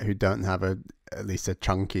Deck yet who don't have at least a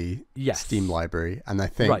chunky Steam library. And I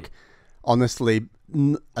think, honestly,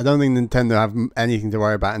 I don't think Nintendo have anything to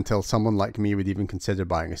worry about until someone like me would even consider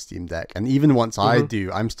buying a Steam Deck. And even once I do,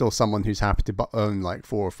 I'm still someone who's happy to own like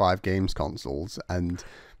 4 or 5 games consoles and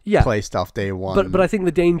play stuff day one. But I think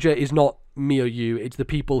the danger is not me or you, it's the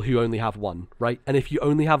people who only have one, right? And if you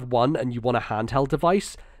only have one and you want a handheld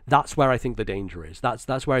device, that's where I think the danger is. That's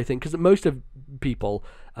where I think, because most of people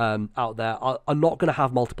out there are not going to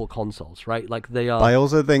have multiple consoles, right? Like they are. But I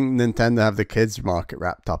also think Nintendo have the kids market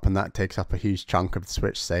wrapped up, and that takes up a huge chunk of the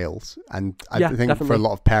Switch sales. And I think definitely, for a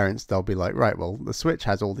lot of parents, they'll be like, right, well, the Switch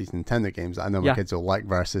has all these Nintendo games that I know my kids will like,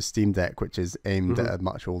 versus Steam Deck, which is aimed at a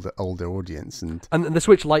much older audience. And the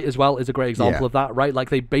Switch Lite as well is a great example of that, right? Like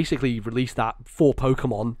they basically released that for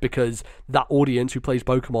Pokemon, because that audience who plays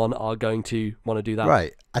Pokemon are going to want to do that.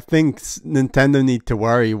 Right. I think Nintendo need to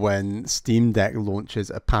worry when Steam Deck launches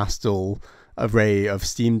a pastel array of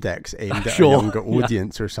Steam Decks aimed at a younger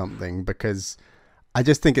audience or something, because I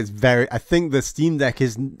just think I think the Steam Deck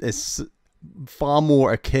is far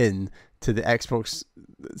more akin to the Xbox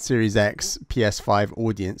Series X PS5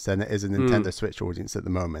 audience than it is a Nintendo Switch audience at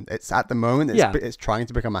the moment. It's trying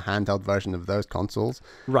to become a handheld version of those consoles.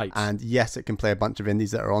 Right. And yes, it can play a bunch of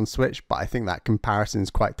indies that are on Switch, but I think that comparison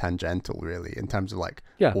is quite tangential, really, in terms of like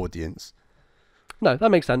audience. No,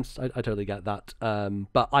 that makes sense. I totally get that.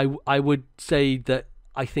 But I would say that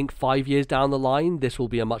I think 5 years down the line, this will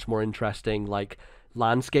be a much more interesting like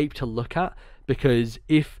landscape to look at, because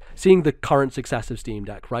if seeing the current success of Steam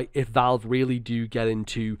Deck, right, if Valve really do get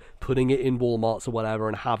into putting it in Walmarts or whatever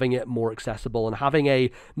and having it more accessible and having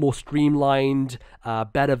a more streamlined,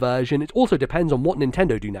 better version, it also depends on what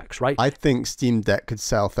Nintendo do next, right? I think Steam Deck could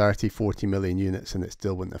sell 30-40 million units and it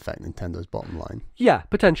still wouldn't affect Nintendo's bottom line. Yeah,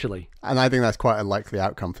 potentially. And I think that's quite a likely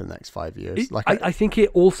outcome for the next 5 years. I think it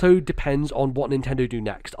also depends on what Nintendo do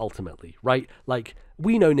next, ultimately, right? Like,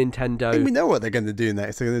 we know Nintendo. I think we know what they're going to do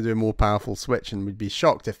next. They're going to do a more powerful Switch, and we'd be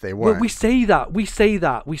shocked if they weren't. Well, we say that.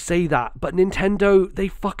 But Nintendo, they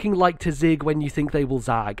fucking like to zig when you think they will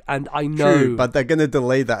zag. And I know. True, but they're going to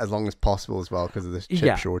delay that as long as possible as well, because of this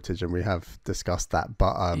chip shortage, and we have discussed that.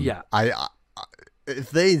 But I if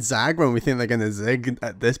they zag when we think they're going to zig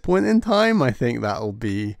at this point in time, I think that'll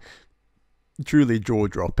be truly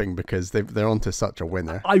jaw-dropping, because they're onto such a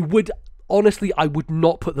winner. Honestly, I would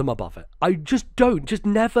not put them above it. I just don't. Just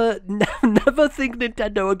never think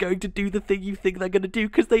Nintendo are going to do the thing you think they're going to do,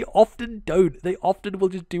 because they often don't. They often will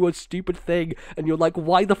just do a stupid thing, and you're like,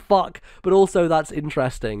 why the fuck? But also, that's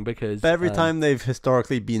interesting, because every time they've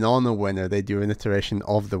historically been on a winner, they do an iteration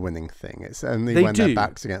of the winning thing. It's only when their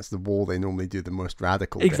back's against the wall they normally do the most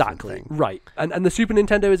radical different thing. Right. And the Super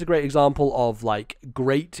Nintendo is a great example of like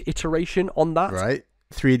great iteration on that. Right.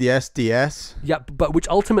 3DS, DS. Yeah, but which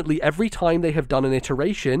ultimately, every time they have done an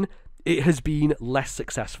iteration, it has been less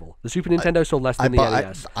successful. The Super Nintendo sold less than the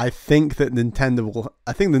NES. I think that Nintendo will.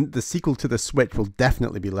 I think the sequel to the Switch will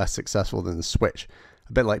definitely be less successful than the Switch.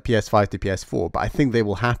 A bit like PS5 to PS4, but I think they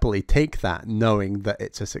will happily take that, knowing that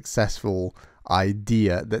it's a successful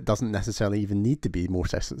idea that doesn't necessarily even need to be more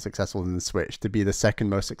successful than the Switch to be the second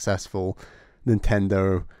most successful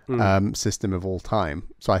Nintendo system of all time.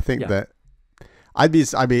 So I think that I'd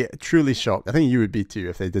be truly shocked. I think you would be too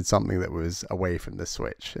if they did something that was away from the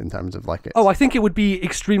Switch in terms of like it. Oh, I think it would be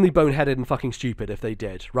extremely boneheaded and fucking stupid if they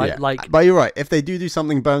did, right? Yeah. Like, but you're right. If they do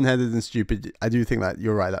something boneheaded and stupid, I do think that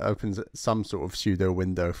you're right. That opens some sort of pseudo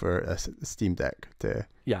window for a Steam Deck to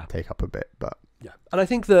take up a bit. But yeah, and I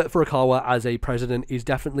think that Furukawa as a president is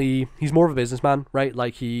definitely, he's more of a businessman, right?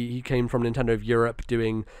 Like he came from Nintendo of Europe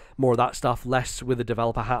doing more of that stuff, less with the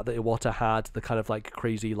developer hat that Iwata had, the kind of like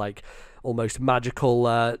crazy, like almost magical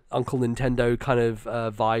Uncle Nintendo kind of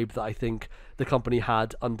vibe that I think the company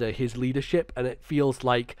had under his leadership. And it feels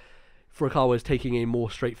like Furukawa is taking a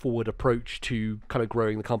more straightforward approach to kind of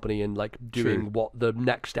growing the company and like doing what the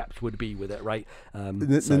next steps would be with it, right?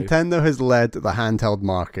 Nintendo has led the handheld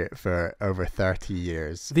market for over 30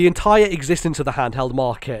 years. The entire existence of the handheld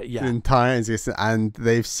market, The entire existence, and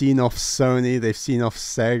they've seen off Sony, they've seen off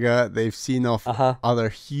Sega, they've seen off other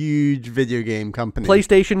huge video game companies.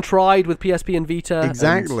 PlayStation tried with PSP and Vita.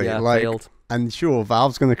 Exactly, and, failed. And sure,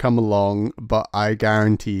 Valve's going to come along, but I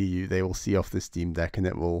guarantee you they will see off the Steam Deck and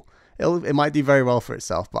it might do very well for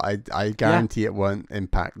itself, but I guarantee it won't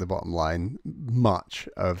impact the bottom line much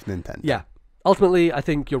of Nintendo. Yeah. Ultimately, I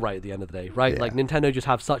think you're right at the end of the day, right? Yeah. Like Nintendo just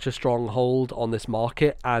have such a strong hold on this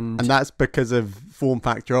market, and that's because of form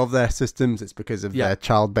factor of their systems. It's because of their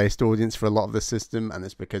child-based audience for a lot of the system, and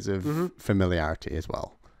it's because of familiarity as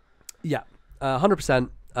well. Yeah, 100%.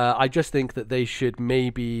 I just think that they should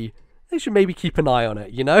maybe keep an eye on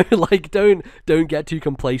it, you know? Like, don't get too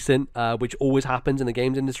complacent, which always happens in the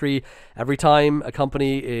games industry. Every time a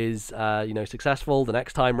company is, successful, the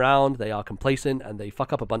next time round, they are complacent and they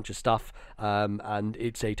fuck up a bunch of stuff. And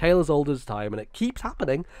it's a tale as old as time, and it keeps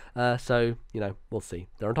happening. So, we'll see.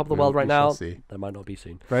 They're on top of the world right now. They might not be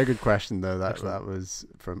soon. Very good question, though. That was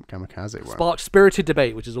from Kamikaze. Sparked spirited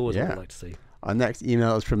debate, which is always what I like to see. Our next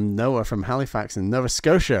email is from Noah from Halifax in Nova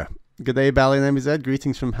Scotia. Good day, Bally and MBZ.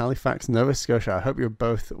 Greetings from Halifax, Nova Scotia. I hope you're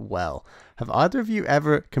both well. Have either of you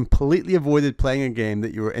ever completely avoided playing a game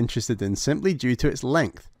that you were interested in simply due to its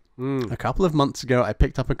length? A couple of months ago, I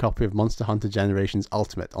picked up a copy of Monster Hunter Generations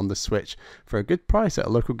Ultimate on the Switch for a good price at a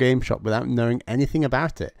local game shop without knowing anything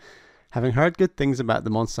about it. Having heard good things about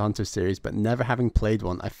the Monster Hunter series but never having played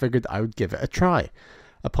one, I figured I would give it a try.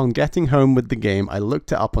 Upon getting home with the game, I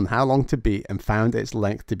looked it up on how long to beat and found its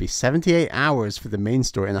length to be 78 hours for the main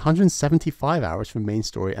story and 175 hours for main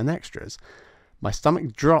story and extras. My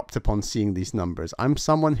stomach dropped upon seeing these numbers. I'm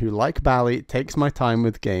someone who, like Bally, takes my time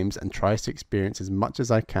with games and tries to experience as much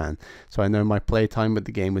as I can, so I know my playtime with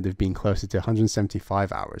the game would have been closer to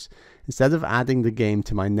 175 hours. Instead of adding the game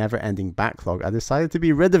to my never-ending backlog, I decided to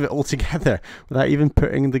be rid of it altogether without even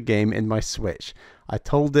putting the game in my Switch. I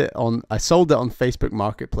sold it on Facebook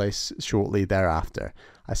Marketplace shortly thereafter.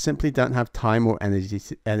 I simply don't have time or energy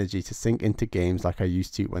to sink into games like I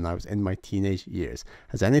used to when I was in my teenage years.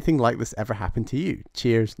 Has anything like this ever happened to you?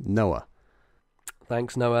 Cheers, Noah.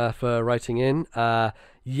 Thanks, Noah, for writing in.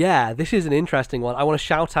 This is an interesting one. I want to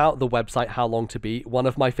shout out the website How Long to Beat, one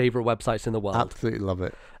of my favorite websites in the world. Absolutely love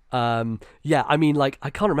it. I mean, like, I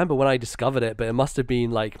can't remember when I discovered it, but it must have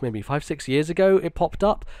been like maybe 5-6 years ago it popped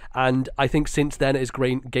up, and I think since then it has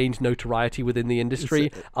gained notoriety within the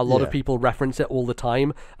industry. A lot of people reference it all the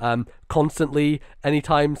time, constantly.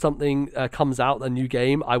 Anytime something comes out, a new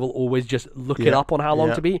game, I will always just look it up on How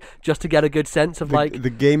Long to Beat, just to get a good sense of the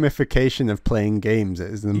gamification of playing games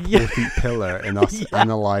is an important pillar in us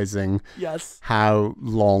analyzing how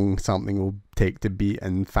long something will take to beat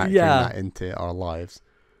and factoring that into our lives.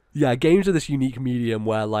 Yeah, games are this unique medium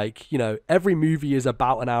where, like, every movie is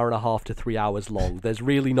about 1.5 to 3 hours long. There's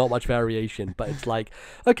really not much variation, but it's like,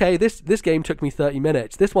 okay, this game took me 30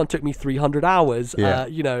 minutes. This one took me 300 hours.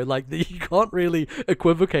 You can't really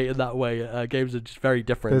equivocate in that way. Games are just very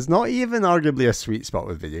different. There's not even arguably a sweet spot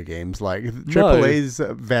with video games. Like, AAA's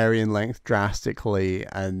vary in length drastically,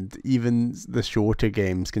 and even the shorter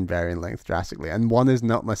games can vary in length drastically. And one is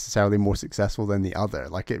not necessarily more successful than the other.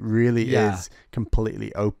 Like, it really is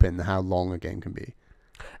completely open how long a game can be.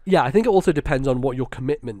 Yeah, I think it also depends on what your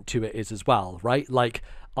commitment to it is as well, right? Like,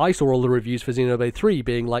 I saw all the reviews for Xenoblade 3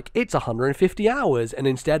 being like, it's 150 hours. And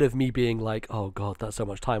instead of me being like, oh God, that's so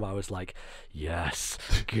much time, I was like, yes,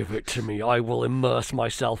 give it to me. I will immerse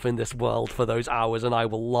myself in this world for those hours and I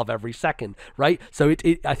will love every second, right? So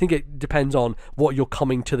I think it depends on what you're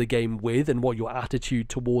coming to the game with and what your attitude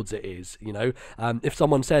towards it is, you know? If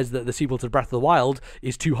someone says that the sequel to Breath of the Wild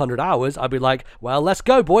is 200 hours, I'd be like, well, let's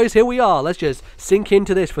go, boys. Here we are. Let's just sink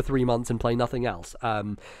into this for 3 months and play nothing else.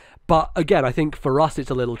 But again, I think for us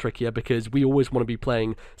it's a little trickier because we always want to be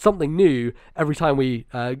playing something new every time we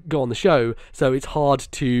go on the show. So it's hard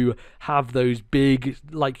to have those big,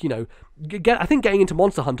 like, you know, I think getting into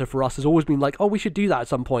Monster Hunter for us has always been like, oh, we should do that at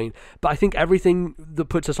some point. But I think everything that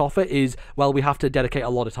puts us off it is, well, we have to dedicate a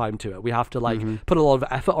lot of time to it. We have to put a lot of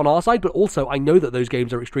effort on our side. But also I know that those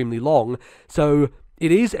games are extremely long. So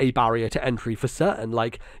it is a barrier to entry for certain.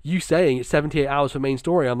 Like you saying it's 78 hours for main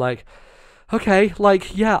story. I'm like, okay,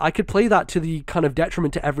 like, yeah, I could play that to the kind of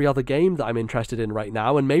detriment to every other game that I'm interested in right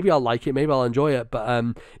now, and maybe I'll like it, maybe I'll enjoy it, but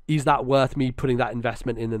is that worth me putting that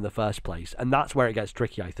investment in the first place? And that's where it gets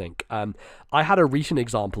tricky, I think. I had a recent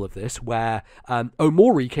example of this where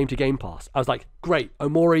Omori came to Game Pass. I was like, great,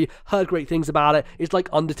 Omori, heard great things about it. It's like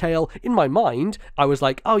Undertale. In my mind, I was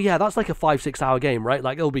like, oh yeah, that's like a 5-6 hour game, right?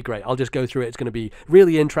 Like, it'll be great. I'll just go through it. It's going to be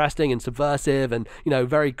really interesting and subversive and, you know,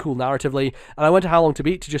 very cool narratively. And I went to How Long to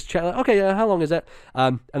Beat to just check, like, okay, how long is it?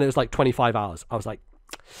 And it was like 25 hours. I was like,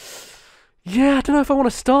 yeah, I don't know if I want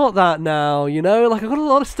to start that now, you know? Like, I've got a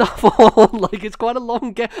lot of stuff on. Like, it's quite a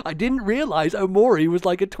long game. I didn't realize Omori was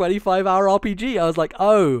like a 25-hour RPG. I was like,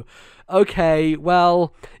 oh, okay,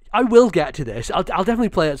 well, I will get to this. I'll definitely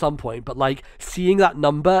play it at some point, but like seeing that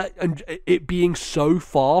number and it being so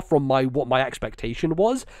far from what my expectation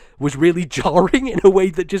was really jarring in a way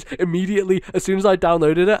that just immediately, as soon as I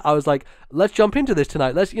downloaded it, I was like, let's jump into this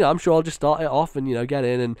tonight. I'm sure I'll just start it off and, you know, get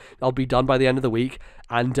in and I'll be done by the end of the week.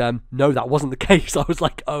 And no, that wasn't the case. I was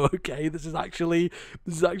like, oh, okay, this is actually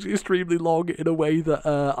extremely long in a way that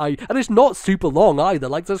and it's not super long either.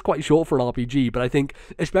 Like, that's quite short for an RPG, but I think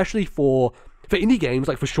especially for indie games,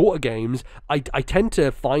 like for shorter games, I tend to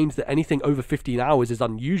find that anything over 15 hours is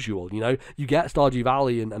unusual. You know, you get Stardew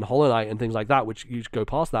Valley and Hollow Knight and things like that, which you go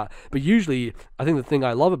past that. But usually, I think the thing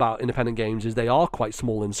I love about independent games is they are quite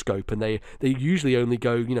small in scope, and they usually only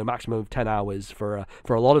go, you know, maximum of 10 hours for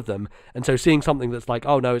a lot of them. And so seeing something that's like,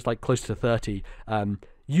 oh no, it's like close to 30,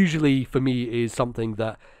 usually for me is something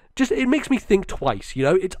that just, it makes me think twice, you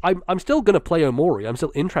know. I'm still going to play Omori, I'm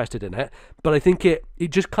still interested in it, but I think it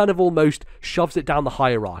just kind of almost shoves it down the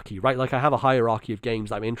hierarchy, right? Like, I have a hierarchy of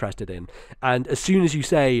games I'm interested in, and as soon as you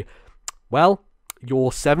say, well,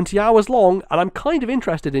 you're 70 hours long, and I'm kind of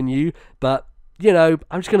interested in you, but, you know,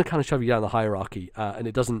 I'm just going to kind of shove you down the hierarchy, and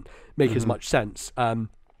it doesn't make as much sense.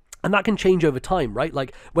 And that can change over time, right?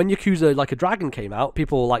 Like, when Yakuza Like a Dragon came out,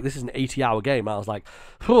 people were like, this is an 80-hour game. I was like,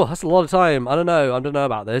 oh, that's a lot of time. I don't know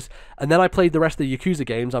about this. And then I played the rest of the Yakuza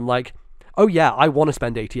games. I'm like, oh yeah, I want to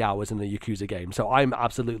spend 80 hours in the Yakuza game. So I'm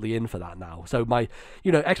absolutely in for that now. So my,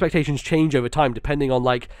 you know, expectations change over time depending on,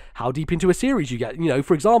 like, how deep into a series you get. You know,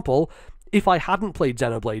 for example, if I hadn't played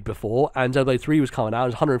Xenoblade before and Xenoblade 3 was coming out, it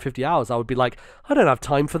was 150 hours, I would be like, I don't have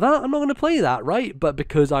time for that. I'm not going to play that, right? But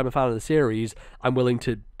because I'm a fan of the series, I'm willing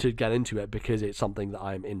to get into it because it's something that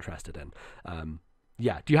I'm interested in.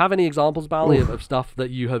 Yeah. Do you have any examples, Bally, of stuff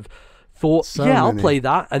that you have thought, I'll play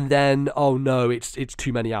that, and then, oh no, it's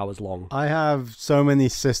too many hours long? I have so many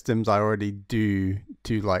systems I already do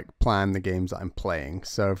to, like, plan the games that I'm playing.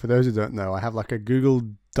 So for those who don't know, I have like a Google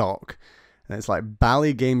Doc, and it's like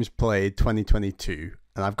Bally Games Played 2022.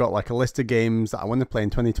 And I've got like a list of games that I want to play in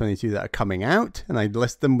 2022 that are coming out. And I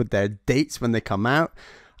list them with their dates when they come out.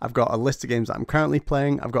 I've got a list of games that I'm currently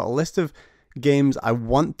playing. I've got a list of games I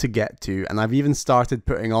want to get to. And I've even started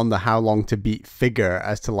putting on the How Long to Beat figure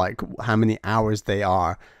as to like how many hours they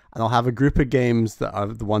are. And I'll have a group of games that are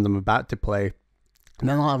the ones I'm about to play. And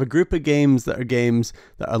then I'll have a group of games that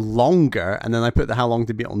are longer, and then I put the How Long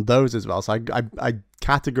to Beat on those as well. So I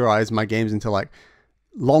categorize my games into like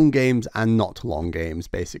long games and not long games,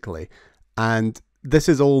 basically. And this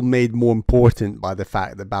is all made more important by the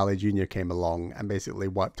fact that Bally Jr. came along and basically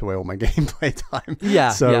wiped away all my gameplay time.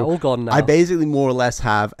 Yeah, all gone now. I basically more or less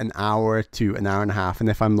have an hour to an hour and a half, and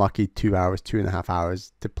if I'm lucky, 2 hours, 2.5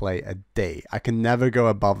 hours to play a day. I can never go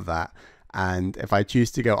above that. And if I choose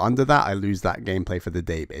to go under that, I lose that gameplay for the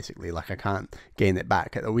day, basically. Like, I can't gain it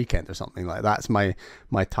back at the weekend or something. Like, that's my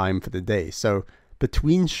time for the day. So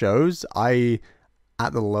between shows, I,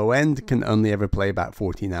 at the low end, can only ever play about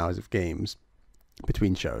 14 hours of games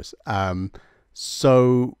between shows.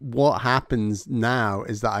 So what happens now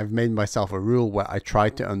is that I've made myself a rule where I try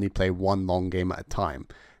to only play one long game at a time.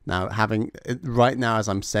 Now, right now as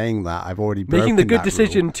I'm saying that, I've already broken Making the good that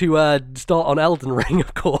decision rule. to start on Elden Ring,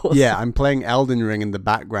 of course. Yeah, I'm playing Elden Ring in the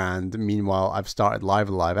background. Meanwhile, I've started Live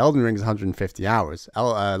Alive. Elden Ring is 150 hours.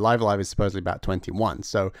 Live Alive is supposedly about 21.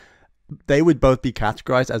 So they would both be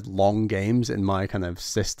categorized as long games in my kind of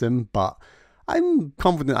system, but I'm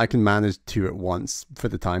confident I can manage two at once for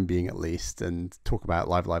the time being at least, and talk about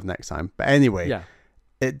Live Alive next time. But anyway, Yeah.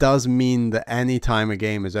 it does mean that any time a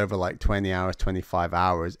game is over like 20 hours, 25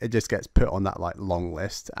 hours, it just gets put on that like long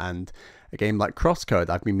list. And a game like Crosscode,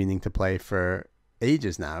 I've been meaning to play for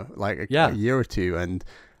ages now, like a year or two. And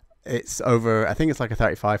it's over, I think it's like a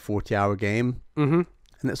 35, 40 hour game. Mm-hmm.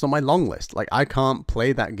 And it's on my long list. Like I can't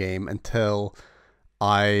play that game until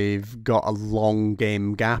I've got a long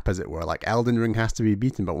game gap, as it were. Like Elden Ring has to be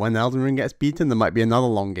beaten. But when Elden Ring gets beaten, there might be another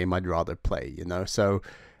long game I'd rather play, you know? So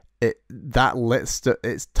that list,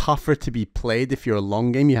 it's tougher to be played if you're a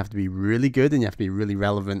long game. You have to be really good and you have to be really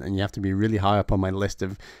relevant and you have to be really high up on my list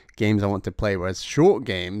of games I want to play. Whereas short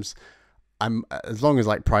games, as long as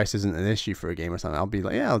like price isn't an issue for a game or something, I'll be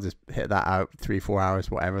like, yeah, I'll just hit that out 3-4 hours,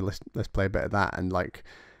 whatever. Let's play a bit of that. And like,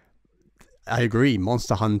 I agree,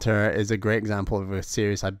 Monster Hunter is a great example of a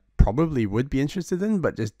series I probably would be interested in,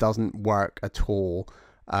 but just doesn't work at all.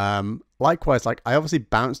 Likewise, like I obviously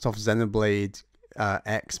bounced off Xenoblade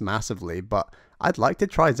X massively, but I'd like to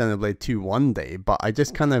try Xenoblade 2 one day, but I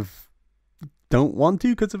just kind of don't want to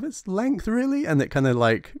because of its length, really, and it kind of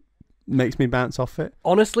like makes me bounce off it.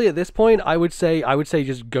 Honestly, at this point, I would say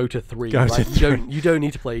just go to 3. You don't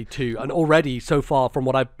need to play 2. And already, so far, from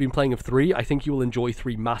what I've been playing of 3, I think you will enjoy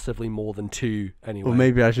 3 massively more than 2 anyway. Well,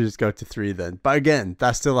 maybe I should just go to 3 then. But again,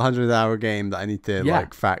 that's still a 100-hour game that I need to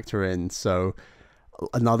like factor in. So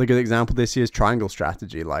another good example this year is Triangle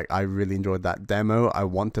Strategy. Like I really enjoyed that demo. I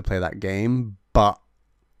want to play that game, but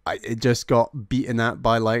it just got beaten out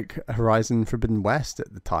by like Horizon Forbidden West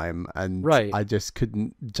at the time, and I just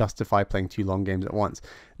couldn't justify playing 2 long games at once.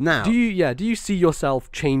 Now, do you see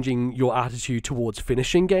yourself changing your attitude towards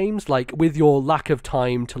finishing games, like with your lack of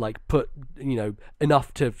time to like put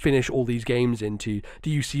enough to finish all these games into? Do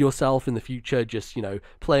you see yourself in the future just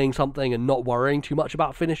playing something and not worrying too much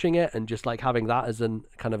about finishing it, and just like having that as an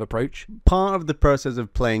kind of approach? Part of the process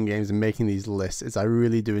of playing games and making these lists is I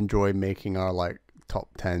really do enjoy making our like top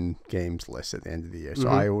 10 games list at the end of the year. So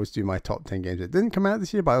I always do my top 10 games that didn't come out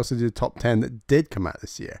this year, but I also do the top 10 that did come out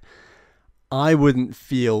this year. I wouldn't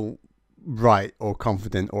feel right or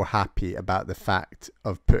confident or happy about the fact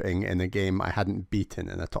of putting in a game I hadn't beaten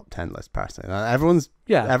in a top 10 list personally. Now,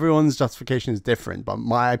 everyone's justification is different, but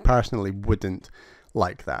I personally wouldn't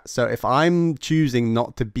like that. So if I'm choosing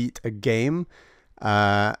not to beat a game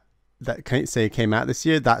that came out this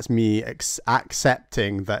year, that's me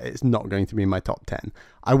accepting that it's not going to be in my top 10.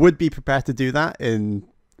 I would be prepared to do that in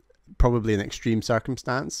probably an extreme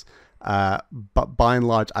circumstance, but by and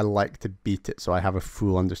large, I like to beat it so I have a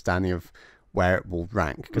full understanding of where it will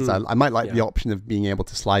rank, because I might like the option of being able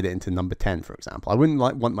to slide it into number 10, for example. I wouldn't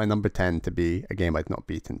want my number 10 to be a game I'd not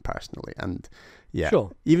beaten personally. And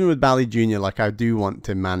even with Bally Jr., like I do want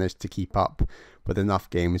to manage to keep up with enough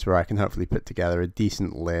games where I can hopefully put together a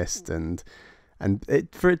decent list and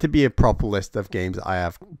for it to be a proper list of games that I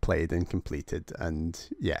have played and completed. And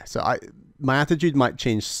so my attitude might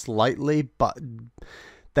change slightly, but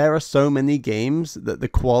there are so many games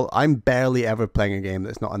that I'm barely ever playing a game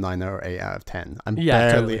that's not a 9 or 8 out of 10. I'm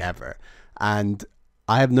barely ever. And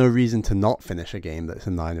I have no reason to not finish a game that's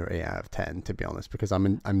a 9 or 8 out of 10, to be honest, because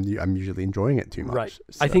I'm usually enjoying it too much. Right.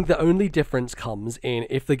 So. I think the only difference comes in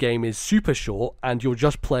if the game is super short and you're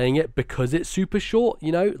just playing it because it's super short.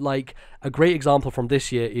 Like a great example from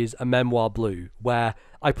this year is A Memoir Blue, where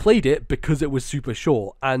I played it because it was super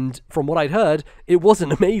short, and from what I'd heard, it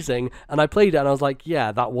wasn't amazing, and I played it and I was like,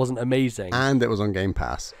 yeah, that wasn't amazing. And it was on Game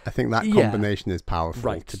Pass. I think that combination is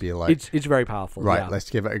powerful, to be like... It's very powerful. Right, let's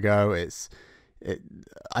give it a go.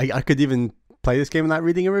 I could even play this game without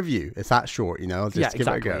reading a review. It's that short, just give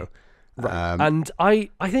it a go. Right. And I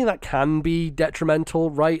think that can be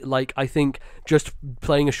detrimental, right? Like, I think just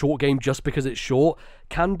playing a short game just because it's short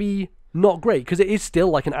can be not great, because it is still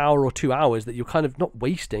like an hour or 2 hours that you're kind of not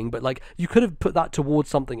wasting, but like you could have put that towards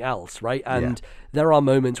something else, right? And there are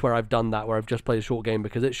moments where I've done that, where I've just played a short game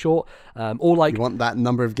because it's short, or like you want that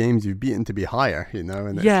number of games you've beaten to be higher,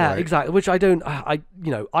 and exactly, which I don't.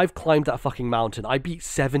 I've climbed that fucking mountain. I beat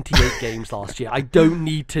 78 games last year. I don't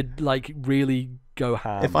need to like really go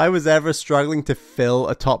ham. If I was ever struggling to fill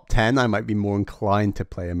a top 10, I might be more inclined to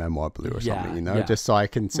play a Memoir Blue or something, you know, just so I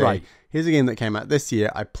can say, here's a game that came out this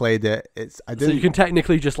year. I played it. I didn't. So you can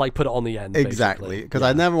technically just like put it on the end. Exactly, because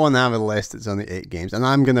I never want to have a list that's only 8 games, and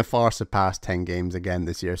I'm gonna far surpass 10 games again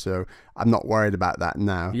this year. So I'm not worried about that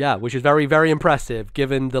now. Yeah, which is very, very impressive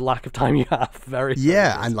given the lack of time you have. Very.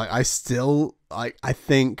 And like I still I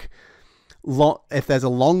think. If there's a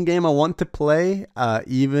long game I want to play,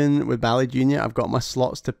 even with Bally Jr., I've got my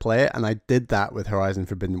slots to play it, and I did that with Horizon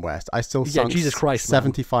Forbidden West. I still sunk Jesus Christ,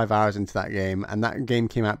 75 hours into that game, and that game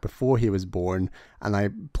came out before he was born, and I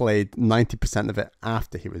played 90% of it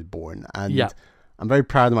after he was born, and I'm very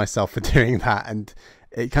proud of myself for doing that, and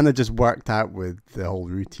it kind of just worked out with the whole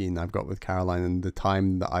routine I've got with Caroline and the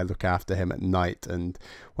time that I look after him at night, and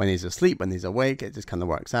when he's asleep, when he's awake, it just kind of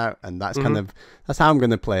works out. And that's that's how I'm going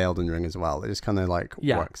to play Elden Ring as well. It just kind of like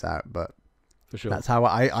works out. But for sure, that's how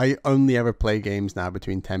I only ever play games now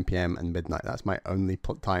between 10 p.m. and midnight. That's my only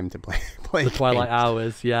time to play the twilight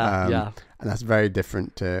hours. And that's very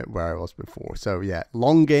different to where I was before. So yeah,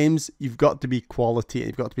 long games, you've got to be quality, and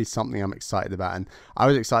you've got to be something I'm excited about. And I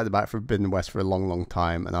was excited about Forbidden West for a long, long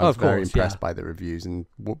time, and I was very impressed by the reviews and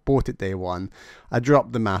bought it day one. I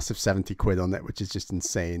dropped the massive 70 quid on it, which is just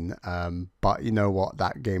insane. But you know what?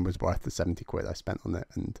 That game was worth the 70 quid I spent on it.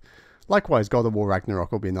 And likewise, God of War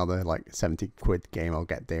Ragnarok will be another like 70 quid game I'll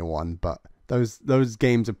get day one. But those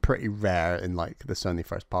games are pretty rare in like the Sony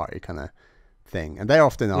first party kind of thing, and they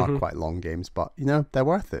often are quite long games, but you know, they're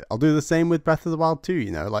worth it. I'll do the same with Breath of the Wild 2, you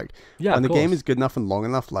know, like when the game is good enough and long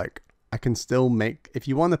enough, like I can still make, if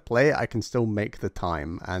you want to play it, I can still make the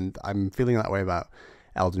time, and I'm feeling that way about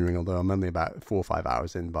Elden Ring, although I'm only about 4 or 5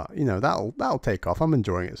 hours in, but you know, that'll take off. I'm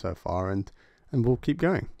enjoying it so far, and we'll keep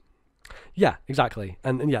going. Yeah, exactly.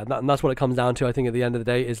 And that's what it comes down to. I think at the end of the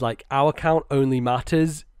day is like our count only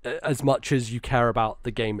matters as much as you care about the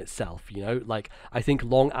game itself, you know. Like I think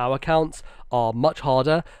long hour counts are much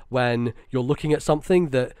harder when you're looking at something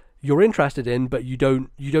that you're interested in but you don't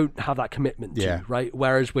have that commitment to, right?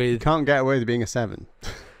 Whereas with, you can't get away with being a 7.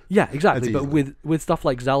 Yeah, exactly. But with stuff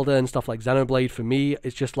like Zelda and stuff like Xenoblade, for me,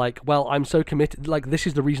 it's just like, well, I'm so committed. Like, this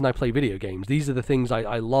is the reason I play video games. These are the things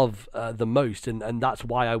I love the most, and that's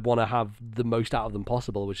why I want to have the most out of them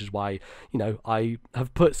possible, which is why, you know, I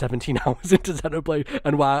have put 17 hours into Xenoblade,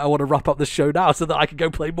 and why I want to wrap up the show now so that I can go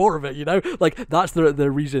play more of it, you know? Like, that's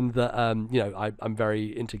the reason that, you know, I'm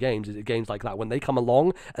very into games, is games like that. When they come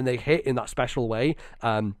along and they hit in that special way,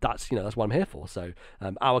 that's what I'm here for. So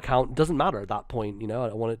our count doesn't matter at that point, you know.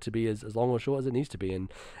 I want it to be as long or short as it needs to be,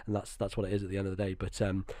 and that's what it is at the end of the day. But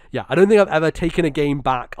yeah, I don't think I've ever taken a game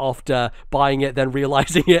back after buying it, then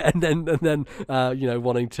realizing it, and then you know,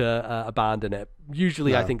 wanting to abandon it.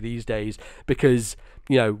 Usually, I think these days, because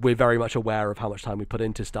you know, we're very much aware of how much time we put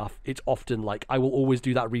into stuff, it's often like I will always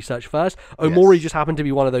do that research first. Omori just happened to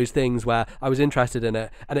be one of those things where I was interested in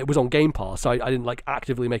it, and it was on Game Pass, so I didn't like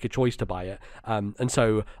actively make a choice to buy it, and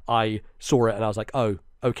so I saw it and I was like, oh,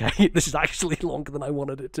 okay, this is actually longer than I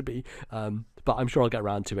wanted it to be, but I'm sure I'll get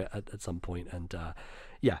around to it at some point. And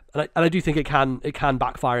yeah, and I do think it can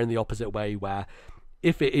backfire in the opposite way, where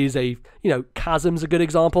if it is a, you know, Chasm's a good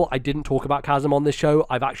example. I didn't talk about Chasm on this show.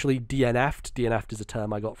 I've actually DNF'd. DNF'd is a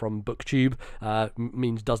term I got from BookTube.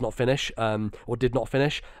 Means does not finish, or did not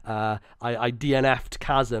finish. I DNF'd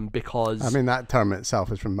Chasm because... I mean, that term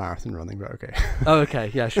itself is from marathon running, but okay. Oh, okay,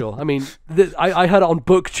 yeah, sure. I mean, I heard it on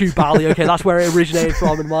BookTube, Bally. Okay, that's where it originated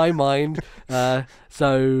from in my mind.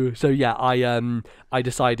 So yeah, I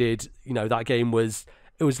decided, you know, that game was...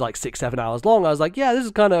 It was like 6-7 hours long. I was like, yeah, this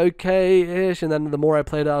is kind of okay-ish. And then the more I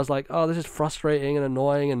played it, I was like, oh, this is frustrating and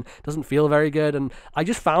annoying and doesn't feel very good. And I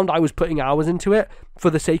just found I was putting hours into it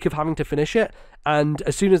for the sake of having to finish it. And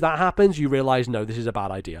as soon as that happens, you realize, no, this is a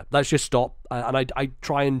bad idea. Let's just stop. And I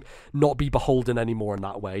try and not be beholden anymore in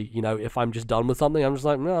that way. You know, if I'm just done with something, I'm just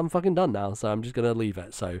like, no, I'm fucking done now. So I'm just going to leave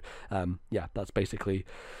it. So yeah, that's basically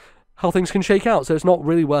how things can shake out. So it's not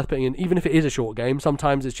really worth putting in, even if it is a short game.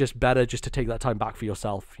 Sometimes it's just better just to take that time back for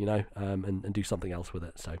yourself, you know, and do something else with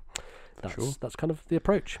it. So that's kind of the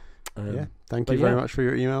approach. Yeah, thank you very much for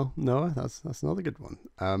your email, Noah. That's another good one.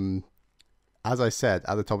 As I said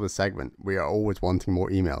at the top of the segment, we are always wanting more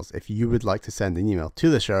emails. If you would like to send an email to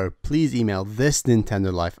the show, please email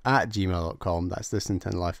thisnintendolife@gmail.com. That's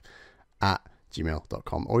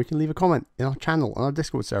thisnintendolife@gmail.com. Or you can leave a comment in our channel on our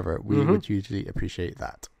Discord server. We would hugely appreciate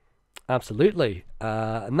that. Absolutely.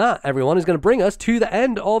 And that, everyone, is going to bring us to the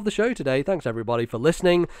end of the show today. Thanks, everybody, for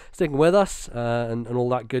listening, sticking with us, and all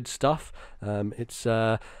that good stuff. I'm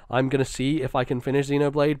going to see if I can finish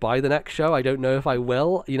Xenoblade by the next show. I don't know if I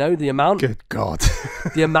will. You know, the amount... Good God.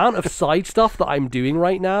 the amount of side stuff that I'm doing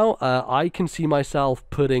right now, I can see myself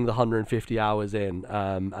putting the 150 hours in.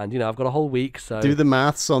 And, you know, I've got a whole week, so... Do the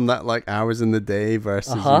maths on that, like, hours in the day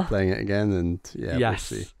versus you playing it again, and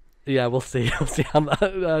yes. We'll see. Yeah, we'll see. We'll see how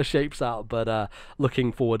that shapes out. But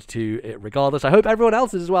looking forward to it regardless. I hope everyone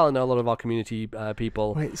else is as well. I know a lot of our community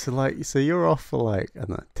people. Wait, so you're off for like, I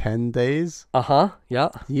don't know, 10 days? Yeah.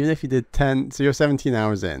 Even if you did 10, so you're 17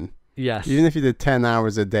 hours in. Yes. Even if you did 10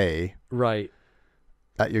 hours a day. Right.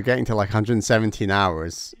 That you're getting to like 117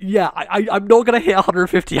 hours. Yeah, I'm not going to hit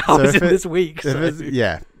 150 hours in this week.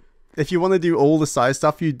 Yeah. If you want to do all the side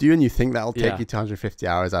stuff you do and you think that'll take you to 150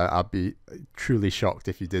 hours, I'd be truly shocked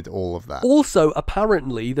if you did all of that. Also,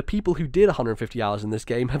 apparently, the people who did 150 hours in this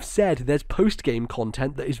game have said there's post-game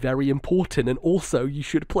content that is very important and also you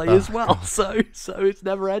should play as well. God. So it's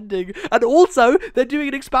never ending. And also, they're doing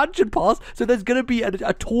an expansion pass, so there's going to be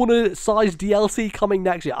a tournament-sized DLC coming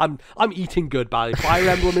next year. I'm eating good, Bally. Fire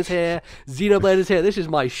Emblem is here. Xenoblade is here. This is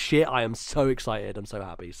my shit. I am so excited. I'm so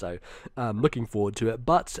happy. So, looking forward to it.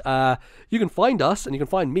 But... you can find us and you can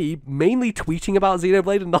find me mainly tweeting about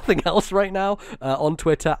Xenoblade and nothing else right now on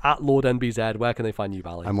Twitter at LordNBZ. Where can they find you,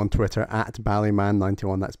 Bally? I'm on Twitter at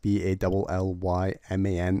Ballyman91. That's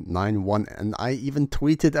BALLYMAN91. And I even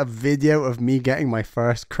tweeted a video of me getting my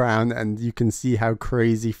first crown, and you can see how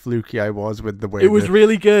crazy fluky I was with the way it was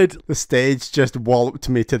really good. The stage just walloped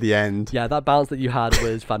me to the end. Yeah, that bounce that you had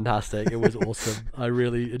was fantastic. It was awesome. I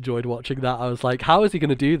really enjoyed watching that. I was like, how is he going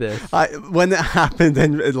to do this? When it happened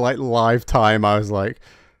in like live time, I was like,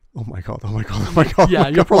 oh my god. Yeah,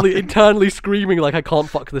 you're probably internally screaming like, I can't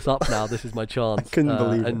fuck this up now. This is my chance. I couldn't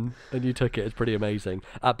believe it. And you took it. It's pretty amazing.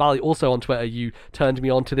 Bally, also on Twitter, you turned me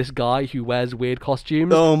on to this guy who wears weird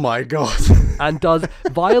costumes. Oh my god. And does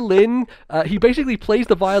violin. He basically plays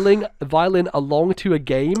the violin along to a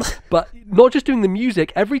game, but not just doing the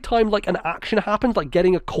music. Every time like an action happens, like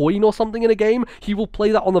getting a coin or something in a game, he will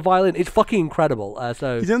play that on the violin. It's fucking incredible.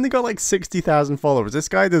 So he's only got like 60,000 followers. This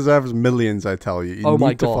guy deserves millions, I tell you. You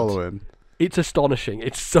need to follow him. It's astonishing.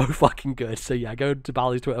 It's so fucking good. So yeah, go to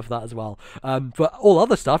Bally's Twitter for that as well. For all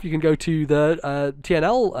other stuff, you can go to the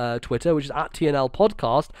TNL Twitter, which is at TNL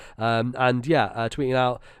Podcast. Tweeting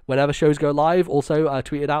out whenever shows go live. Also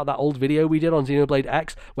tweeted out that old video we did on Xenoblade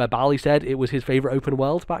X, where Bally said it was his favorite open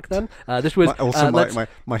world back then. This was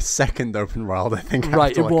my second open world, I think.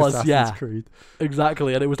 Right, it was. Assassin's Creed.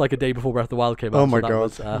 Exactly, and it was like a day before Breath of the Wild came out. Oh my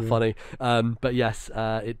god, that was funny. But yes,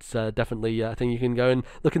 it's definitely a thing you can go and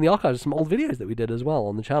look in the archives of some old videos that we did as well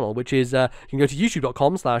on the channel, which is you can go to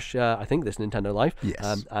youtube.com/ I think ThisNintendoLife.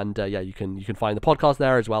 Yes. You can find the podcast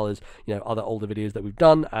there, as well as other older videos that we've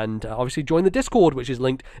done, and obviously join the Discord, which is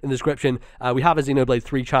linked in the description. We have a Xenoblade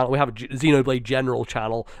 3 channel. We have a Xenoblade General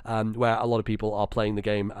channel where a lot of people are playing the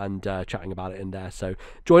game and chatting about it in there. So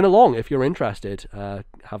join along if you're interested.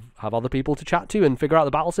 Have other people to chat to and figure out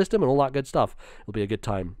the battle system and all that good stuff. It'll be a good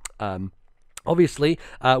time. Obviously,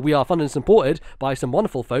 we are funded and supported by some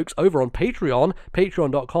wonderful folks over on Patreon,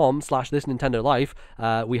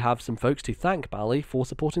 patreon.com/ThisNintendoLife. We have some folks to thank, Bally, for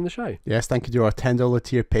supporting the show. Yes, thank you to our $10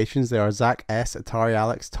 tier patrons. They are Zach S, Atari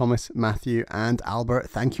Alex, Thomas, Matthew, and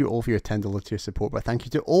Albert. Thank you all for your $10 tier support, but thank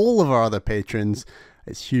you to all of our other patrons.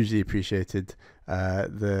 It's hugely appreciated,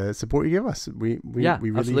 the support you give us. We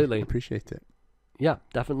really absolutely appreciate it. Yeah,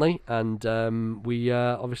 definitely. And we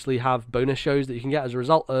obviously have bonus shows that you can get as a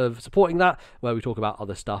result of supporting that, where we talk about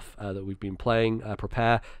other stuff that we've been playing.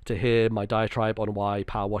 Prepare to hear my diatribe on why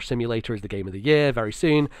Power Wash Simulator is the game of the year very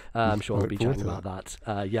soon. I'm sure I'll be chatting about that.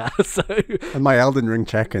 So and my Elden Ring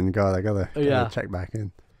check-in. God, I gotta check back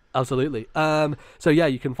in. Absolutely.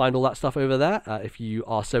 You can find all that stuff over there if you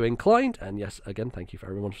are so inclined. And yes, again, thank you for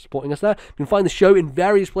everyone for supporting us there. You can find the show in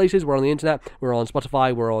various places. We're on the internet. We're on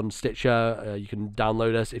Spotify. We're on Stitcher. You can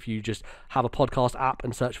download us if you just have a podcast app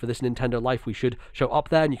and search for This Nintendo Life. We should show up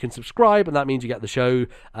there, and you can subscribe, and that means you get the show,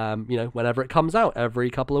 whenever it comes out every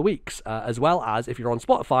couple of weeks. As well as if you're on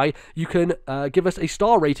Spotify, you can give us a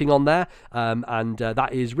star rating on there, and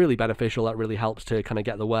that is really beneficial. That really helps to kind of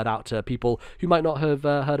get the word out to people who might not have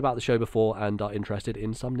heard about the show before and are interested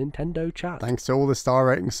in some Nintendo chat. Thanks to all the star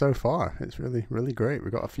ratings so far. It's really, really great.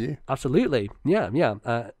 We've got a few. Absolutely. Yeah.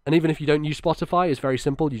 And even if you don't use Spotify, it's very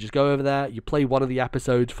simple. You just go over there, you play one of the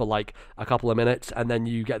episodes for like a couple of minutes, and then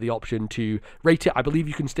you get the option to rate it. I believe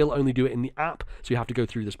you can still only do it in the app, so you have to go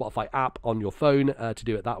through the Spotify app on your phone to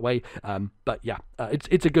do it that way. But yeah,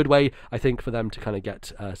 it's a good way, I think, for them to kind of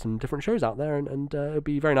get some different shows out there, and it would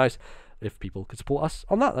be very nice if people could support us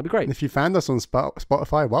on that. That'd be great. And if you found us on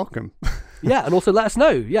Spotify, welcome. Yeah, and also let us know.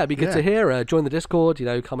 Yeah, it'd be good to hear. Join the Discord,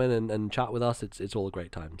 come in and chat with us. It's all a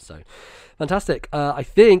great time. So fantastic. I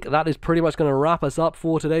think that is pretty much going to wrap us up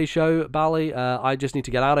for today's show, Bally. I just need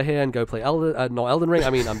to get out of here and go play not Elden Ring.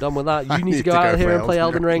 I mean, I'm done with that. You need to go out of here and play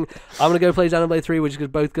Elden Ring. I'm going to go play Xenoblade 3. We're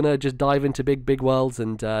just both going to just dive into big worlds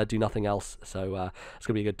and do nothing else. So it's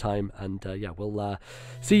going to be a good time. And yeah, we'll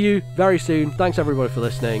see you very soon. Thanks everybody for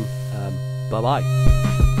listening. Bye-bye.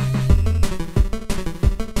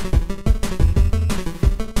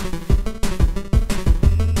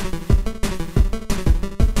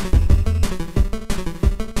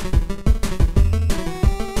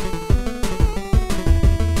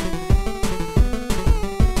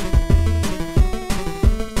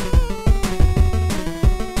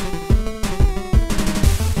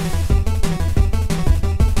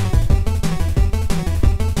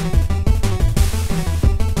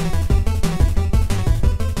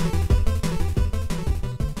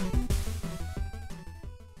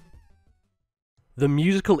 The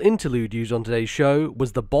musical interlude used on today's show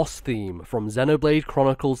was the boss theme from Xenoblade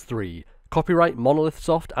Chronicles 3. Copyright Monolith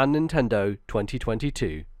Soft and Nintendo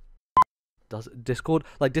 2022. Does Discord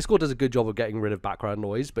does a good job of getting rid of background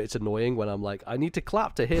noise, but it's annoying when I'm like, I need to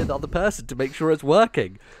clap to hear the other person to make sure it's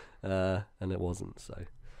working. And it wasn't, so.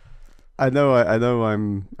 I know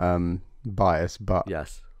I'm biased, but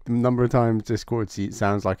yes. The number of times Discord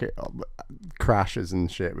sounds like it crashes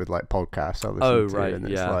and shit with like podcasts I listen to, right, and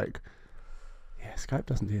it's like, yeah, Skype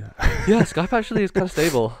doesn't do that. Yeah, Skype actually is kind of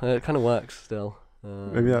stable. It kind of works still.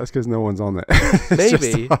 Maybe that's because no one's on it.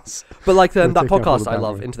 Maybe, but like that podcast I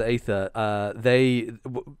love, Into the Aether,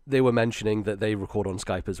 they were mentioning that they record on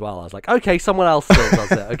Skype as well. I was like, okay, someone else still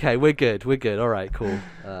does it. Okay, we're good. All right, cool.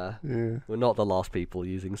 We're not the last people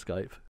using Skype.